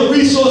where the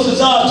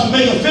resources are to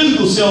make a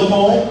physical cell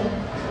phone.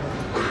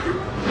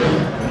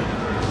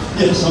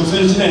 Yes, I'm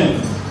finished now.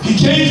 He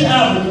came to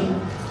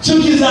Africa,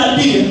 took his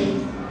idea,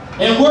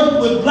 and worked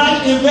with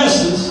black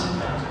investors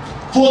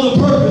for the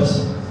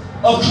purpose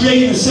of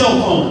creating a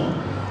cell phone.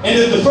 And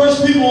if the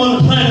first people on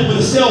the planet with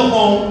a cell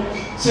phone,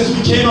 since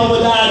we came up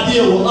with the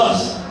idea, were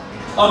us,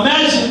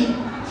 imagine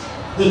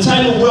the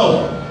type of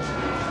wealth.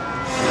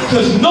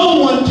 Because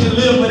no one can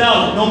live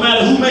without it, no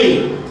matter who made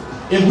it.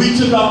 If we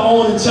took our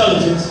own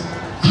intelligence,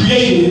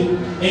 created it,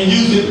 and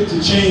used it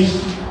to change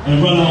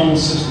and run our own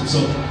system. So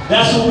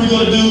that's what we're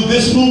going to do.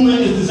 This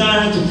movement is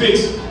designed to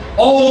fix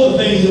all the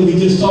things that we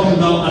just talked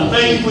about. I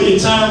thank you for your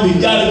time.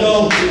 We've got to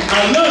go.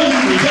 I love you.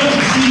 We'll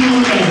definitely see you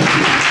on the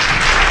battlefield.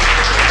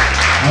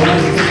 I want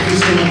to thank you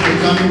so much for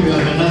coming. We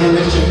have another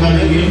lecture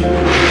coming in.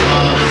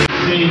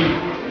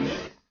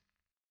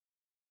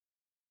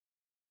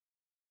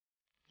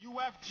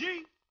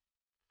 UFG.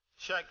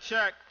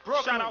 Check.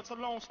 Brooklyn. Shout out to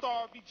Lone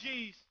Star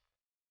RBGs.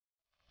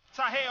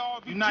 Tahir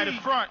RBG. United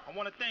Front. I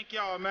want to thank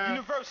y'all, man.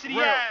 University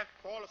Ave.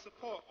 For all the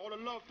support, all the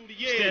love through the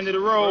years. Stand to the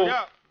road.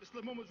 This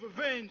little moment's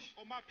revenge.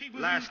 All my people.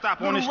 Last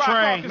stop on this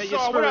train. May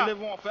your spirit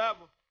live on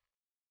forever.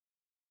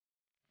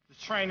 The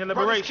train of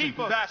liberation.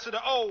 Keeper.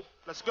 Ambassador O.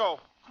 Let's go.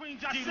 Queen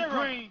Jacira.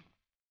 Green.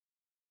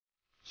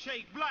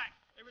 Shake Black.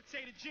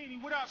 Irritated Genie.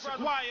 What up,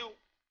 brother? Wild.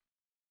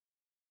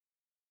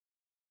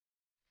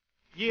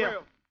 Yeah.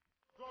 Real.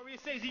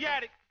 Glorious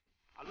Asiatic.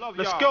 I love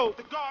y'all. Let's go.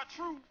 The God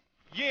True.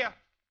 Yeah.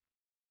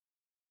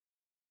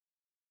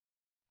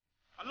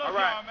 I love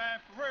y'all, man.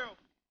 For real.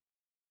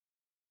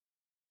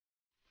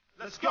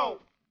 Let's go.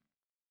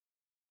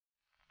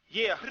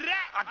 Yeah,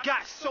 I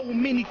got so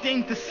many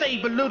things to say,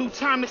 but little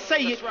time to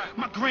say it.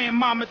 My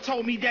grandmama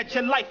told me that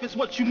your life is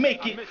what you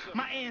make it.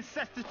 My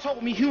ancestors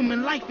told me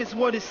human life is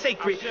what is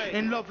sacred.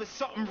 And love is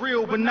something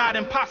real, but not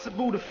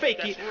impossible to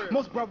fake it.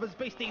 Most brothers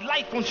base their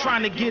life on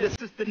trying to get a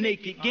sister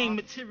naked. Gain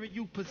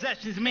material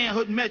possessions,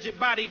 manhood measured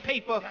by their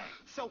paper.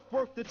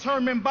 Self-worth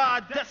determined by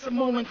a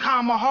decimal and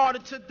comma. Harder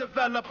to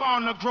develop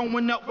honor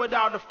growing up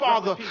without a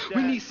father.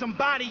 We need some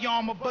body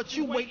armor, but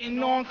you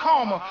waiting on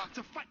karma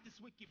to fight this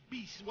wicked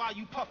beast while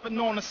you puffing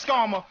on a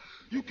scammer.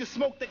 You can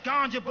smoke the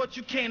ganja, but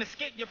you can't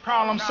escape your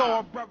problem. Saw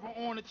a brother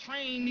on a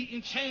train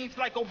eating change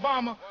like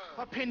Obama.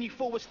 A penny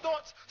for his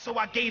thoughts, so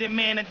I gave the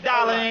man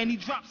 $1, and he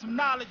dropped some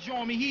knowledge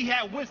on me. He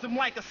had wisdom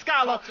like a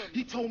scholar.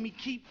 He told me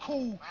keep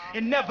cool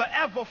and never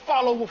ever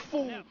follow a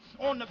fool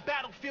on the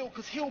battlefield,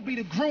 cause he'll be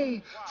the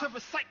groom to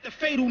recite the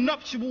fatal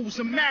nuptials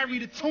and marry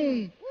the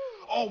tomb.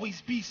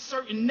 Always be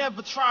certain,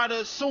 never try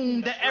to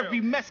assume that every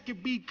mess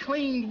could be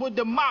cleaned with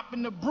the mop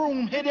and the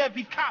broom. Hit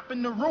every cop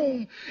in the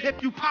room.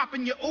 If you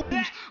poppin' your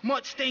ooze,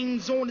 much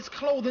stains on his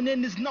clothing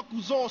and his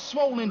knuckles all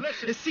swollen.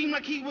 It seemed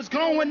like he was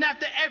glowing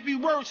after every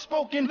word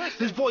spoken.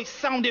 His voice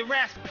sounded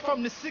raspy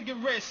from the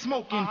cigarette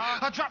smoking.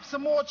 I dropped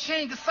some more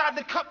change inside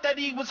the cup that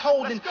he was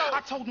holding. I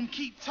told him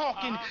keep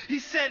talking. He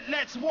said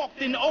let's walk.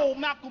 Then old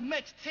Malcolm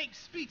X tape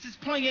speeches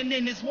playing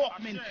in his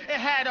Walkman. It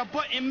had a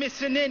button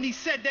missing and he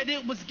said that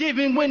it was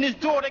given when his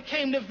daughter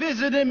came to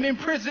visit him in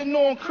prison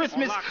on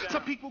Christmas.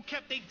 Some people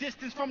kept their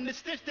distance from the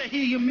stench that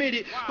he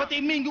emitted, but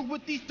they mingled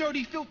with these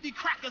dirty, filthy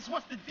crackers.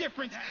 What's the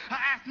difference? I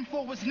asked him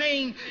for his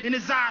name, and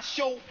his eyes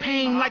showed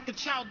pain like a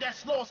child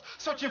that's lost,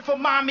 searching for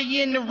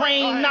mommy in the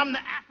rain. I'm the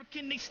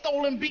African they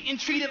stole and beaten,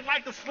 treated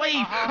like a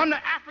slave. I'm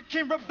the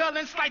African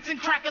rebelling, slicing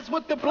crackers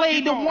with the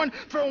blade. The one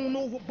thrown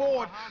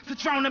overboard to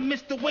drown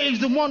amidst the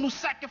waves. The one who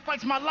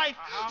sacrificed my life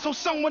so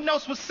someone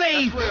else was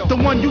saved. The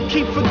one you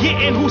keep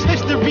forgetting, whose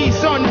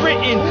history's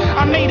unwritten.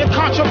 I made a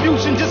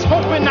contribution, just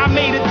hoping I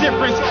made a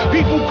difference.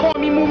 People call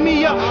me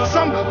Mumia,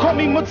 some call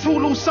me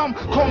Matulu, some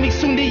call me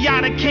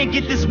Sundiata. Can't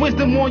get this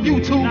wisdom on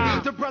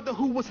YouTube. The brother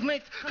who was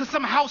lynched, cause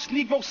some house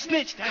Negro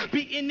snitched.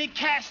 Beaten and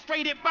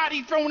castrated,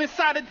 body thrown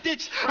inside a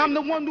ditch. I'm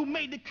the one who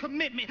made the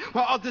commitment,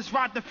 while others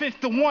ride the fence.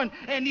 The one,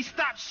 and he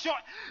stopped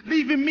short,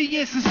 leaving me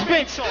in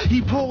suspense.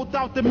 He pulled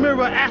out the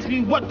mirror, asked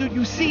me, what do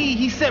you see?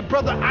 He said,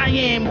 brother, I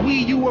am we,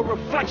 you a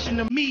reflection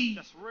of me.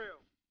 That's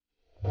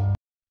real.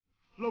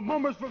 Lil'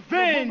 Mama's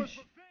revenge.